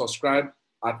subscribed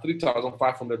at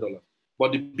 $3,500.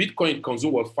 But the Bitcoin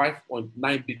consumed was 5.9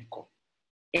 Bitcoin.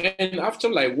 And after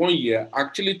like 1 year, I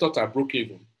actually thought I broke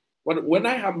even. But when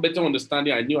I have better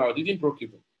understanding, I knew I didn't broke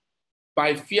even.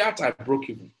 By fiat, I broke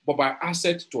even. But by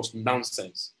asset, it was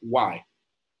nonsense. Why?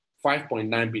 5.9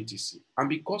 BTC. And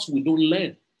because we don't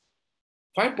learn,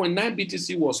 5.9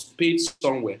 BTC was paid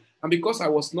somewhere. And because I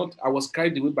was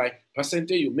carried away by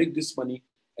percentage, you make this money,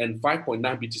 and 5.9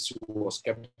 BTC was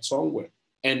kept somewhere.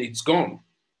 And it's gone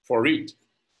for it.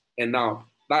 And now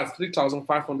that's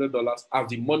 $3,500 as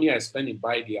the money I spend in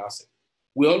buying the asset.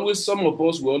 Some of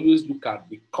us will always look at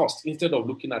the cost instead of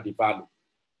looking at the value.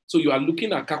 So you are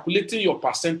looking at calculating your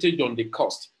percentage on the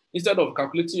cost instead of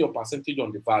calculating your percentage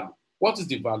on the value. What is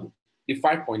the value? the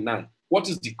 5.9. What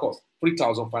is the cost?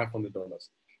 $3,500.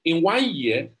 In 1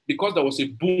 year, because there was a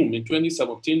boom in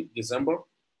 2017, December,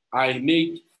 I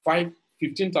made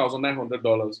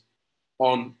 $15,900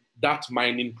 on that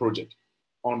mining project,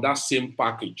 on that same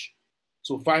package.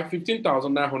 So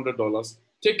 $15,900,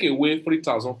 take away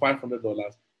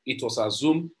 $3,500, it was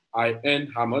assumed I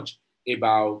earned how much?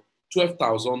 About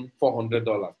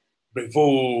 $12,400.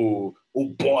 Bravo! Oh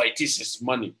boy, this is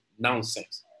money.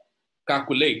 Nonsense.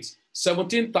 Calculate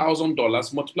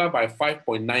 $17,000 multiplied by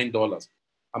 $5.9.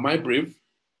 Am I brave?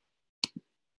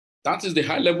 That is the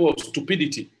high level of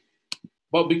stupidity.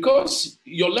 But because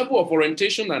your level of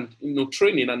orientation and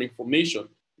training and information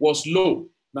was low,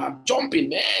 now I'm jumping,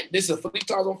 man, this is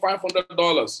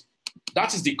 $3,500.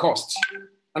 That is the cost.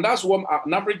 And that's what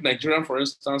an average Nigerian, for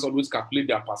instance, always calculate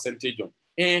their percentage on.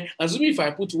 And assuming if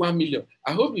I put 1 million,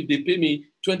 I hope if they pay me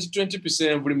 20%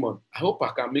 every month, I hope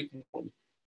I can make money.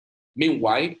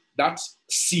 Meanwhile, that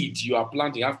seed you are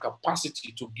planting have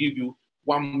capacity to give you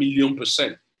 1 million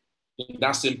 % in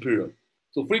that same period.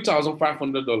 So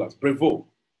 $3,500, bravo,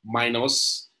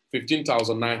 minus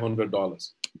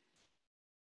 $15,900.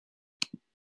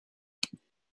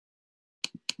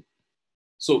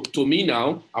 So to me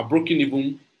now, I've broken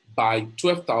even by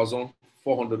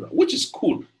 $12,400, which is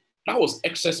cool. That was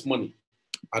excess money.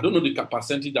 I don't know the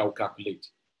percentage I will calculate.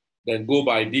 Then go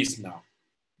by this now.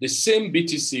 The same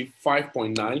BTC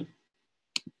 5.9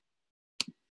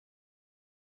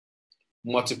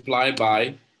 multiplied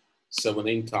by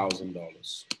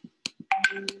 $17,000.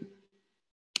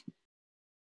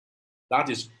 That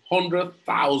is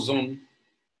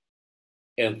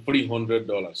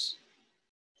 $100,300.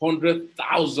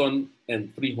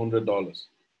 $100,300.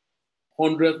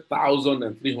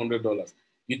 $100,300.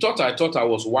 I thought I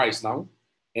was wise now.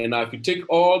 And if you take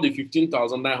all the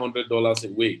 $15,900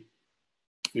 away,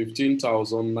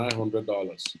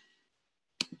 $15,900,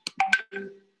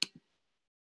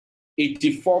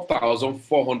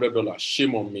 $84,400.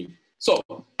 Shame on me. So,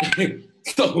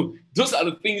 so those are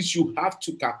the things you have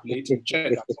to calculate and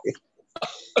check.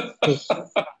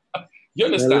 You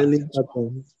understand?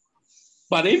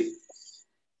 Pardon?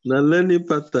 Na learning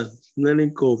pattern,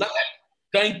 learning curve.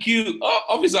 Thank you,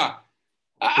 officer.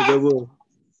 You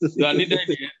are needed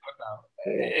here.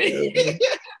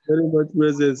 Very much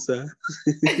present, sir.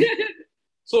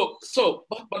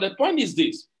 But the point is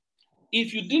this: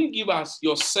 if you didn't give us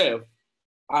yourself,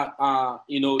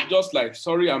 just like,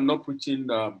 sorry, I'm not preaching.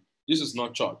 This is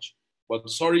not church, but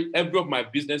sorry, every of my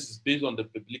business is based on the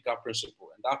biblical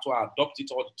principle, and that's why I adopt it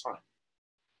all the time.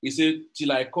 He said,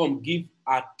 till I come, give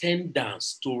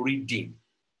attendance to reading.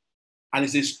 And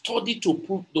it's a study to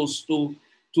prove those, to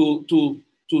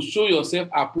show yourself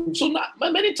approved. So now,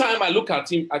 many times I look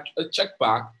at him, I check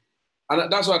back,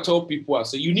 and that's what I tell people. I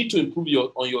say, you need to improve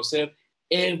on yourself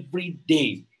every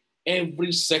day,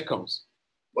 every second.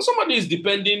 But somebody is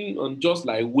depending on just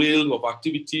like whale of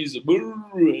activities.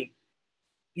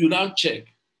 You now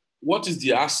check what is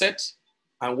the asset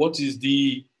and what is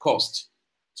the cost.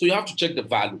 So you have to check the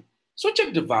value. So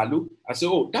check the value and say,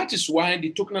 oh, that is why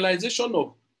the tokenization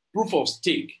of proof of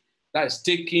stake, that is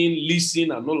staking,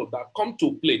 leasing, and all of that, come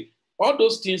to play. All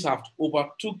those things have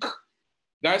overtook.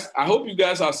 Guys, I hope you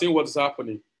guys are seeing what is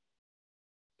happening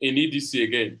in EDC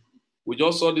again. We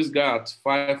just saw this guy at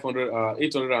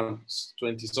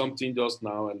 820 something just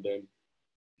now, and then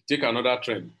take another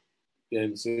trend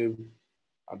and say,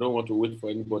 I don't want to wait for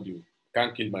anybody.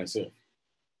 Can't kill myself.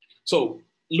 So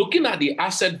looking at the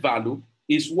asset value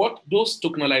is what those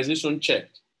tokenization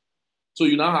checked. So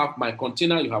you now have my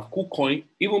container, you have KuCoin,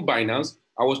 even Binance.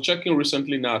 I was checking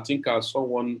recently now, I think I saw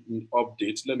one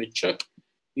update. Let me check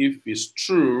if it's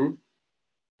true.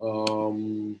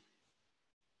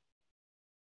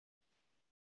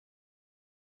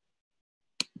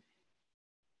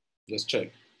 Let's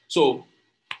check. So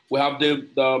we have the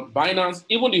Binance,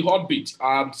 even the Hotbit.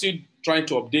 I'm still trying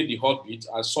to update the Hotbit.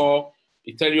 I saw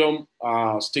Ethereum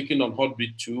staking on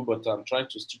Hotbit too, but I'm trying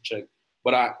to still check.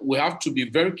 But we have to be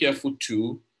very careful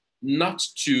too, not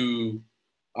to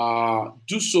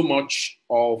do so much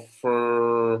of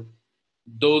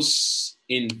those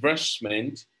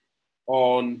investment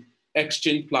on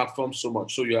exchange platforms so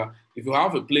much. So if you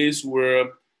have a place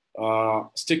where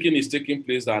staking is taking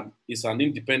place that is an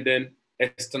independent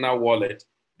external wallet,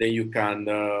 then you can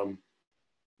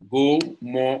go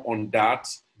more on that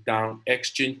than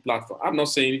exchange platform. I'm not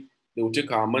saying they will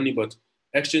take our money, but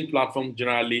exchange platform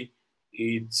generally,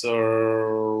 it's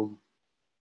a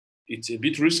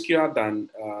bit riskier than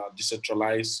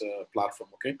decentralized platform,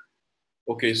 okay?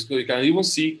 Okay, so you can even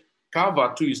see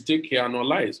Carver too is take here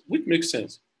annualized, which makes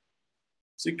sense.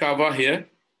 See Carver here,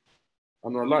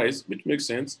 annualized, which makes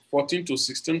sense. 14 to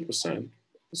 16%.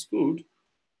 That's good.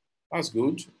 That's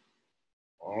good.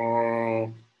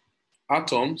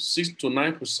 Atom, 6 to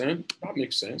 9%. That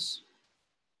makes sense.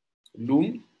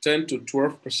 Loom, 10 to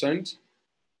 12%.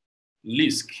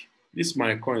 Lisk, this is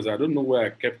my coins. I don't know where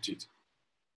I kept it.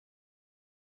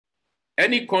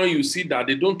 Any coin you see that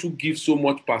they don't give so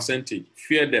much percentage,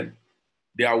 fear them.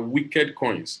 They are wicked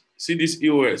coins. See this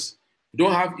EOS. You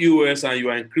don't have EOS and you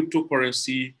are in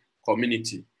cryptocurrency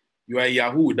community. You are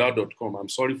Yahoo without .com. I'm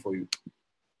sorry for you.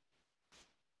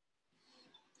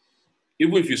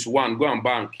 Even if it's one, go and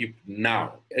buy and keep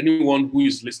now. Anyone who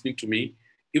is listening to me,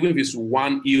 even if it's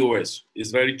one EOS, it's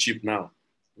very cheap now.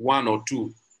 1 or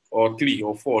 2 or 3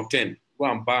 or 4 or 10, go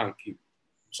and buy and keep.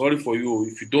 Sorry for you.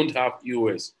 If you don't have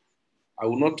EOS, I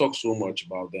will not talk so much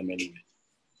about them anyway.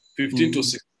 15 to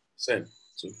 60%.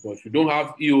 So if you don't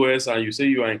have EOS and you say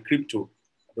you are in crypto,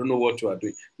 I don't know what you are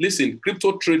doing. Listen,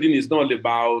 crypto trading is not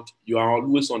about you are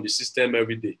always on the system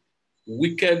every day.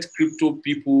 Wicked crypto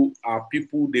people are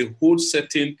people, they hold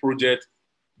certain projects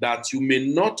that you may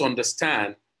not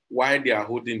understand why they are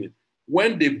holding it.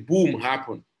 When the boom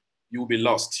happens, you'll be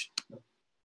lost.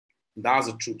 That's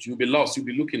the truth. You'll be lost. You'll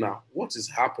be looking at what is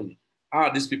happening. How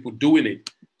are these people doing it?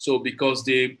 So because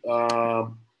they,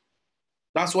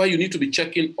 that's why you need to be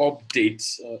checking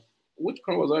updates. Which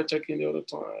one was I checking the other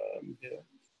time? Yeah.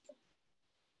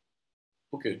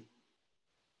 Okay.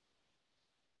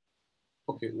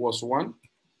 Okay, was one?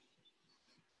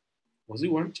 Was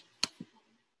it one?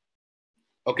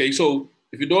 Okay, so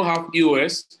if you don't have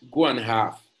EOS, go and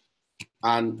have.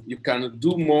 And you can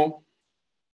do more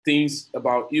things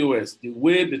about EOS. The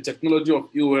way the technology of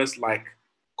EOS, like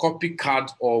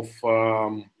copycat of,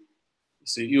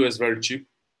 see, EOS very cheap.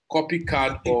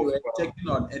 Copycat of checking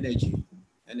on energy.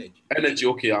 Energy,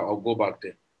 okay, I'll go back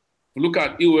there. Look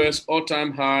at EOS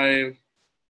all-time high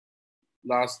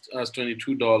last as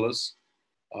 $22.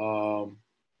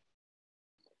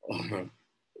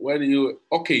 When you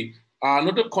okay,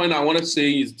 another coin I want to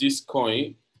say is this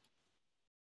coin.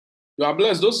 You are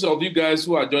blessed. Those of you guys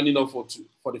who are joining us for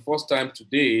the first time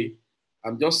today,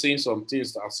 I'm just saying some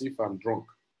things as if I'm drunk.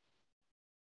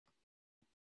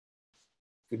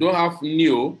 If you don't have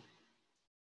NEO,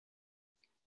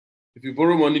 if you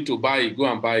borrow money to buy it, go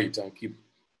and buy it and keep.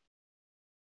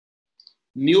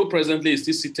 NEO presently is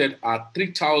still seated at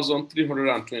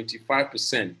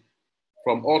 3,325%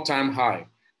 from all-time high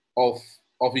of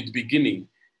its beginning.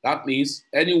 That means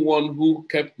anyone who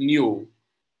kept NEO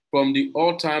from the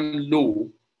all-time low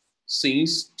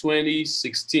since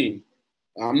 2016,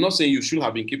 I'm not saying you should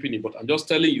have been keeping it, but I'm just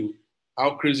telling you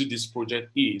how crazy this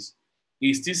project is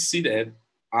still seated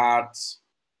at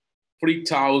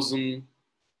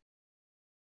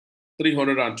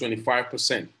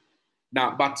 3,325%.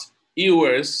 Now, but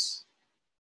EOS,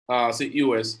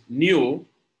 NEO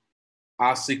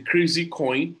as a crazy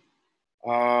coin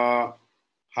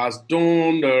has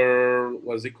done,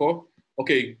 what's it called?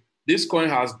 Okay, this coin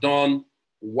has done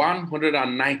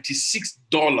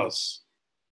 $196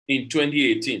 in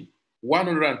 2018.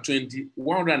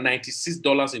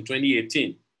 $196 in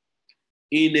 2018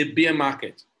 in a bear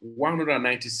market,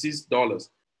 $196.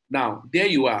 Now, there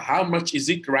you are. How much is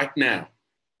it right now?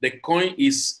 The coin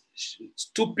is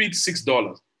stupid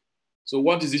 $6. So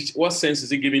what is it? What sense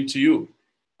is it giving to you?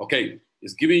 Okay,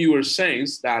 it's giving you a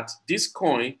sense that this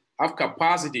coin have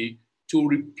capacity to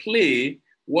replay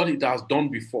what it has done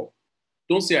before.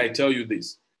 Don't say I tell you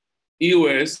this.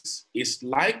 EOS is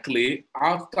likely,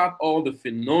 after all the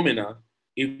phenomena,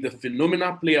 if the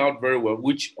phenomena play out very well,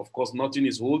 which of course nothing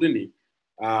is holding it,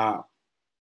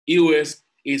 EOS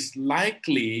is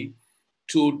likely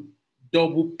to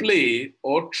double play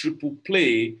or triple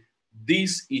play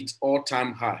this its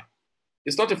all-time high.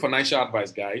 It's not a financial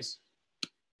advice, guys.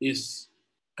 It's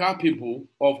capable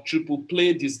of triple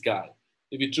play this guy.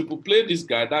 If you triple play this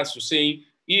guy, that's to say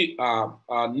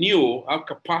NEO have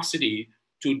capacity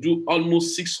to do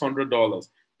almost $600,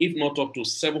 if not up to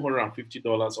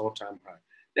 $750 all-time high.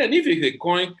 Then if it's a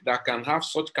coin that can have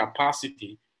such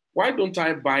capacity, why don't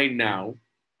I buy now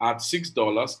at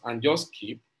 $6 and just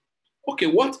keep? Okay,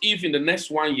 what if in the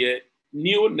next 1 year,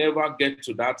 NEO never get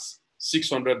to that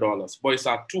 $600, but it's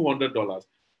at $200,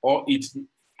 or its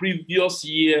previous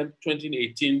year,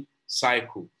 2018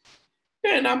 cycle?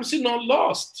 Then I'm still not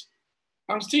lost.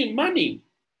 I'm still in money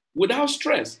without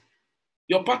stress.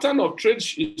 Your pattern of trade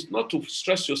is not to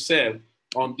stress yourself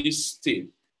on this state,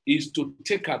 is to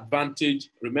take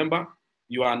advantage. Remember,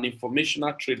 you are an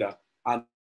informational trader and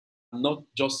not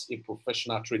just a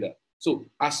professional trader. So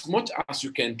as much as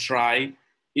you can try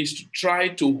is to try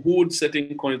to hold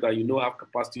certain coins that you know have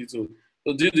capacity to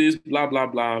do this, blah, blah,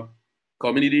 blah.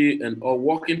 community and all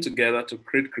working together to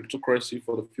create cryptocurrency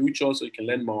for the future so you can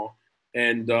learn more.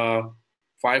 And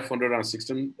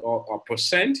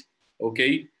 516%,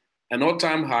 okay? An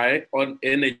all-time high on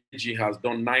energy has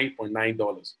done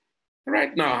 $9.9.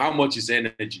 Right now, how much is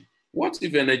energy? What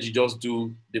if energy just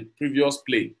do the previous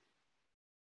play?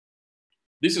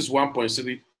 This is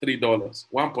 $1.63,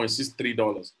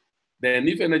 $1.63. Then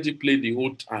if energy played the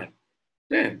whole time,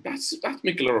 then that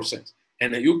makes a lot of sense.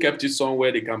 And then you kept it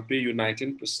somewhere they can pay you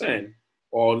 19%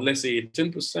 or let's say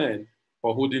 18%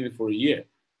 for holding it for a year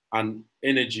and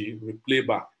energy will play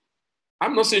back.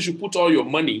 I'm not saying you should put all your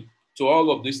money to all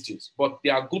of these things, but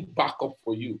they are good backup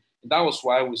for you. And that was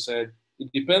why we said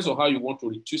it depends on how you want to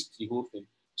retwist the whole thing.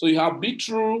 So you have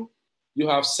Bitrue, you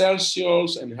have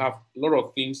Celsius, and you have a lot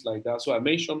of things like that. So I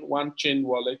mentioned one chain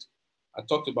wallet. I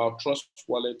talked about Trust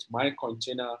Wallet, My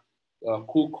Container,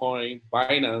 KuCoin,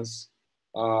 Binance,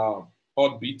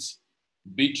 Hotbit,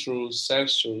 Bitrue,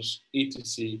 Celsius,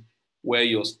 etc., where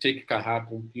your stake can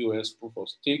happen, POS, proof of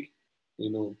stake, you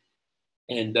know.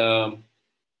 And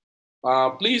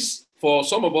please, for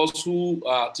some of us who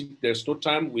think there's no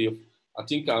time, I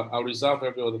think I'll reserve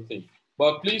every other thing.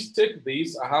 But please take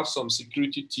this. I have some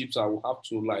security tips I will have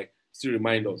to still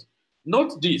remind us.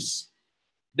 Note this,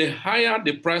 the higher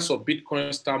the price of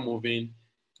Bitcoin start moving,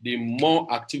 the more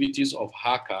activities of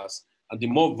hackers and the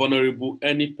more vulnerable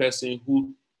any person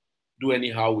who do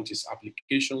anyhow with his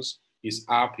applications, his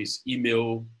app, his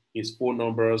email, his phone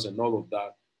numbers, and all of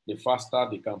that, the faster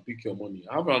they can pick your money.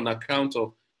 I have an account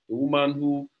of a woman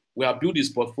who we have built his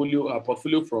portfolio, a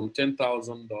portfolio from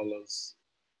 $10,000.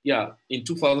 Yeah, in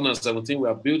 2017, we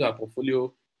have built our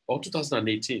portfolio, or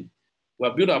 2018, we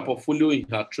have built our portfolio in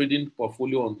her trading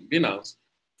portfolio on Binance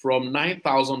from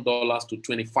 $9,000 to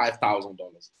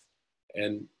 $25,000.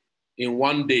 And in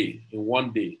one day,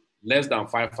 less than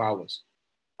 5 hours,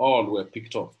 all were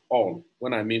picked up. All,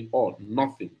 when I mean all,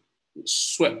 nothing,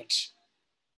 swept.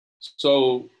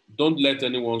 So don't let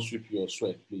anyone sweep your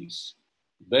sweat, please.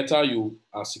 Better you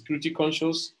are security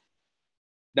conscious.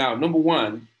 Now, number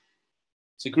one,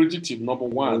 security tip number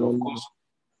one, of course,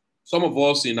 some of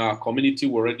us in our community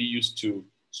were already used to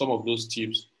some of those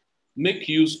tips. Make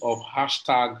use of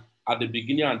hashtag at the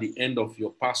beginning and the end of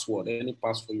your password, any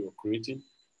password you're creating.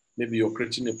 Maybe you're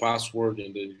creating a password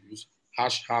and then you use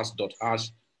hash, this,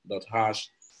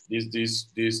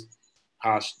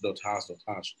 hash,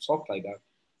 stuff like that.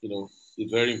 You know,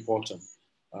 it's very important.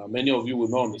 Many of you will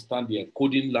not understand the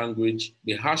encoding language.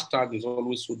 The hashtag is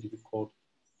always so difficult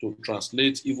to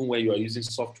translate, even when you are using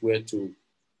software to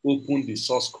open the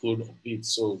source code of it.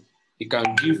 So it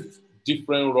can give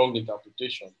different wrong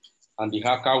interpretation, and the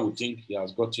hacker will think he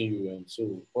has gotten you. And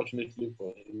so fortunately for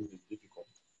him, it's difficult.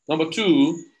 Number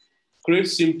two, create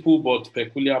simple but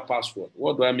peculiar password.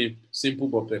 What do I mean simple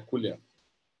but peculiar?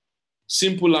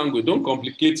 Simple language. Don't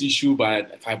complicate issue by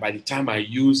the time I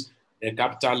use a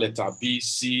capital letter B,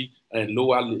 C, and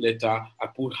lower letter, I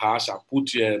put hash, I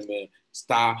put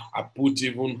star, I put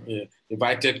even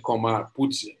invited comma, I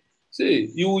put,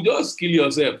 see, you will just kill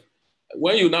yourself.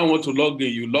 When you now want to log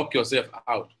in, you lock yourself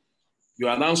out. You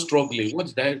are now struggling. What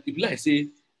did I, if I say,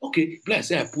 okay, if I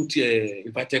say I put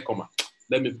invited comma,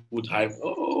 let me put high.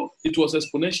 Oh, it was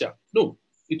exponential. No,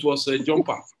 it was a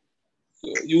jumper.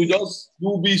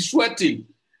 You'll be sweating.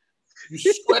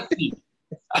 You're sweating.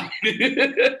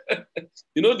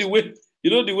 you know the way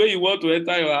you want to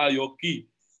enter your key,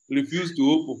 refuse to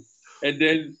open, and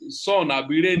then sun,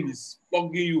 rain is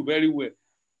plugging you very well.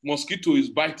 Mosquito is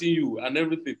biting you and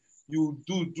everything. You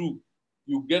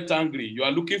get angry. You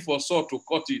are looking for saw to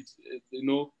cut it,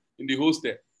 in the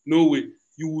hostel. No way.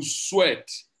 You will sweat,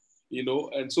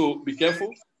 and so be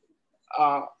careful.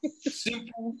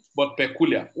 Simple but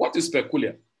peculiar. What is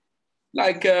peculiar?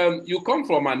 Like you come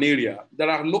from an area, there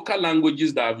are local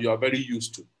languages that you are very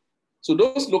used to. So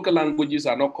those local languages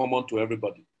are not common to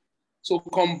everybody. So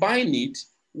combine it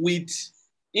with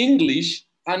English,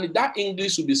 and that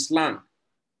English will be slang.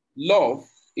 Love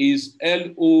is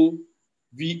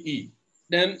L-O-V-E.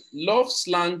 Then love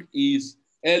slang is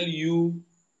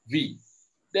L-U-V.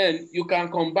 Then you can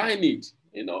combine it.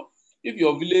 If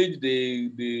your village,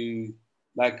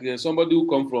 like somebody who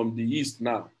come from the east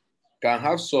now, can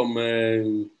have some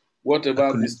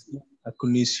whatever this.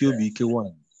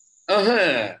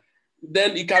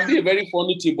 Then it can be a very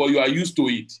funny thing, but you are used to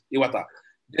it.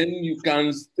 Then you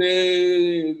can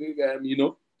stay,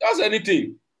 that's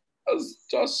anything.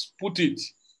 Just put it.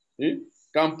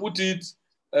 Can put it.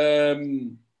 I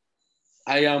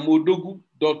am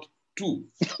Odogu.2.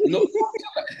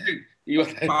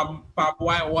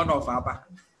 One of Abba.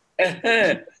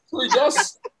 So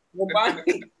just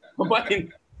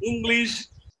combine English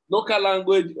local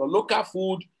language or local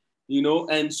food, you know,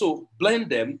 and so blend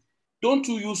them. Don't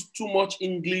use too much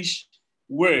English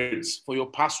words for your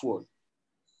password.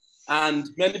 And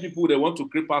many people, they want to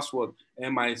create password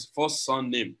and my first son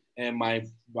name and my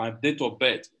date of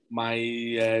birth,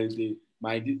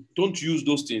 don't use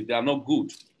those things. They are not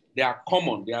good. They are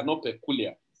common. They are not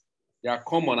peculiar. They are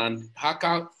common, and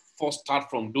hacker first start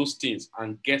from those things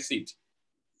and guess it,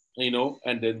 you know,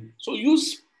 and then so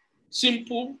use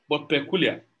simple but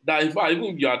peculiar. That if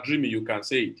even you are dreaming, you can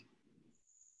say it.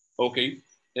 Okay,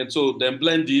 and so then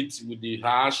blend it with the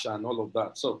hash and all of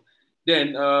that. So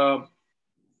then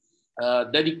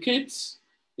dedicate,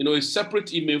 you know, a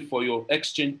separate email for your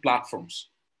exchange platforms.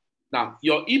 Now,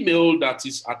 your email that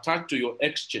is attached to your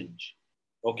exchange,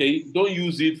 okay, don't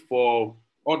use it for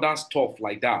other stuff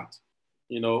like that.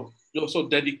 You know, you also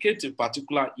dedicate a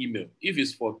particular email if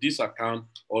it's for this account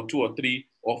or 2 or 3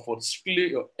 or for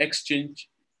split your exchange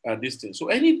this thing. So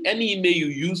any email you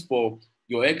use for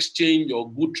your exchange or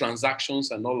good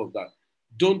transactions and all of that,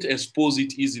 don't expose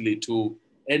it easily to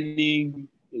any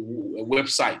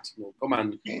website. You know, come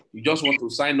and you just want to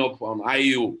sign up on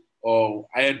IEO or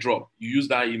airdrop, you use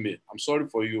that email. I'm sorry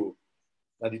for you.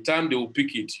 By the time they will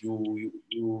pick it, you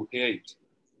hear it.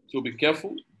 So be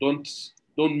careful. Don't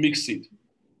mix it.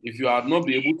 If you are not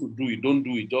be able to do it, don't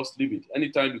do it. Just leave it.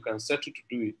 Anytime you can settle to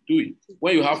do it, do it.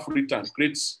 When you have free time,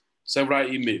 create several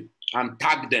emails and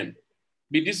tag them.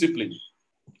 Be disciplined.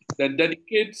 Then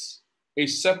dedicate a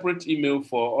separate email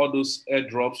for all those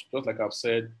airdrops, just like I've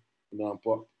said. You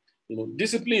know,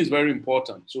 discipline is very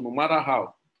important. So no matter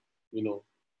how, you know,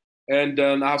 and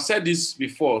I've said this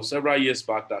before several years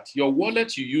back that your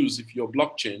wallet you use, if you're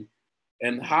blockchain,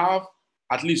 and have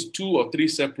at least 2 or 3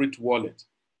 separate wallets,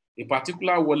 a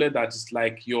particular wallet that is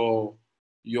like your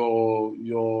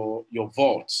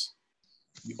vault.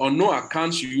 On no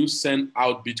account you send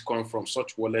out Bitcoin from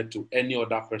such wallet to any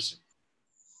other person.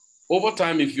 Over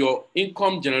time, if your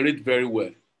income generates very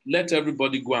well, let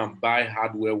everybody go and buy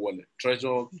hardware wallet,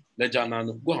 Trezor, Ledger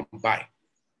Nano, go and buy.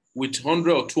 With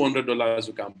 $100 or $200,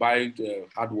 you can buy the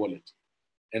hard wallet.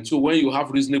 And so when you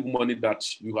have reasonable money that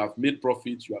you have made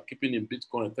profit, you are keeping in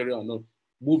Bitcoin, Ethereum, or not,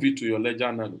 move it to your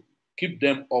Ledger Nano. Keep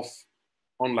them off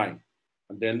online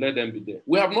and then let them be there.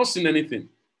 We have not seen anything.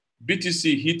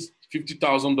 BTC hit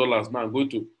 $50,000 now.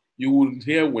 You will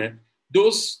hear when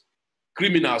those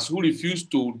criminals who refuse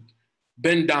to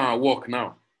bend down and walk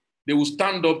now, they will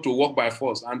stand up to walk by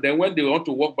force. And then when they want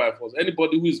to walk by force,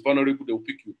 anybody who is vulnerable, they will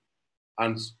pick you.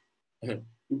 And if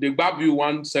they grab you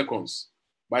 1 second,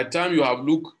 by the time you have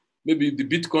looked, maybe the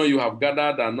Bitcoin you have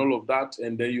gathered and all of that,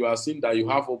 and then you are seeing that you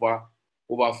have over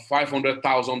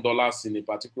 $500,000 in a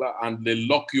particular, and they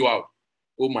lock you out.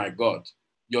 Oh my God,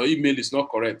 your email is not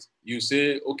correct. You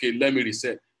say, okay, let me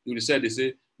reset. You reset, they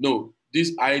say, no,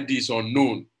 this ID is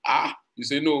unknown. You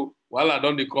say, no, well, I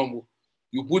don't come.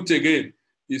 You put again.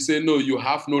 You say, no, you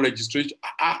have no registration.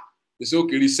 They say,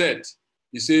 okay, reset.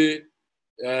 You say,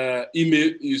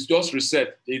 email is just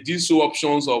reset. They did show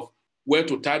options of where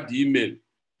to type the email.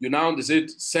 They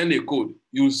said, send a code.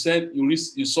 You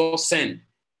saw send.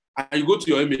 And you go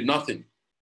to your email, nothing.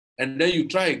 And then you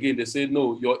try again. They say,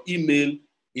 no, your email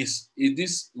is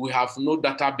this. We have no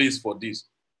database for this.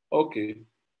 Okay.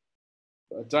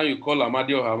 By the time you call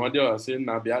Amadio is saying,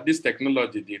 now this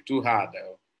technology, they're too hard.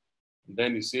 And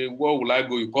then you say, where will I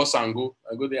go? You call Sango.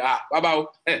 I go there. Baba,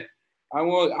 hey.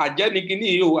 Àwọn àjẹnikíní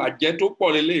yìí o àjẹ tó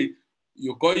pọ̀ lélẹ̀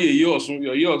you call yèyé Ọ̀ṣun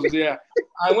yèyé Ọ̀ṣun ṣe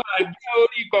àwọn àjẹ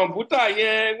orí kọ̀ǹpútà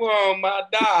yẹn wọ́n máa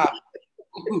dà.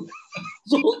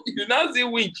 So you now see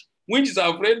winch is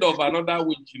afraid of another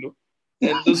winch, you know.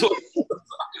 And so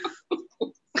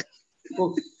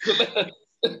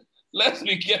let's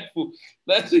be careful.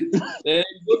 Let's go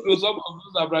to some of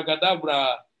those abracadabra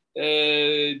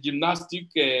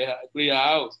gymnastic prayer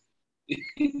house.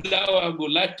 That one go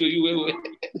like to you.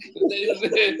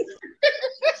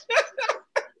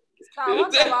 Sir,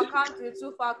 what about account with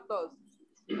 2 factors?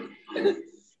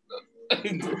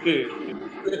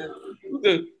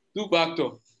 2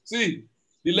 factors. See,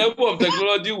 the level of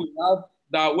technology we have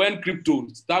that when crypto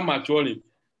start maturing,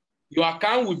 your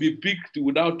account will be picked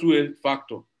without 2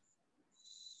 factor.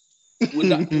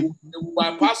 You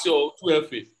bypass your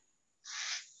 2FA.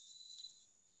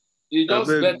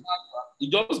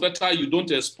 It's just better you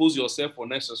don't expose yourself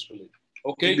unnecessarily.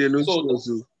 Okay. So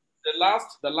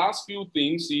the last few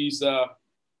things is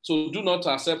so do not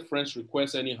accept friends'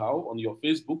 requests anyhow on your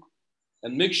Facebook,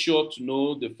 and make sure to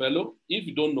know the fellow. If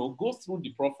you don't know, go through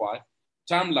the profile,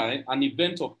 timeline, and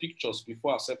event of pictures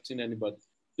before accepting anybody.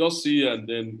 Just see and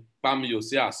then bam, you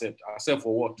say accept. Accept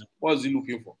for what? What is he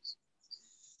looking for?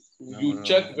 You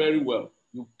check very well.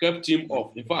 You kept him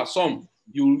off. In fact, some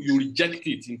you reject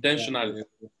it intentionally.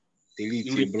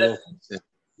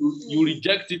 You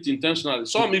reject it intentionally.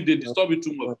 Some, if they disturb you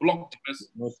too much, block the person.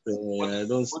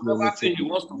 Whatever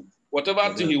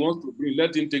thing he wants to bring,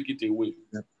 let him take it away.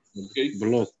 Okay.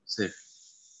 Block.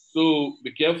 So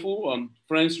be careful on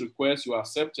friends' requests you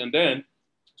accept, and then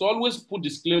to always put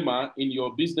disclaimer in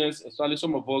your business, especially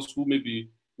some of us who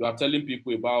maybe you are telling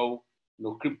people about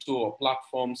crypto or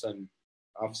platforms, and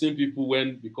I've seen people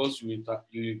because you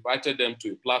invited them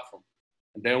to a platform,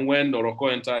 and then when Noroko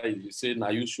enter, he say, "Now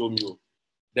you show me."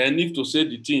 Then if to say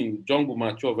the thing, John will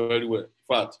mature very well. In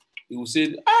fact, he will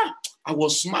say, I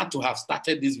was smart to have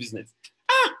started this business.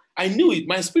 I knew it.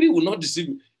 My spirit will not deceive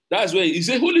me. That's why he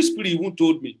said, Holy Spirit even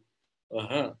told me.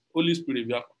 Holy Spirit,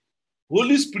 yeah.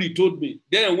 Holy Spirit told me.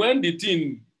 Then when the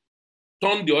thing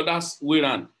turned the other way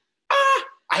around,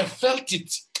 I felt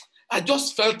it. I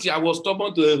just felt it. I was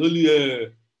stubborn to the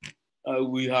Holy,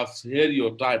 we have heard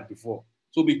your type before.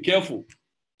 So be careful.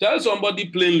 Tell somebody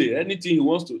plainly, anything he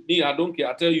wants to. Me, I don't care.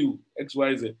 I tell you, X,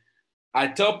 Y, Z. I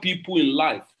tell people in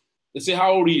life, they say,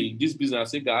 how real this business? I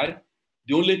say, guy,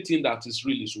 the only thing that is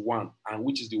real is one, and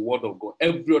which is the word of God.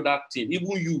 Every other thing,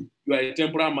 even you are a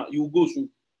temperament, you go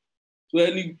through. So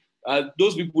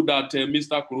those people that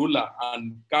Mr. Corolla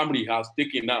and Camry has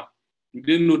taken now, you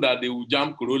didn't know that they will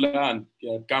jam Corolla and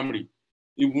Camry.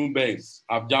 Even Benz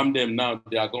have jammed them now,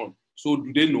 they are gone. So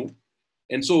do they know?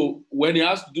 And so when he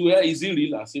asks, is it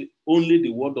real? I say, only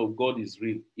the word of God is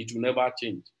real. It will never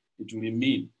change. It will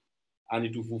remain. And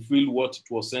it will fulfill what it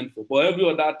was sent for. But every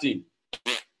other thing,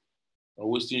 you're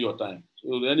wasting your time.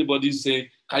 So anybody say,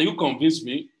 can you convince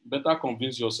me? Better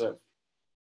convince yourself.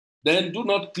 Then do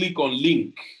not click on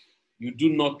link you do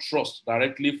not trust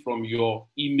directly from your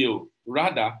email.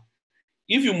 Rather,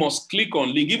 if you must click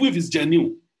on link, even if it's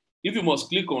genuine, if you must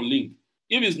click on link,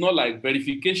 if it's not like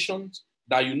verifications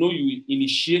that you know you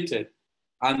initiated,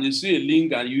 and you see a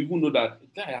link and you even know that,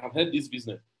 I have heard this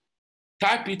business,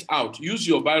 type it out. Use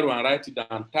your biro and write it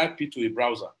down, type it to a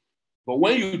browser. But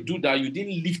when you do that, you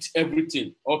didn't lift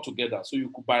everything all together. So you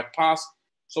could bypass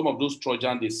some of those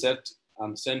Trojan they set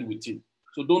and send with it.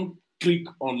 So don't click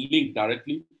on link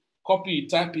directly. Copy it,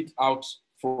 type it out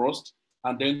first,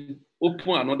 and then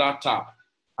open another tab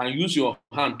and use your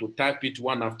hand to type it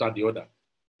one after the other.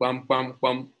 Bam, bam,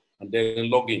 bam, and then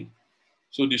log in.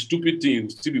 So the stupid thing,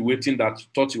 will still be waiting that you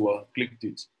thought you were clicked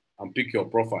it and pick your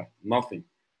profile. Nothing.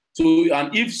 So,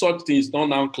 and if such things don't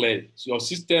now clear, so your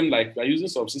system, like you're using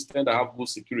some system that have good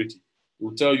security, it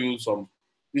will tell you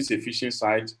this efficient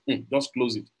site, just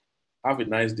close it. Have a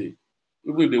nice day.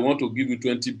 Even if they want to give you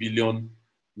 20 billion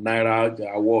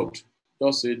Naira award,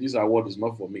 just say this award is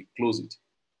not for me, close it.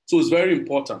 So it's very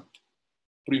important.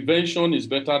 Prevention is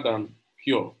better than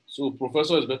cure. So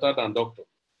professor is better than doctor.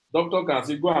 Doctor can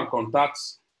say, go and contact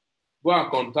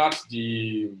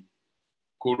the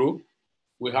Koro.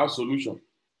 We have solution.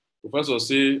 Professor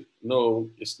say, no,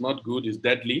 it's not good, it's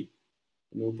deadly.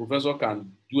 Professor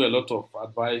can do a lot of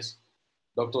advice.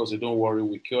 Doctor say, don't worry,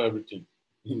 we cure everything.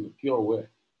 Cure where?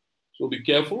 So be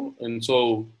careful. And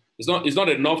so it's not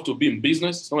enough to be in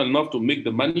business. It's not enough to make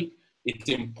the money. It's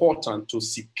important to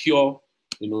secure,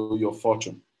 your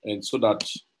fortune, and so that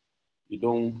you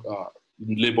don't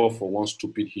labor for one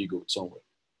stupid ego somewhere.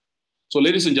 So,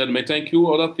 ladies and gentlemen, thank you.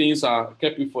 Other things are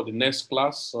kept you for the next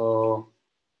class.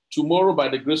 Tomorrow, by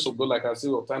the grace of God, like I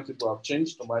said, people have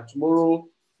changed. So by tomorrow,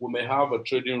 we may have a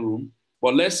trading room.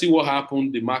 But let's see what happens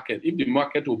in the market. If the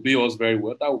market obey us very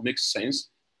well, that would make sense.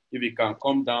 If it can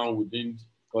come down within,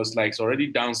 because like it's already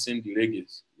dancing the reggae.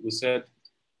 We said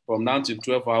from now to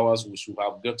 12 hours, we should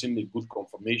have gotten a good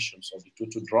confirmation of the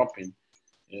total dropping.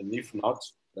 And if not,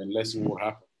 then let's see what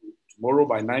happens. Tomorrow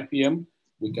by 9 p.m.,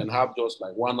 we can have just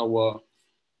like 1 hour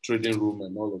trading room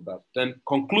and all of that. Then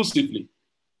conclusively,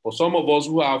 for some of us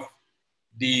who have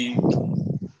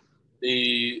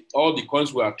all the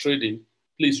coins we are trading,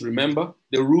 please remember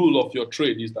the rule of your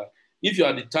trade is that if you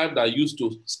are the type that are used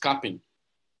to scalping,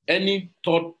 any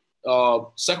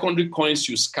secondary coins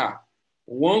you scalp,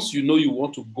 once you know you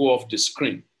want to go off the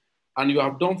screen and you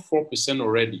have done 4%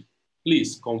 already,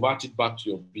 please convert it back to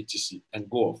your BTC and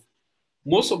go off.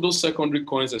 Most of those secondary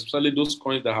coins, especially those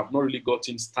coins that have not really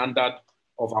gotten standard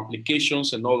of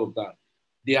applications and all of that,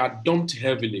 they are dumped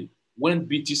heavily when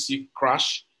BTC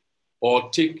crash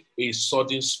or take a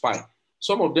sudden spike.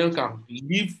 Some of them can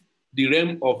leave the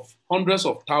realm of hundreds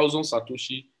of thousands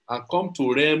Satoshi and come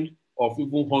to realm of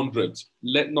even hundreds,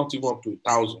 not even up to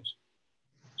thousands.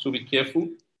 So be careful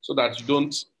so that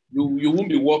you won't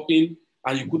be working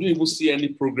and you couldn't even see any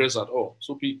progress at all.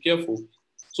 So be careful.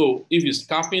 So if it's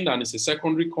scalping and it's a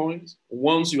secondary coin,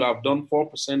 once you have done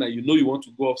 4% and you know you want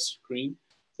to go off screen,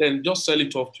 then just sell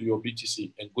it off to your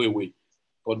BTC and go away.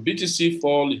 But BTC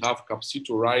fall, you have capacity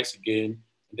to rise again,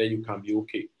 and then you can be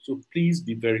okay. So please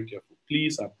be very careful.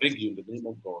 Please, I beg you in the name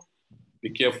of God,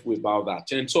 be careful about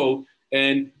that. And so,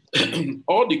 and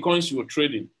all the coins you're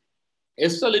trading,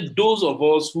 especially those of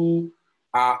us who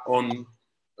are on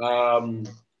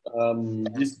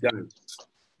this guy,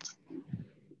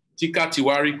 Tika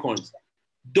Tiwari coins,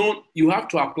 you have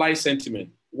to apply sentiment.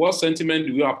 What sentiment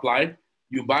do you apply?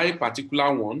 You buy a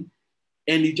particular one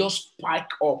and it just spike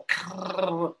up.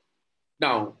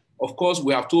 Now, of course,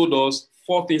 we have told us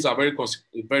 4 things are very,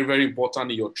 very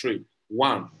important in your trade.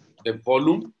 1, the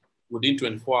volume within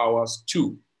 24 hours.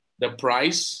 2, the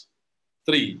price.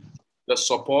 3, the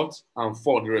support. And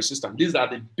 4, the resistance. These are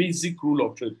the basic rule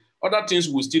of trade. Other things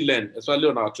we'll still learn, especially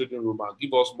on our trading room, and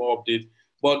give us more updates.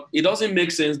 But it doesn't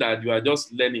make sense that you are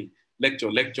just learning lecture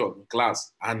in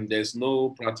class and there's no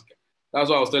practical. That's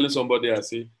why I was telling somebody, I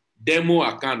say, demo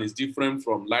account is different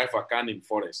from live account in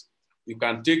Forex. You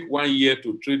can take 1 year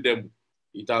to trade demo.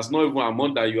 It has not even a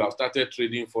month that you have started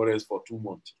trading Forex for 2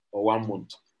 months or 1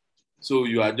 month. So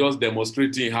you are just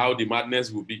demonstrating how the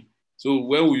madness will be. So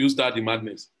when will you start the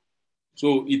madness?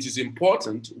 So it is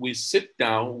important we sit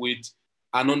down with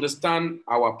and understand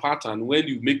our pattern. When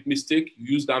you make mistake,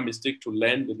 you use that mistake to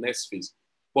learn the next phase.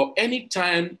 But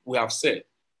anytime we have said,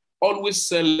 always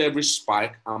sell every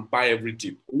spike and buy every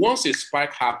dip. Once a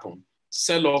spike happens,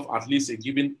 sell off at least a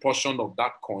given portion of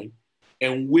that coin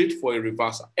and wait for a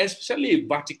reversal, especially a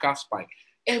vertical spike.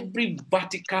 Every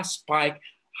vertical spike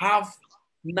have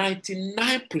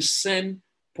 99%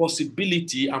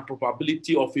 possibility and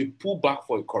probability of a pullback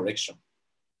for a correction.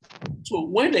 So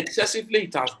when excessively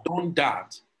it has done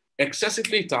that,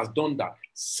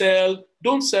 sell,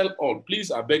 don't sell all.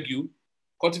 Please, I beg you,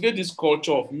 cultivate this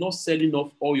culture of not selling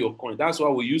off all your coins. That's why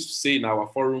we used to say in our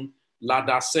forum,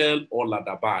 ladder sell or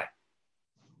ladder buy.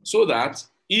 So that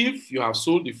if you have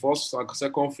sold the first,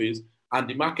 second phase and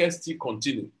the market still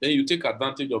continue, then you take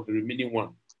advantage of the remaining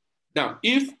one. Now,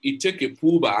 if it take a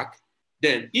pullback,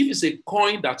 then if it's a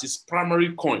coin that is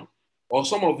primary coin, or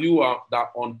some of you are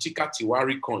that on Tika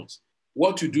Tiwari coins,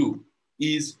 what you do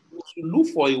is to look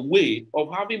for a way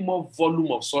of having more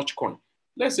volume of such coin.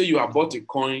 Let's say you have bought a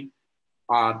coin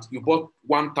and you bought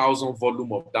 1,000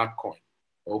 volume of that coin.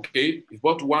 Okay, you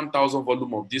bought 1,000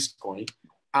 volume of this coin,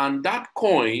 and that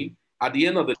coin at the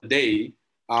end of the day,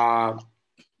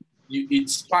 it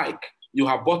spike. You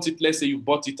have bought it. Let's say you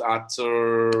bought it at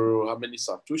how many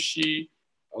Satoshi?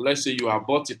 Or let's say you have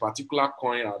bought a particular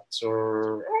coin at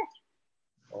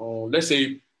let's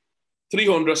say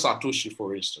 300 Satoshi,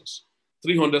 for instance.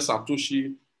 300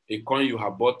 Satoshi, a coin you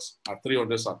have bought at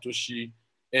 300 Satoshi.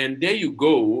 And there you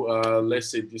go.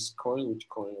 Let's say this coin, which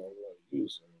coin I will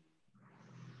use?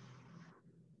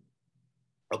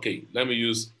 Okay, let me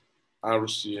use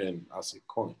RCN as a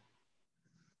coin.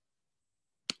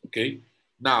 Okay,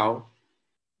 now,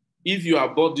 if you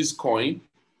have bought this coin,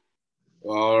 at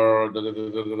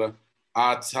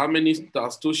how many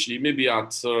Satoshi? Maybe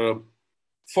at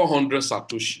 400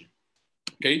 Satoshi.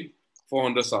 Okay,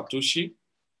 400 Satoshi.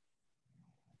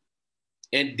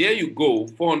 And there you go,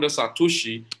 400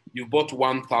 Satoshi, you bought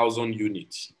 1,000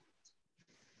 units.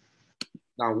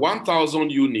 Now, 1,000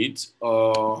 units,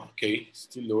 okay,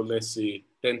 still low, let's say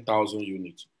 10,000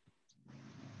 units.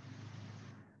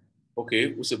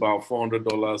 Okay, it's about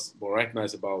 $400, but right now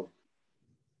it's about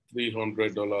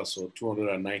 $300 or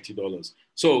 $290.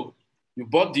 So you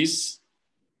bought this.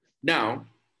 Now,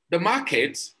 the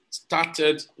market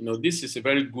started, this is a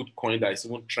very good coin that is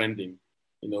even trending.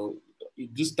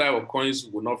 This type of coins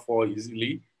will not fall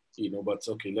easily, but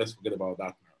okay, let's forget about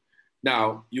that now.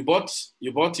 Now, you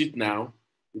bought it now.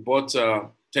 You bought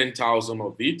 10,000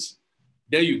 of it.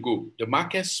 There you go. The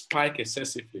market spiked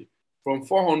excessively. From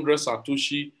 400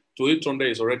 Satoshi to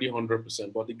 800 is already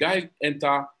 100%, but the guy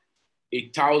enter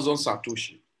 1,000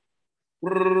 Satoshi,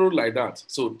 like that.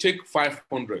 So take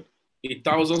 500,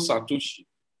 1,000 Satoshi,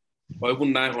 or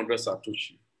even 900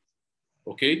 Satoshi.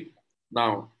 Okay,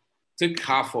 now take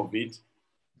half of it.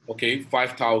 Okay,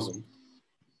 5,000.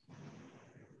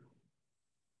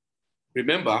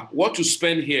 Remember, what you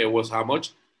spend here was how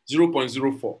much?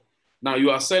 0.04. Now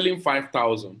you are selling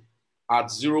 5,000 at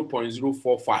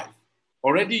 0.045.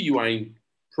 Already you are in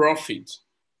profit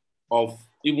of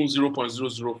even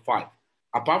 0.005,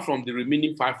 apart from the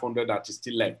remaining 500 that is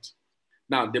still left.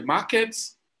 Now the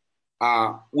markets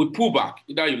will pull back,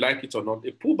 either you like it or not.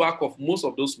 A pullback of most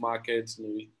of those markets,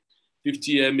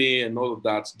 50 MA and all of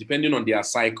that, depending on their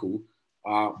cycle,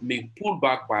 may pull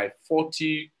back by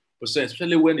 40%,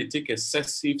 especially when they take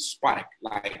excessive spike,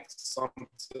 like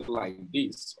something like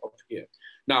this up here.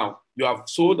 Now, you have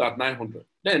sold at 900.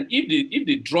 Then if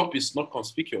the drop is not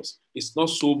conspicuous, it's not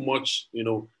so much,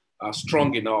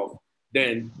 strong enough,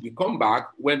 then you come back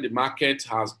when the market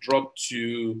has dropped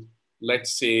to,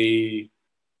 let's say,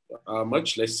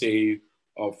 much, let's say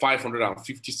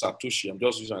 550 Satoshi. I'm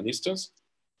just using an instance.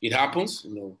 It happens,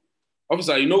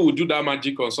 Officer, we'll do that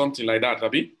magic or something like that,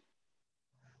 Abi?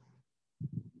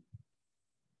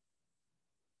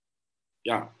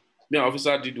 Yeah, me and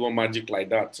Officer did one magic like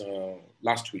that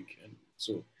last week. And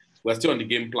so we're still on the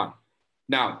game plan.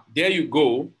 Now, there you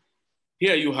go.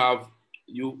 Here you have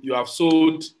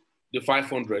sold the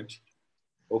 500,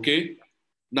 okay?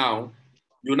 Now,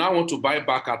 you now want to buy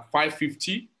back at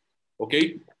 550,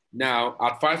 okay? Now,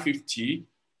 at 550,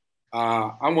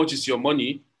 how much is your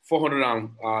money?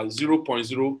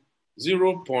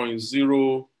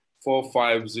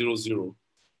 0.04500.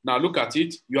 Now, look at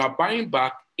it. You are buying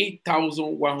back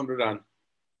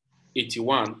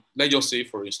 8,181, let's just say,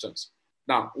 for instance.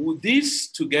 Now, with this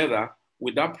together,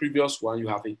 with that previous one, you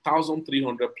have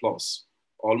 1,300 plus,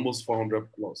 almost 400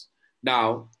 plus.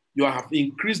 Now, you have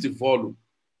increased the volume.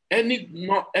 Any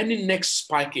next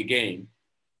spike again,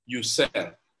 you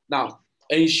sell. Now,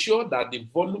 ensure that the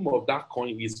volume of that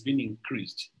coin is being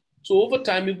increased. So over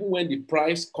time, even when the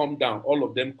price come down, all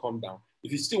of them come down.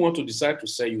 If you still want to decide to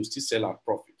sell, you still sell at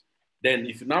profit. Then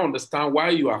if you now understand why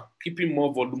you are keeping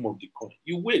more volume of the coin,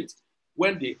 you wait.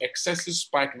 When the excessive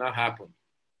spike now happens,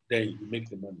 then you make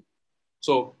the money.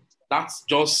 So that's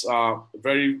just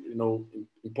very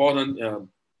important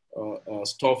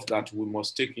stuff that we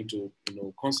must take into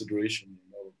consideration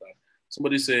and all of that.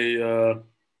 Somebody say, so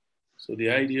the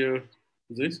idea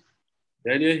is this.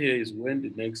 The idea here is when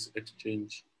the next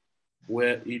exchange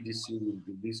where EDC will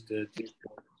be listed to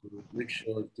make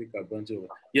sure to take advantage of it.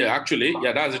 Yeah, actually,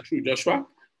 that's true, Joshua.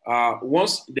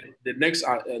 Once the next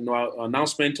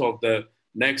announcement of the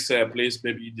next place,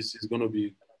 maybe this is going to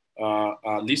be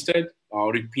listed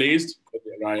or replaced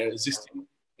by existing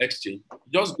exchange,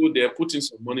 just go there, put in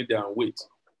some money there and wait.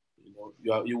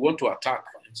 You want to attack,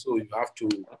 and so you have to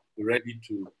be ready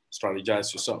to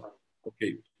strategize yourself.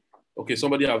 Okay,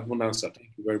 somebody have one answer.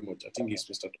 Thank you very much. I think it's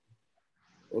Mr.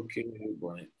 Okay,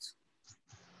 right.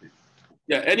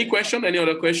 Yeah, any question? Any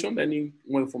other question? Any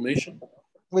more information?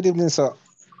 Good evening, sir.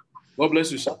 God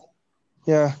bless you, sir.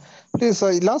 Yeah, please.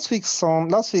 Last week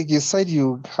you said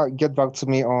you get back to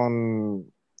me on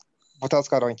voters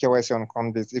card on KYC on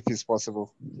Coinbase if it's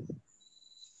possible.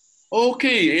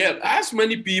 Okay, yeah. As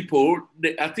many people,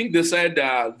 I think they said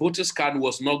voters card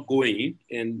was not going,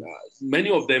 and many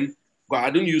of them. Well, I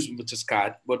don't use voters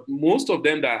card, but most of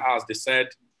them that I asked, they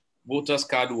said voters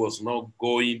card was not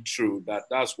going through.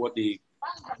 That's what they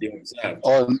observed.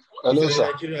 Hello,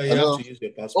 sir. Nigeria, you have to use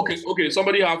your passport. Okay.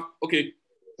 Somebody have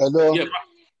Hello. Yeah.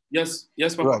 Yes,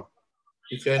 Papa. Right.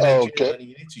 If you're Nigerian,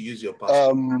 you need to use your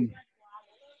passport.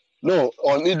 No,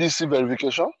 on EDC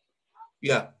verification.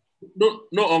 Yeah. No,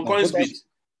 on Coinsbit.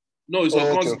 No, it's on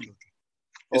Coinsbit.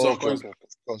 It's on Coinsbit.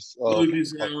 No, it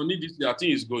is on EDC. I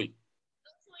think it's going.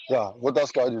 Yeah,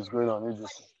 voters card is going on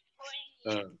EDC.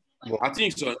 I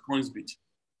think it's on Coinsbit.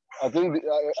 I think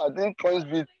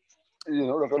Coinsbit,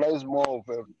 recognize more of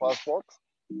a passport.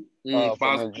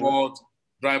 Passport,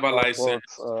 driver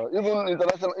license. Even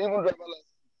international, even driver license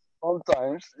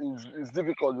sometimes is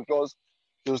difficult because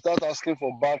you start asking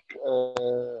for back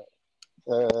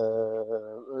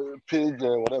page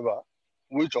whatever,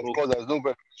 which of course there's no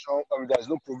verification. I mean, there's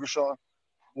no provision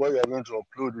where you are going to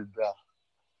upload it there.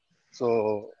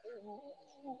 So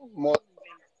more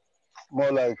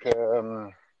like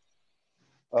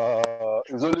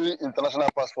it's only international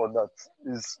passport that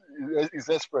is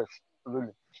express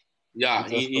really. Yeah,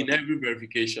 in every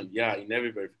verification. Yeah, in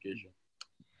every verification.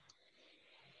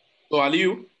 So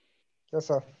Aliu? Yes,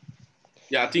 sir.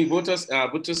 Yeah, I think voters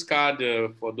card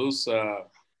for those.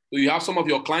 You have some of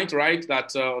your clients, right?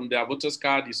 That on their voters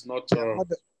card is not.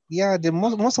 Yeah,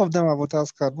 most of them are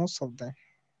voters card. Most of them.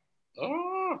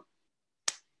 Oh,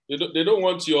 they don't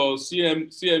want your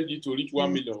CMG to reach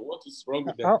 1 million. What is wrong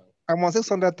with them? I'm on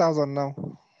 600,000 now.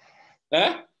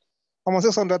 Eh? I'm on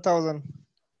 600,000.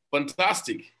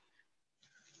 Fantastic.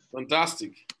 I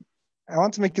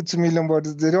want to make it 2 million, but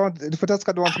they don't. The voters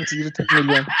card wants me to give it 2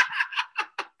 million.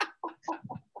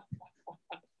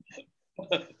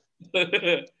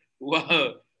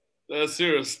 Wow, that's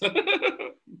serious.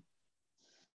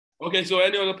 Okay, so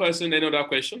any other person, any other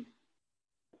question?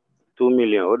 2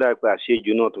 million. Ó dà pé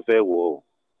àṣejù náà tó fẹ́ wọ̀ ọ́.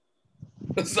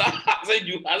 I said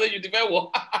you to fẹ́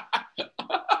wọ̀.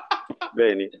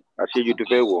 Bẹ́ẹ̀ni, àṣejù tó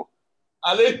fẹ́ wọ̀.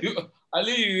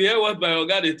 Ali, you hear what my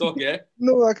oga dey talk, eh?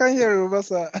 No, I can't hear you,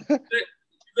 sir.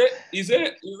 He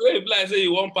say, like say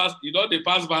you won't pass, you don't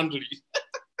pass boundary.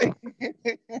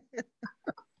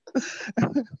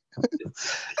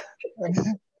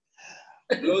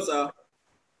 Hello, sir.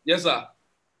 Yes, sir.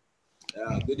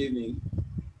 Good evening.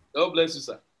 God bless you,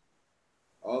 sir.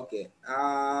 Okay.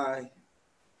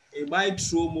 It might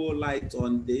throw more light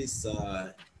on this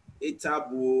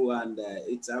Itabu and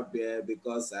Itabia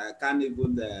because I can't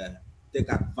even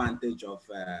take advantage of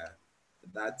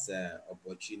that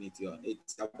opportunity on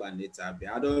Itabu and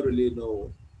Itabia. I don't really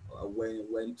know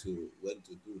when to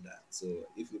do that. So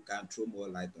if you can throw more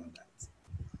light on that.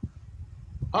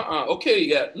 Okay,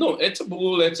 yeah. No,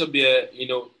 Etabu, you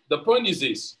know, the point is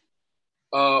this.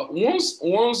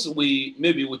 Once we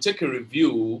take a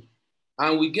review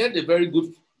and we get a very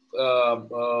good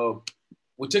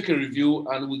we take a review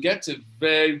and we get a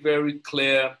very, very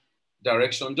clear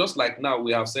direction. Just like now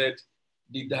we have said,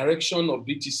 the direction of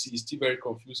BTC is still very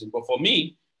confusing. But for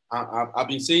me, I've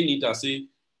been saying it, I say,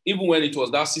 even when it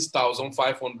was that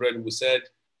 6,500, we said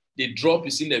the drop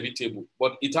is inevitable,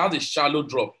 but it has a shallow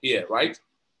drop here, right?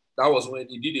 That was when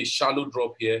it did a shallow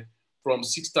drop here from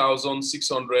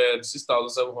 6,600,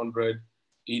 6,700.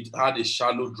 It had a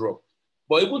shallow drop.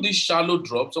 But even this shallow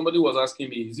drop, somebody was asking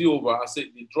me, is it over? I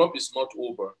said, the drop is not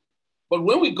over. But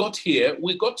when we got here,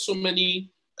 we got so many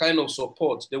kind of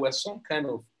support. There was some kind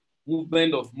of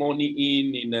movement of money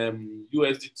in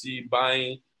USDT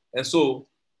buying. And so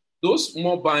those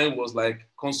more buying was like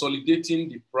consolidating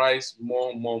the price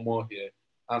more here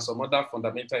and some other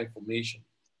fundamental information.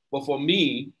 But for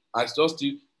me,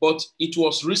 but it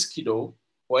was risky though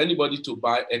for anybody to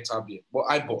buy Etabia. But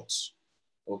I bought,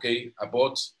 okay? I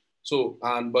bought. So,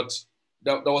 but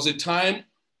there was a time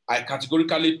I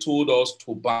categorically told us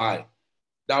to buy.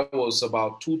 That was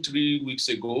about 2-3 weeks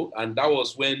ago. And that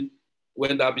was when the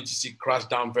BTC crashed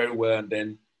down very well. And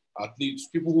then at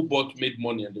least people who bought made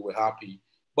money and they were happy.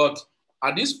 But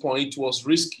at this point, it was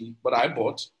risky, but I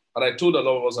bought. And I told a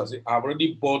lot of us, I said, I've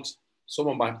already bought some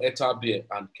of my Etabia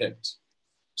and kept.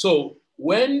 So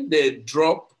when the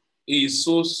drop is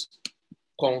so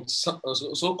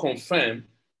confirmed,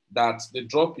 that the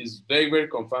drop is very, very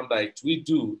confirmed that it will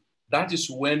do, that is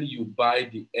when you buy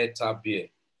the Etabia.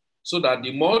 So that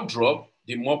the more drop,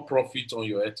 the more profit on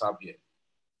your Etabia.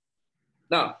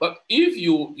 Now, but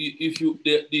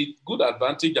the good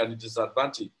advantage and the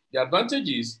disadvantage, the advantage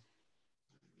is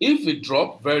if it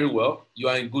drop very well, you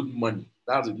are in good money.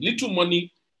 That's it. Little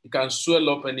money, it can swell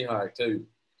up anyhow, I tell you.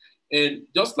 And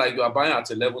just like you are buying at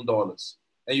 $11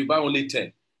 and you buy only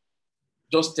 10,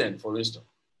 just 10, for instance.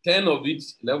 10 of it,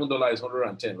 $11 is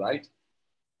 110, right?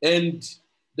 And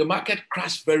the market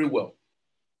crashed very well.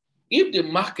 If the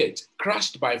market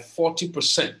crashed by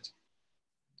 40%,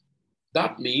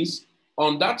 that means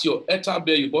on that your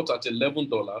Etabia you bought at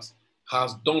 $11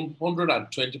 has done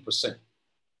 120%.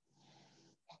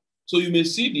 So you may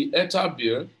see the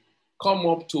Etabia come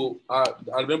up to, I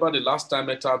remember the last time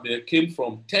Etabia came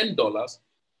from $10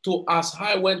 to as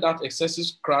high when that excessive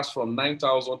crash from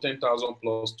 9,000, 10,000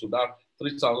 plus to that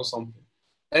 3,000 something.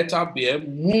 Etabia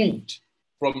moved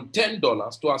from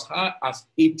 $10 to as high as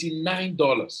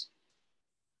 $89.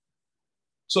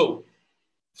 So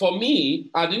for me,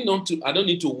 I don't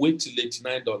need to wait till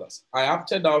 $89. I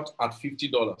opted out at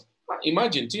 $50.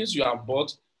 Imagine things you have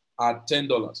bought at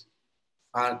 $10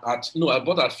 and I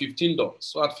bought at $15.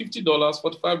 So at $50,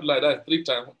 $45 like that,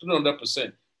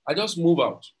 300%. I just move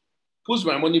out, push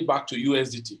my money back to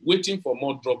USDT, waiting for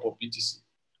more drop of BTC.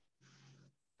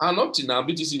 And up to now,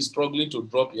 BTC is struggling to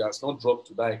drop. It has not dropped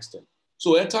to that extent.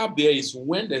 So Etabia is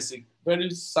when there's a very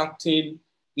certain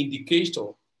indicator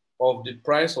of the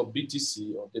price of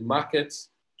BTC or the markets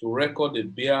to record a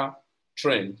bear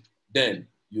trend, then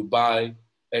you buy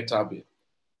Etabia.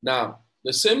 Now,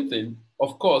 the same thing,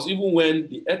 of course, even when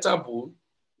the Etabu,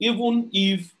 even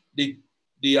if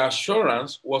the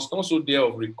assurance was also there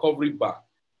of recovery back,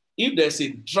 if there's a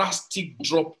drastic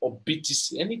drop of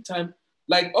BTC, anytime,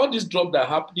 like all this drop that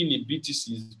happening in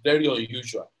BTC is very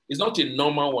unusual. It's not a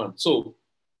normal one. So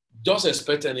just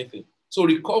expect anything. So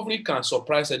recovery can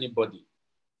surprise anybody.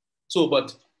 So,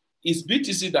 but it's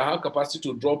BTC that have capacity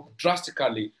to drop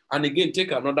drastically and again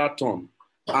take another turn.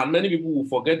 And many people will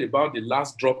forget about the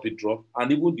last drop it dropped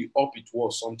and even the up it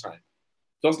was sometime.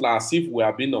 Just like as if we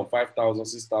have been on 5,000,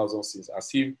 6,000 since, as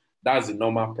if that's the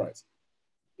normal price.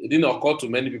 It didn't occur to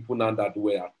many people now that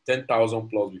we were at 10,000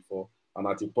 plus before and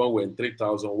at a point we're in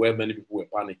 3,000 where many people were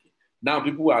panicking. Now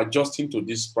people are adjusting to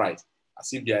this price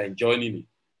as if they are enjoying it.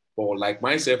 But like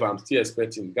myself, I'm still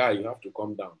expecting, guy, you have to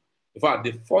come down. In fact,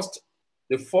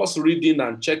 the first reading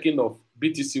and checking of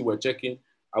BTC we're checking,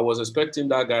 I was expecting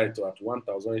that guy to at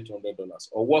 $1,800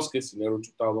 or worst case scenario,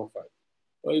 2,005.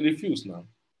 Well, he refused now,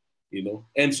 you know.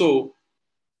 And so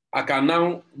I can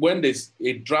now, when there's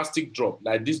a drastic drop,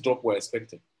 like this drop we're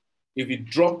expecting, if it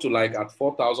dropped to like at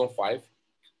 4,005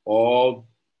 or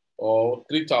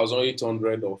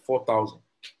 3,800 or 4,000,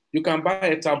 you can buy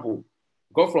a Ether.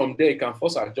 Go from there, you can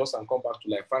first adjust and come back to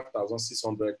like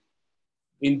 5,600.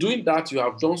 In doing that, you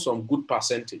have done some good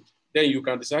percentage. Then you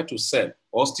can decide to sell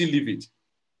or still leave it.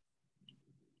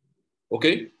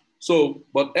 Okay? So,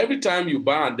 but every time you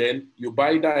buy and then you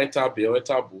buy that Ether or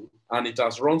Ether Bull, and it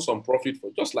has run some profit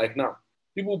for, just like now.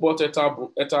 People bought Ether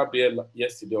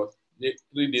yesterday or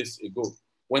 3 days ago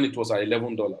when it was at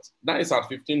 $11. Now it's at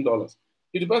 $15.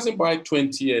 If the person buy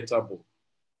 20 Ether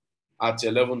at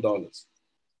 $11,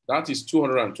 that is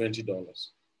 $220.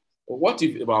 But what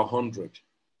if about 100?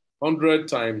 100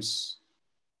 times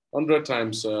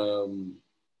 10,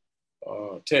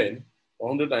 or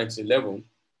 100 times 11,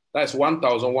 that's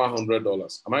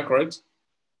 $1,100. Am I correct?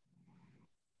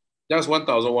 That's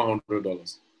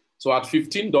 $1,100. So at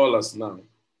 $15 now,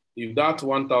 if that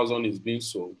 1,000 is being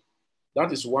sold,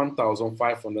 that is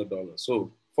 $1,500.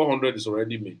 So 400 is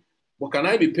already made. But can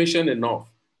I be patient enough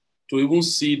to even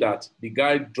see that the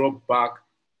guy dropped back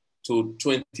to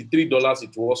 $23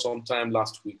 it was sometime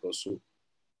last week or so,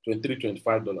 $23,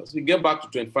 $25. We get back to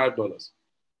 $25.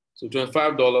 So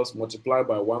 $25 multiplied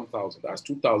by 1,000, that's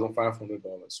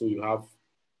 $2,500. So you have,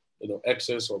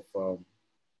 excess of how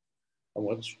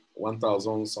much?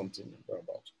 1,000 something,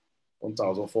 about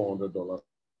 $1,400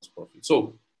 profit.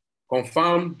 So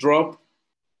confirmed drop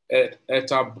at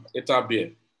Ether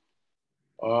Bear.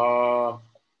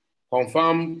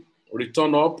 Confirmed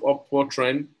return upward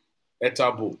trend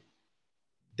Ether Bull.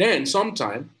 Then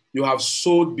sometime you have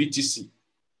sold BTC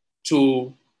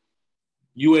to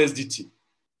USDT.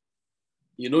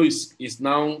 It's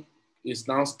now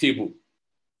stable.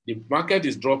 The market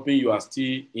is dropping, you are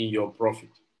still in your profit.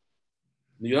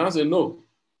 You answer, no,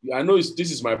 I know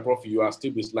this is my profit, you are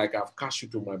stable. It's like I've cashed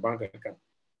it to my bank account.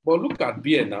 But look at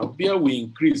BIA now. BIA will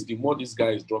increase the more this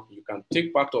guy is dropping. You can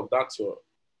take part of that your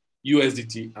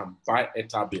USDT and buy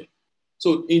Ether Bear.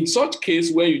 So in such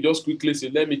case where you just quickly say,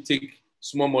 let me take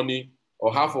small money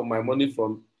or half of my money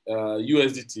from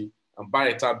USDT and buy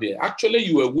Ether Bear. Actually,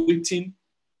 you were waiting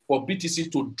for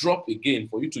BTC to drop again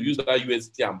for you to use that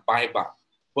USDT and buy back.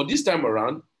 But this time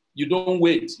around, you don't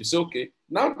wait. You say, okay,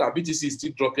 now that BTC is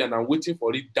still dropping and I'm waiting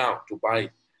for it down to buy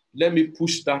it, let me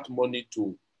push that money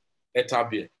to Ether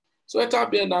Bear. So Ether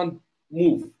Bear now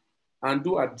move and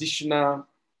do additional,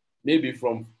 maybe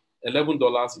from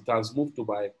 $11, it has moved to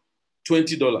buy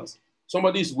 $20.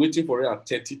 Somebody is waiting for it at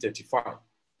 30, 35.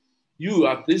 You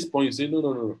at this point, you say,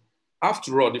 no.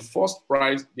 After all, the first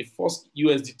price, the first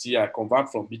USDT I convert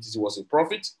from BTC was a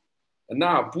profit. And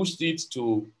now I pushed it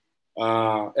to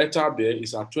Ether Bear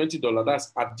is at $20.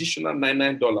 That's additional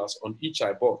 $99 on each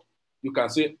I bought. You can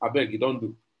say, I beg you don't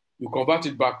do. You convert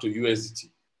it back to USDT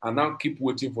and now keep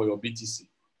waiting for your BTC.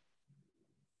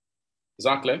 Is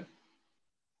that clear?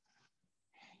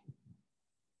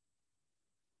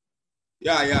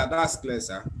 Yeah, that's clear,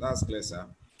 sir. That's clear, sir.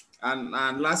 And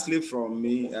lastly from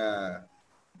me,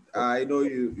 I know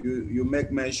you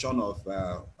make mention of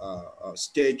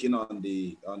staking on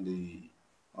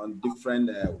different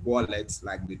wallets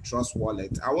like the Trust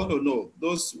wallet. I want to know,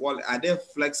 those wallets, are they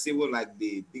flexible like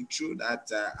the True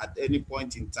that at any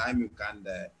point in time you can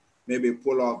maybe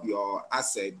pull up your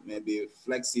asset, maybe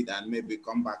flex it and maybe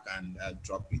come back and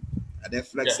drop it? Are they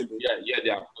flexible? Yeah,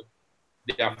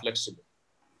 they are flexible.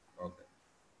 Okay.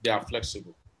 They are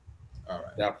flexible. All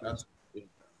right. They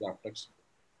are flexible.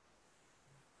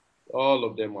 All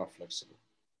of them are flexible.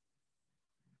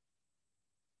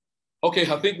 Okay,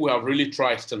 I think we have really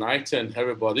tried tonight, and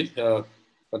everybody,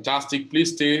 fantastic.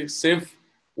 Please stay safe,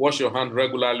 wash your hand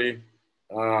regularly,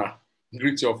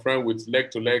 greet your friend with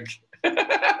leg to leg,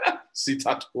 sit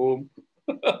at home.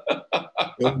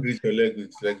 Don't greet your leg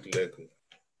with leg to leg.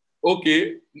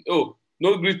 Okay, oh,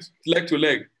 no greet leg to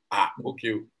leg.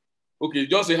 Okay,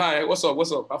 just say hi, what's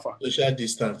up, how far? Social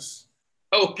distance.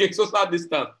 Okay, social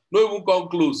distance, no even come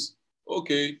close.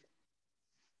 Okay.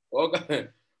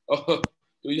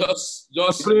 You just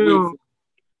pray.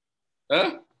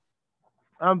 Huh?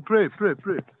 And pray.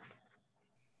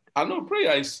 I know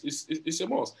prayer is a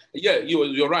must. Yeah,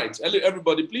 you're right.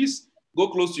 Everybody, please go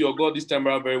close to your God this time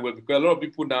around very well, because a lot of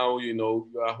people now, you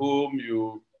are home,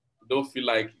 you don't feel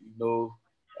like,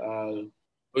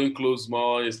 going close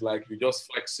more. It's like you're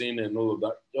just flexing and all of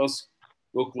that. Just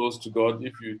go close to God.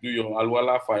 If you do your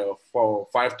Alwala for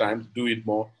 5 times, do it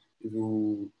more. If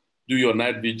you do your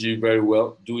night vigil very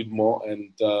well, do it more,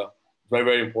 and very,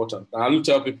 very important. And I will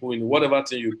tell people, in whatever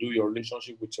thing you do, your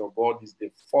relationship with your God is the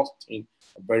first thing,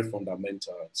 very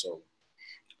fundamental. So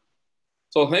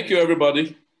thank you,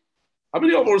 everybody. How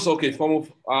many of us, okay, for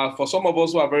some of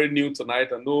us who are very new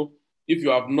tonight, and know if you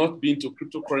have not been to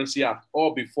cryptocurrency at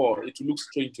all before, it will look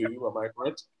strange to you, am I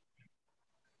correct?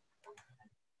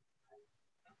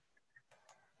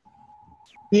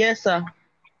 Yes, sir.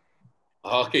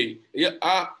 Okay,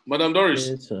 yeah, Madam Doris.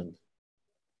 Yes, sir.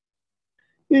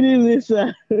 Good evening,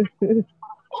 sir. Okay,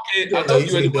 I thought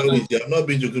you were the one that... You have not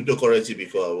been to cryptocurrency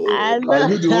before. I know, are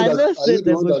you the one that is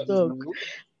new?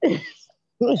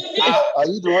 Are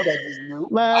you the one that is new?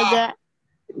 My God.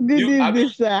 Good evening,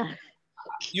 sir.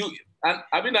 And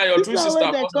I mean, your twin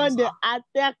sister. They come to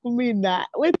attack me now.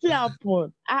 What's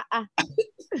happened?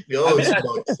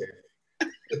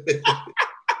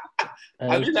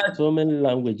 So many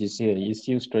languages here. It's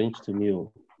still strange to me.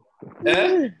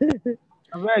 Eh?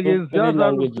 So many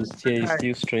languages here is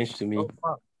still strange to me.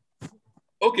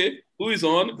 Okay, who is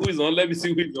on? Who is on? Let me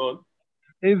see who is on.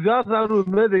 It's just a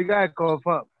room, made the guy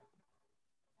confirm.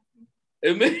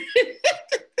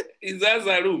 Is that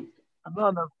a room?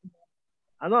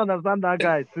 I don't understand that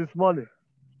guy since morning.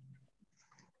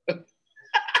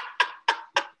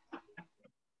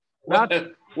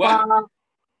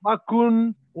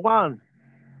 Makun one.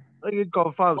 He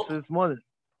confirmed since morning.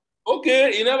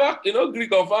 Okay, he Greek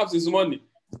confirmed since morning.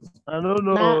 I don't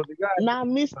know. Now,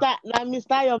 Mr.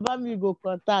 Ayobami go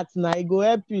contact now. He go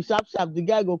help you sharp. The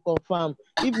guy go confirm.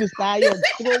 If Mr. Ayob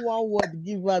throw one word,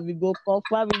 give her, we go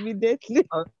confirm immediately.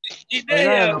 He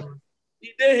there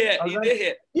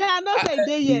here. Yeah, I know say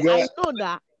they here. I know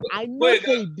that. I know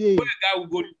say they.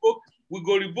 We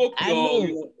go revoke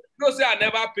your. No say I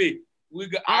never pay. You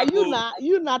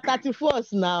not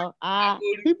 31st now.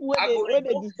 People when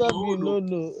they disturb you, no.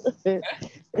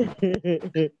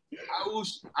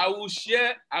 I will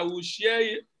share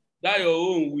that your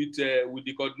own with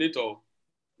the coordinator.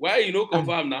 Why you no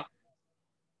confirm now?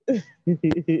 Come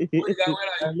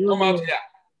out here.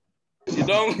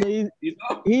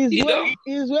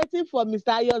 He's waiting for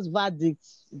Mr. Ayos' verdict.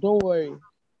 Don't worry.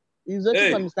 He's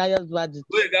waiting for Mr. Ayos' verdict.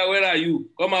 Where are you?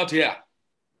 Come out here.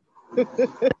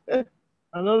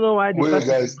 I don't know why. Where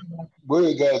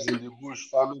you guys in the bush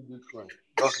farming Bitcoin?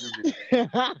 Just leave it.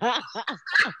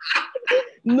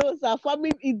 No, sir,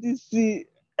 farming EDC.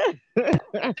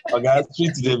 Okay,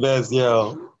 street the best,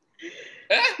 yeah.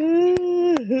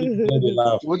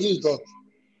 What do you talk?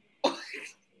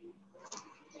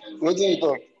 What do you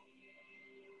talk?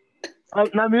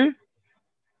 Nami?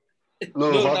 No,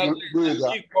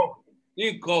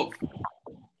 he cough.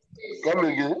 Come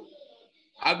again.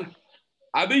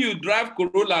 Abi you drive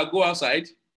Corolla, go outside.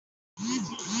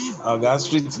 Okay,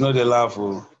 streets no dey laugh.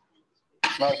 Oh.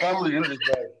 Now Camry in the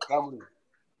drive. Camry.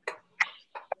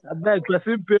 I beg,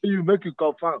 person pay you, make you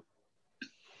confirm.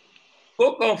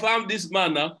 Go confirm this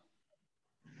man now.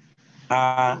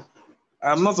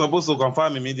 I'm not supposed to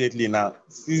confirm immediately now.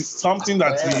 It's something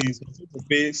that he's supposed to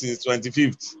pay since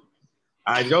 25th.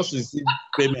 I just received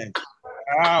payment.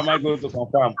 How am I going to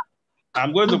confirm?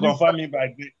 I'm going to confirm it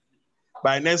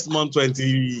by next month,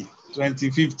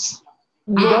 25th.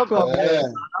 No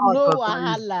problem. No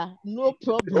wahala. No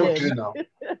problem. Okay now.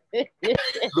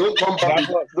 Don't come back.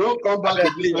 Don't come back to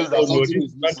this place that something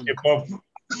is missing.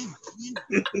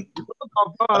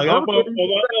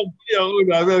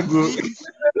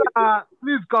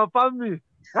 Please confirm me.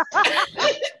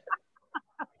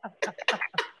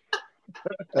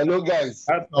 Hello, guys.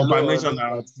 That's confirmation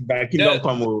now. By Kingdom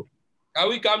Come. Can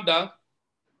we calm down?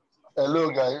 Hello,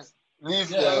 guys.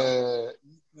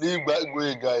 Leave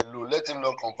Bagwe guy low. Let him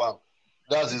not confirm.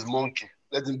 That's his monkey.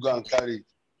 Let him go and carry it.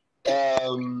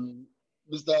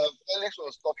 Mr. Felix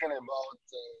was talking about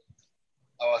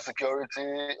our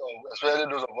security, especially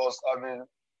those of us having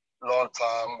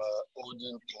long-term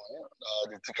holding coin,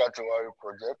 the Tika Tiwari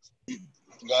project.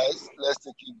 Guys, let's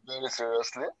take it very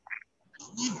seriously.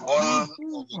 One of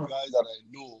the guys that I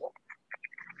know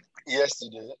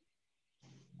yesterday,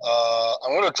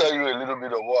 I'm going to tell you a little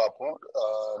bit of what happened.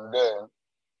 And then,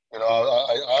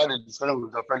 I had a discussion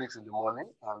with Mr. Felix in the morning.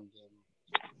 And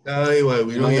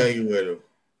we don't hear you well.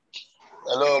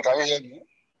 Hello, can you hear me?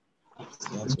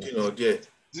 Yeah.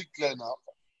 Is it clear now?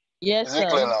 Yes, sir. Is it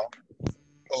clear now?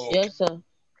 Oh, yes, sir.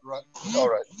 Right. All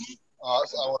right.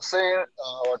 So I was saying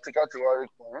our Tika Tiwari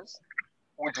coins,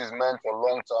 which is meant for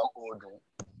long-term holding.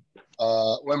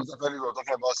 When Mr. Felix was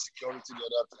talking about security the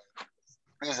other time,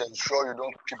 please ensure you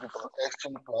don't keep it on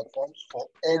exchange platforms for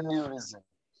any reason.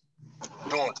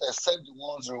 Don't, except the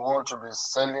ones you want to be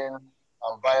selling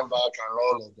and buying back and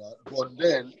all of that. But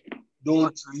then,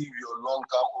 don't leave your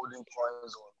long-term holding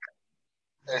coins on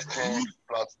exchange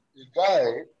platforms. The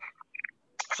guy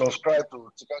subscribed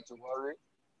to Tika Tiwari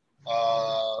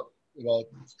about,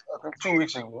 I think, 2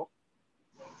 weeks ago.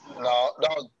 Now,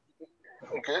 that was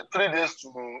okay, 3 days to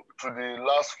the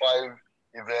last 5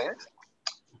 events.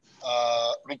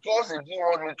 Because he didn't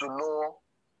want me to know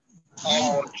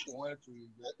how much he wanted to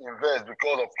invest,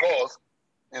 because of course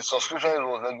his subscription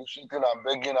was negotiating and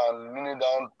begging and leaning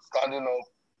down, standing up.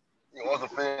 He wants to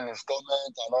pay an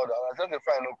installment and all that. I said, okay,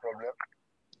 fine, no problem.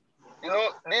 You know,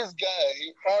 this guy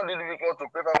found it difficult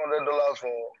to pay $500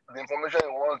 for the information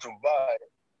he wanted to buy,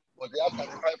 but he had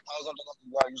 $35,000 to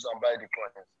go and use and buy the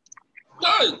coins.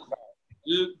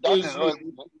 That is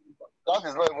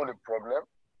not even the problem.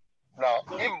 Now,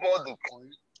 he bought the coin,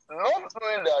 not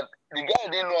knowing that the guy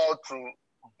didn't know how to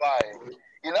buy.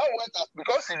 He now went,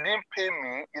 because he didn't pay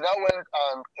me, he now went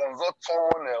and consulted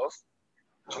someone else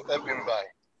to help him buy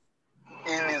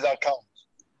in his account.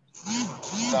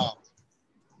 Now,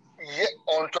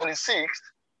 on 26th,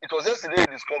 it was yesterday he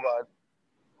discovered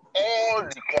all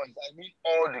the coins, I mean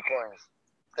all the coins,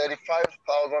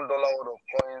 $35,000 worth of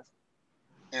coins.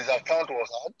 His account was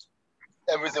hacked,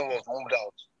 everything was moved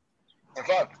out. In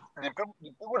fact, the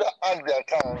people that hacked the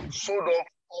account sold off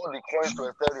all the coins to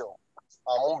Ethereum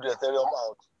and moved the Ethereum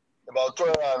out. About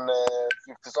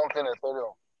 250 something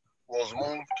Ethereum was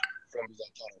moved from his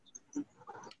account.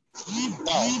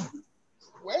 Now,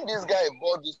 when this guy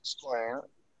bought this coin,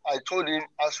 I told him,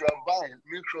 as you are buying,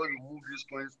 make sure you move these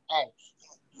coins out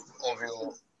of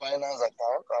your Binance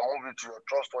account and move it to your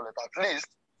Trust wallet at least,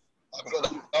 because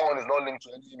that one is not linked to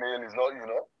any email, it's not,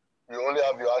 you only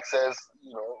have your access,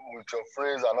 with your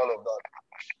phrase and all of that.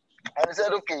 And he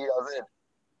said, okay, I said,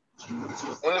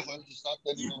 only for him to start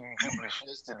telling me in English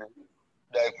yesterday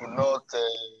that I could not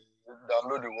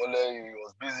download the wallet, he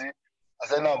was busy. I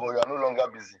said, no, but you are no longer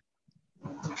busy.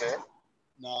 Okay?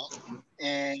 Now,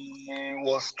 he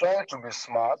was trying to be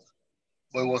smart,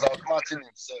 but he was outsmarting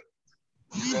himself.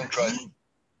 He didn't try. He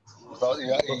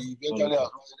eventually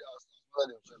outsmarted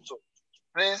himself. So,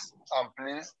 please,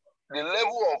 the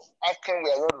level of hacking we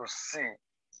are going to see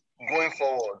going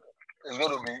forward is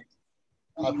going to be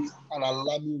at an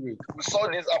alarming rate. We saw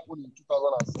this happen in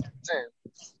 2017.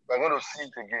 We're going to see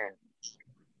it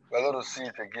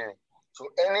again. So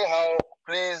anyhow,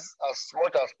 please, as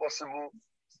much as possible,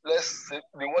 let's see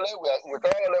the wallet we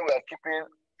are keeping,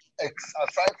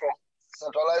 aside from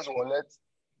centralized wallets,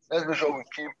 let's make sure we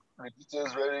keep the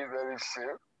details very, very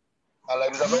safe. And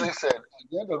like Mr. Felix said, at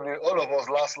the end of the day, all of us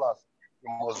last, we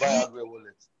must buy hardware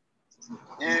wallets.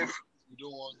 If we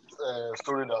don't want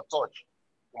storage that touch,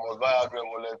 we must buy hardware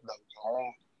wallet that we can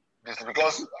move this.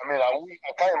 Because,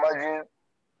 I can't imagine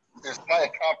a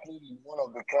spike happening in one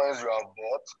of the coins you have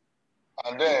bought,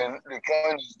 and then the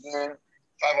coin is doing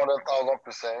 500,000%,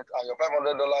 and your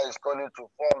 $500 is turning to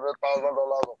 $400,000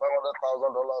 or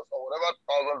 $500,000 or whatever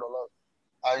 $1,000,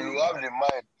 and you have the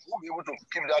mind, you won't be able to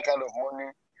keep that kind of money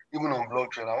even on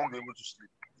blockchain. I won't be able to sleep.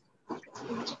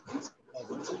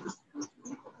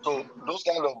 So those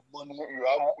kind of money, you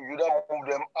either move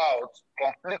them out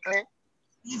completely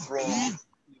from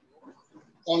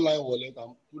online wallet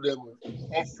and put them in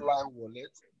offline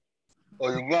wallet,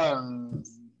 or you go and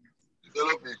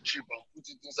develop a chip and put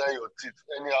it inside your teeth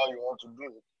anyhow you want to do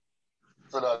it,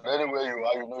 so that anywhere you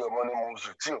are, your money moves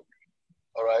with you.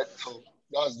 All right, so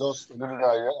that's just a little bit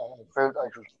I felt I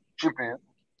should chip in.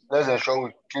 Let's ensure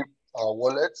we keep our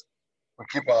wallets, we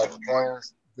keep our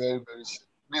coins very, very safe.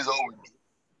 This is all we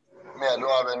do. Me, I don't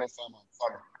have any farm and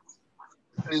farming.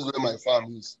 This is where my farm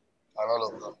is and all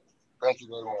of that. Thank you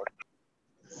very much.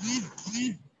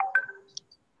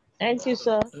 Thank you,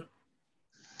 sir.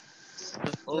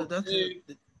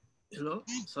 Hello?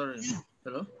 Sorry.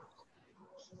 Hello?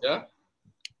 Yeah?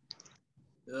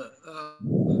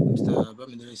 Mr.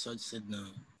 Bamidele said now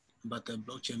about the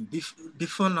blockchain.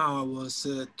 Before now, I was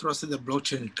trusted the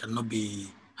blockchain cannot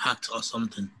be hacked or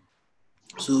something.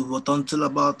 So, but until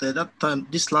about that time,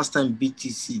 this last time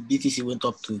BTC went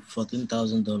up to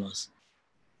 $14,000.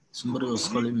 Somebody was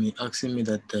calling me, asking me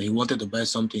that he wanted to buy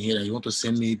something here. He want to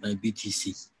send me my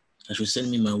BTC. I should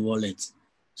send me my wallet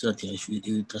so that he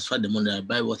will transfer the money. I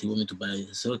buy what he want me to buy. I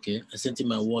said, okay. I sent him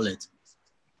my wallet.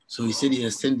 So he said he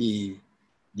has sent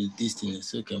this thing. I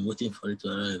said, okay, I'm waiting for it to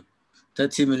arrive.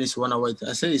 30 minutes, 1 hour.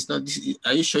 I said, it's not this.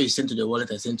 Are you sure you sent to the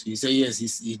wallet I sent to you? He said, yes,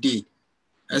 he did.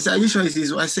 I said, are you sure? He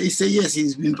said, yes,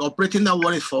 he's been operating that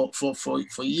wallet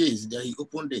for years. That he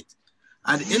opened it.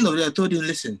 At the end of it, I told him,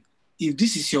 listen, if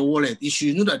this is your wallet, you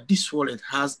should know that this wallet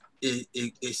has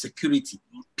a security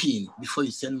pin before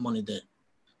you send money there.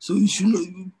 So you should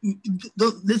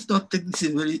know, let's not take this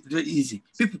very, very easy.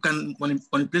 People can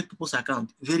manipulate people's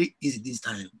account very easy this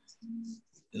time.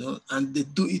 And they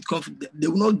do it they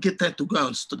will not get time to go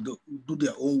and do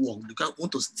their own work. They can't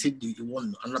want to steal the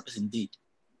one another person did.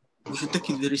 We should take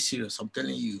it very serious. I'm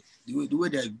telling you, the way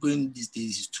they are going these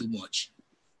days is too much.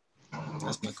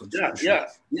 That's my Yeah, contribution.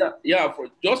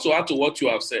 just to add to what you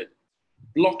have said,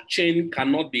 blockchain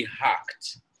cannot be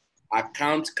hacked.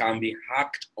 Account can be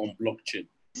hacked on blockchain.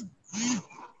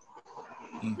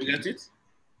 You get it?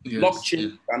 Yes,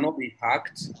 Blockchain cannot be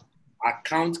hacked.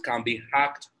 Account can be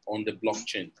hacked on the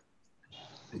blockchain.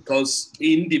 Because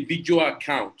individual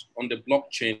account on the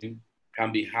blockchain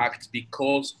can be hacked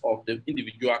because of the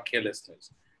individual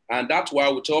carelessness. And that's why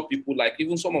we tell people, like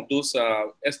even some of those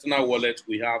external wallets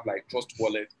we have, like Trust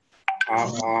Wallet,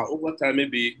 over time,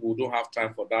 maybe we don't have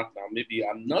time for that now. Maybe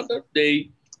another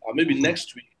day, maybe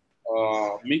next week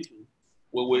meeting,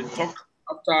 we will talk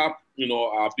after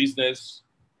our business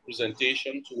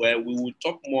presentation, where we will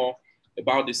talk more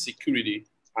about the security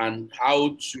and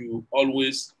how to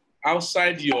always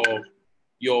outside your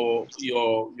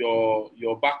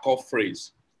backup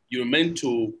phrase, you're meant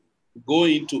to go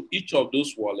into each of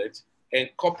those wallets and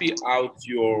copy out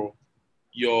your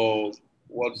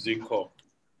what's it called,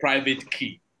 private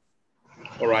key.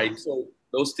 All right, so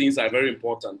those things are very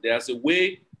important. There's a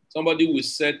way somebody will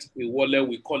set a wallet,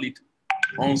 we call it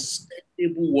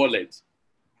unspendable wallet.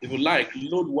 If you like,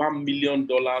 load $1 million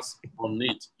on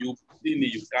it, you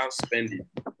can't spend it,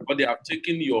 but they have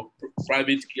taken your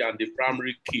private key and the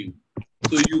primary key.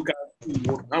 So you can,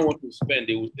 I want to spend,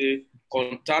 they will say,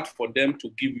 contact for them to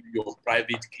give you your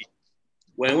private key.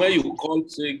 When you call,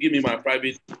 say, give me my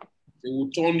private key, they will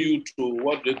turn you to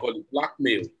what they call it,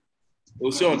 blackmail. They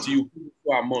will say until you pay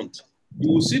for a month.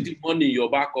 You will see the money in your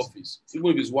back office,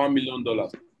 even if it's $1 million.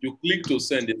 You click to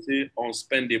send, they say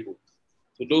unspendable.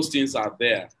 So those things are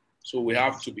there. So we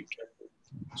have to be careful.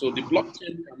 So the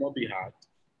blockchain cannot be hacked,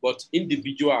 but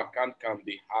individual account can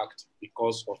be hacked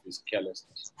because of his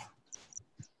carelessness.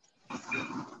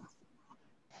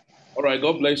 All right,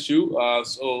 God bless you.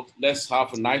 So let's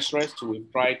have a nice rest. We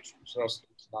tried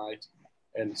tonight.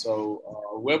 And so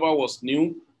whoever was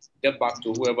new, get back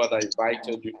to whoever that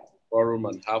invited you to the forum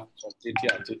and have some tete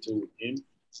with him.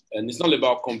 And it's not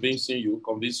about convincing you,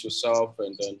 convince yourself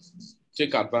and then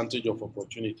take advantage of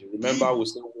opportunity. Remember, we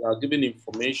are giving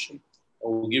information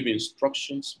and we'll give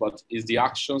instructions, but it's the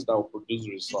actions that will produce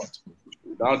results.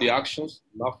 Without the actions,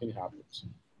 nothing happens.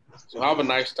 So have a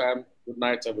nice time. Good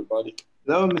night, everybody.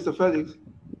 Hello, Mr. Felix.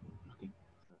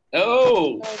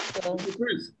 Oh, Mr.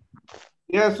 Chris.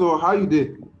 Yeah, so how you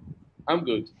did? I'm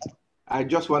good. I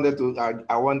just wanted to,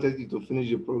 I wanted you to finish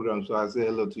the program, so I say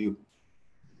hello to you.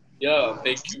 Yeah,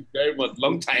 thank you very much.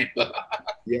 Long time.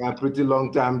 Yeah, pretty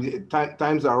long time.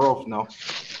 Times are rough now.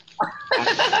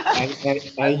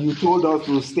 and you told us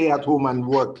to stay at home and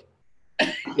work.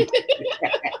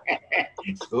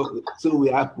 so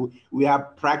we are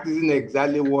practicing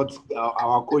exactly what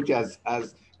our coach has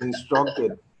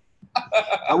instructed.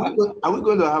 Are we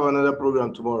going to have another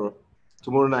program tomorrow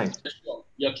night? Sure.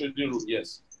 Yeah, trading room,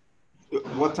 yes.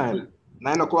 What time?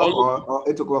 9 o'clock or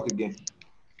 8 o'clock again?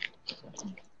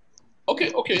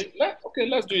 Okay,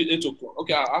 let's do it 8 o'clock.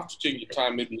 Okay, I have to change the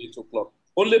time, maybe 8 o'clock.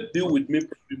 Only deal with me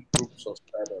premium group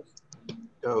subscribers.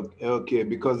 Okay,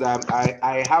 because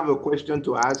I have a question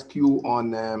to ask you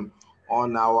on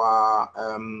our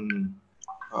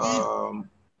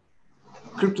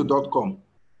crypto.com.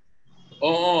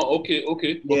 Oh, okay.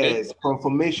 Yes,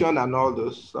 confirmation and all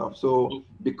those stuff. So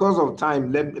because of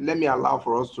time, let me allow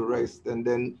for us to rest, and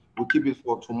then we'll keep it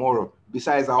for tomorrow.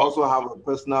 Besides, I also have a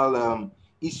personal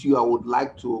issue I would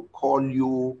like to call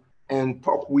you and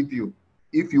talk with you.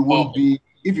 If you won't be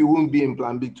in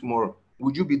Plan B tomorrow,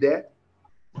 would you be there?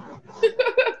 I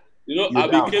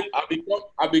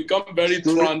become very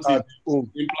truant in Plan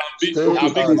B.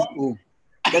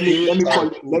 Let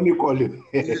me call you.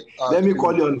 Let me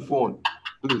call you on the phone,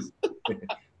 please.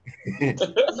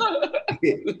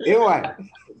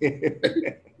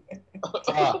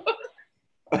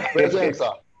 Present,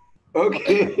 sir.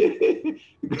 Okay.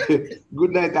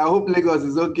 Good night. I hope Lagos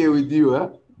is okay with you, huh?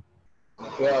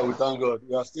 Yeah, we thank God.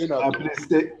 We are staying at home. Please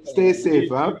stay safe,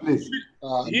 huh? Please.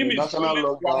 The national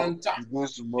lockdown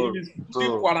begins tomorrow.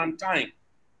 So, quarantine.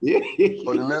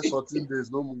 for the next 14 days,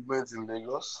 no movement in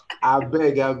Lagos. I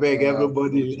beg,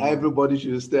 everybody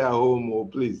should stay at home,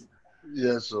 please.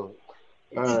 Yes, sir. All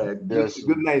right. Yes.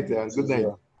 Good night, good night.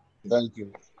 Thank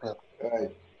you. All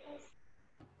right.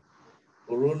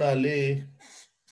 Corona Lee.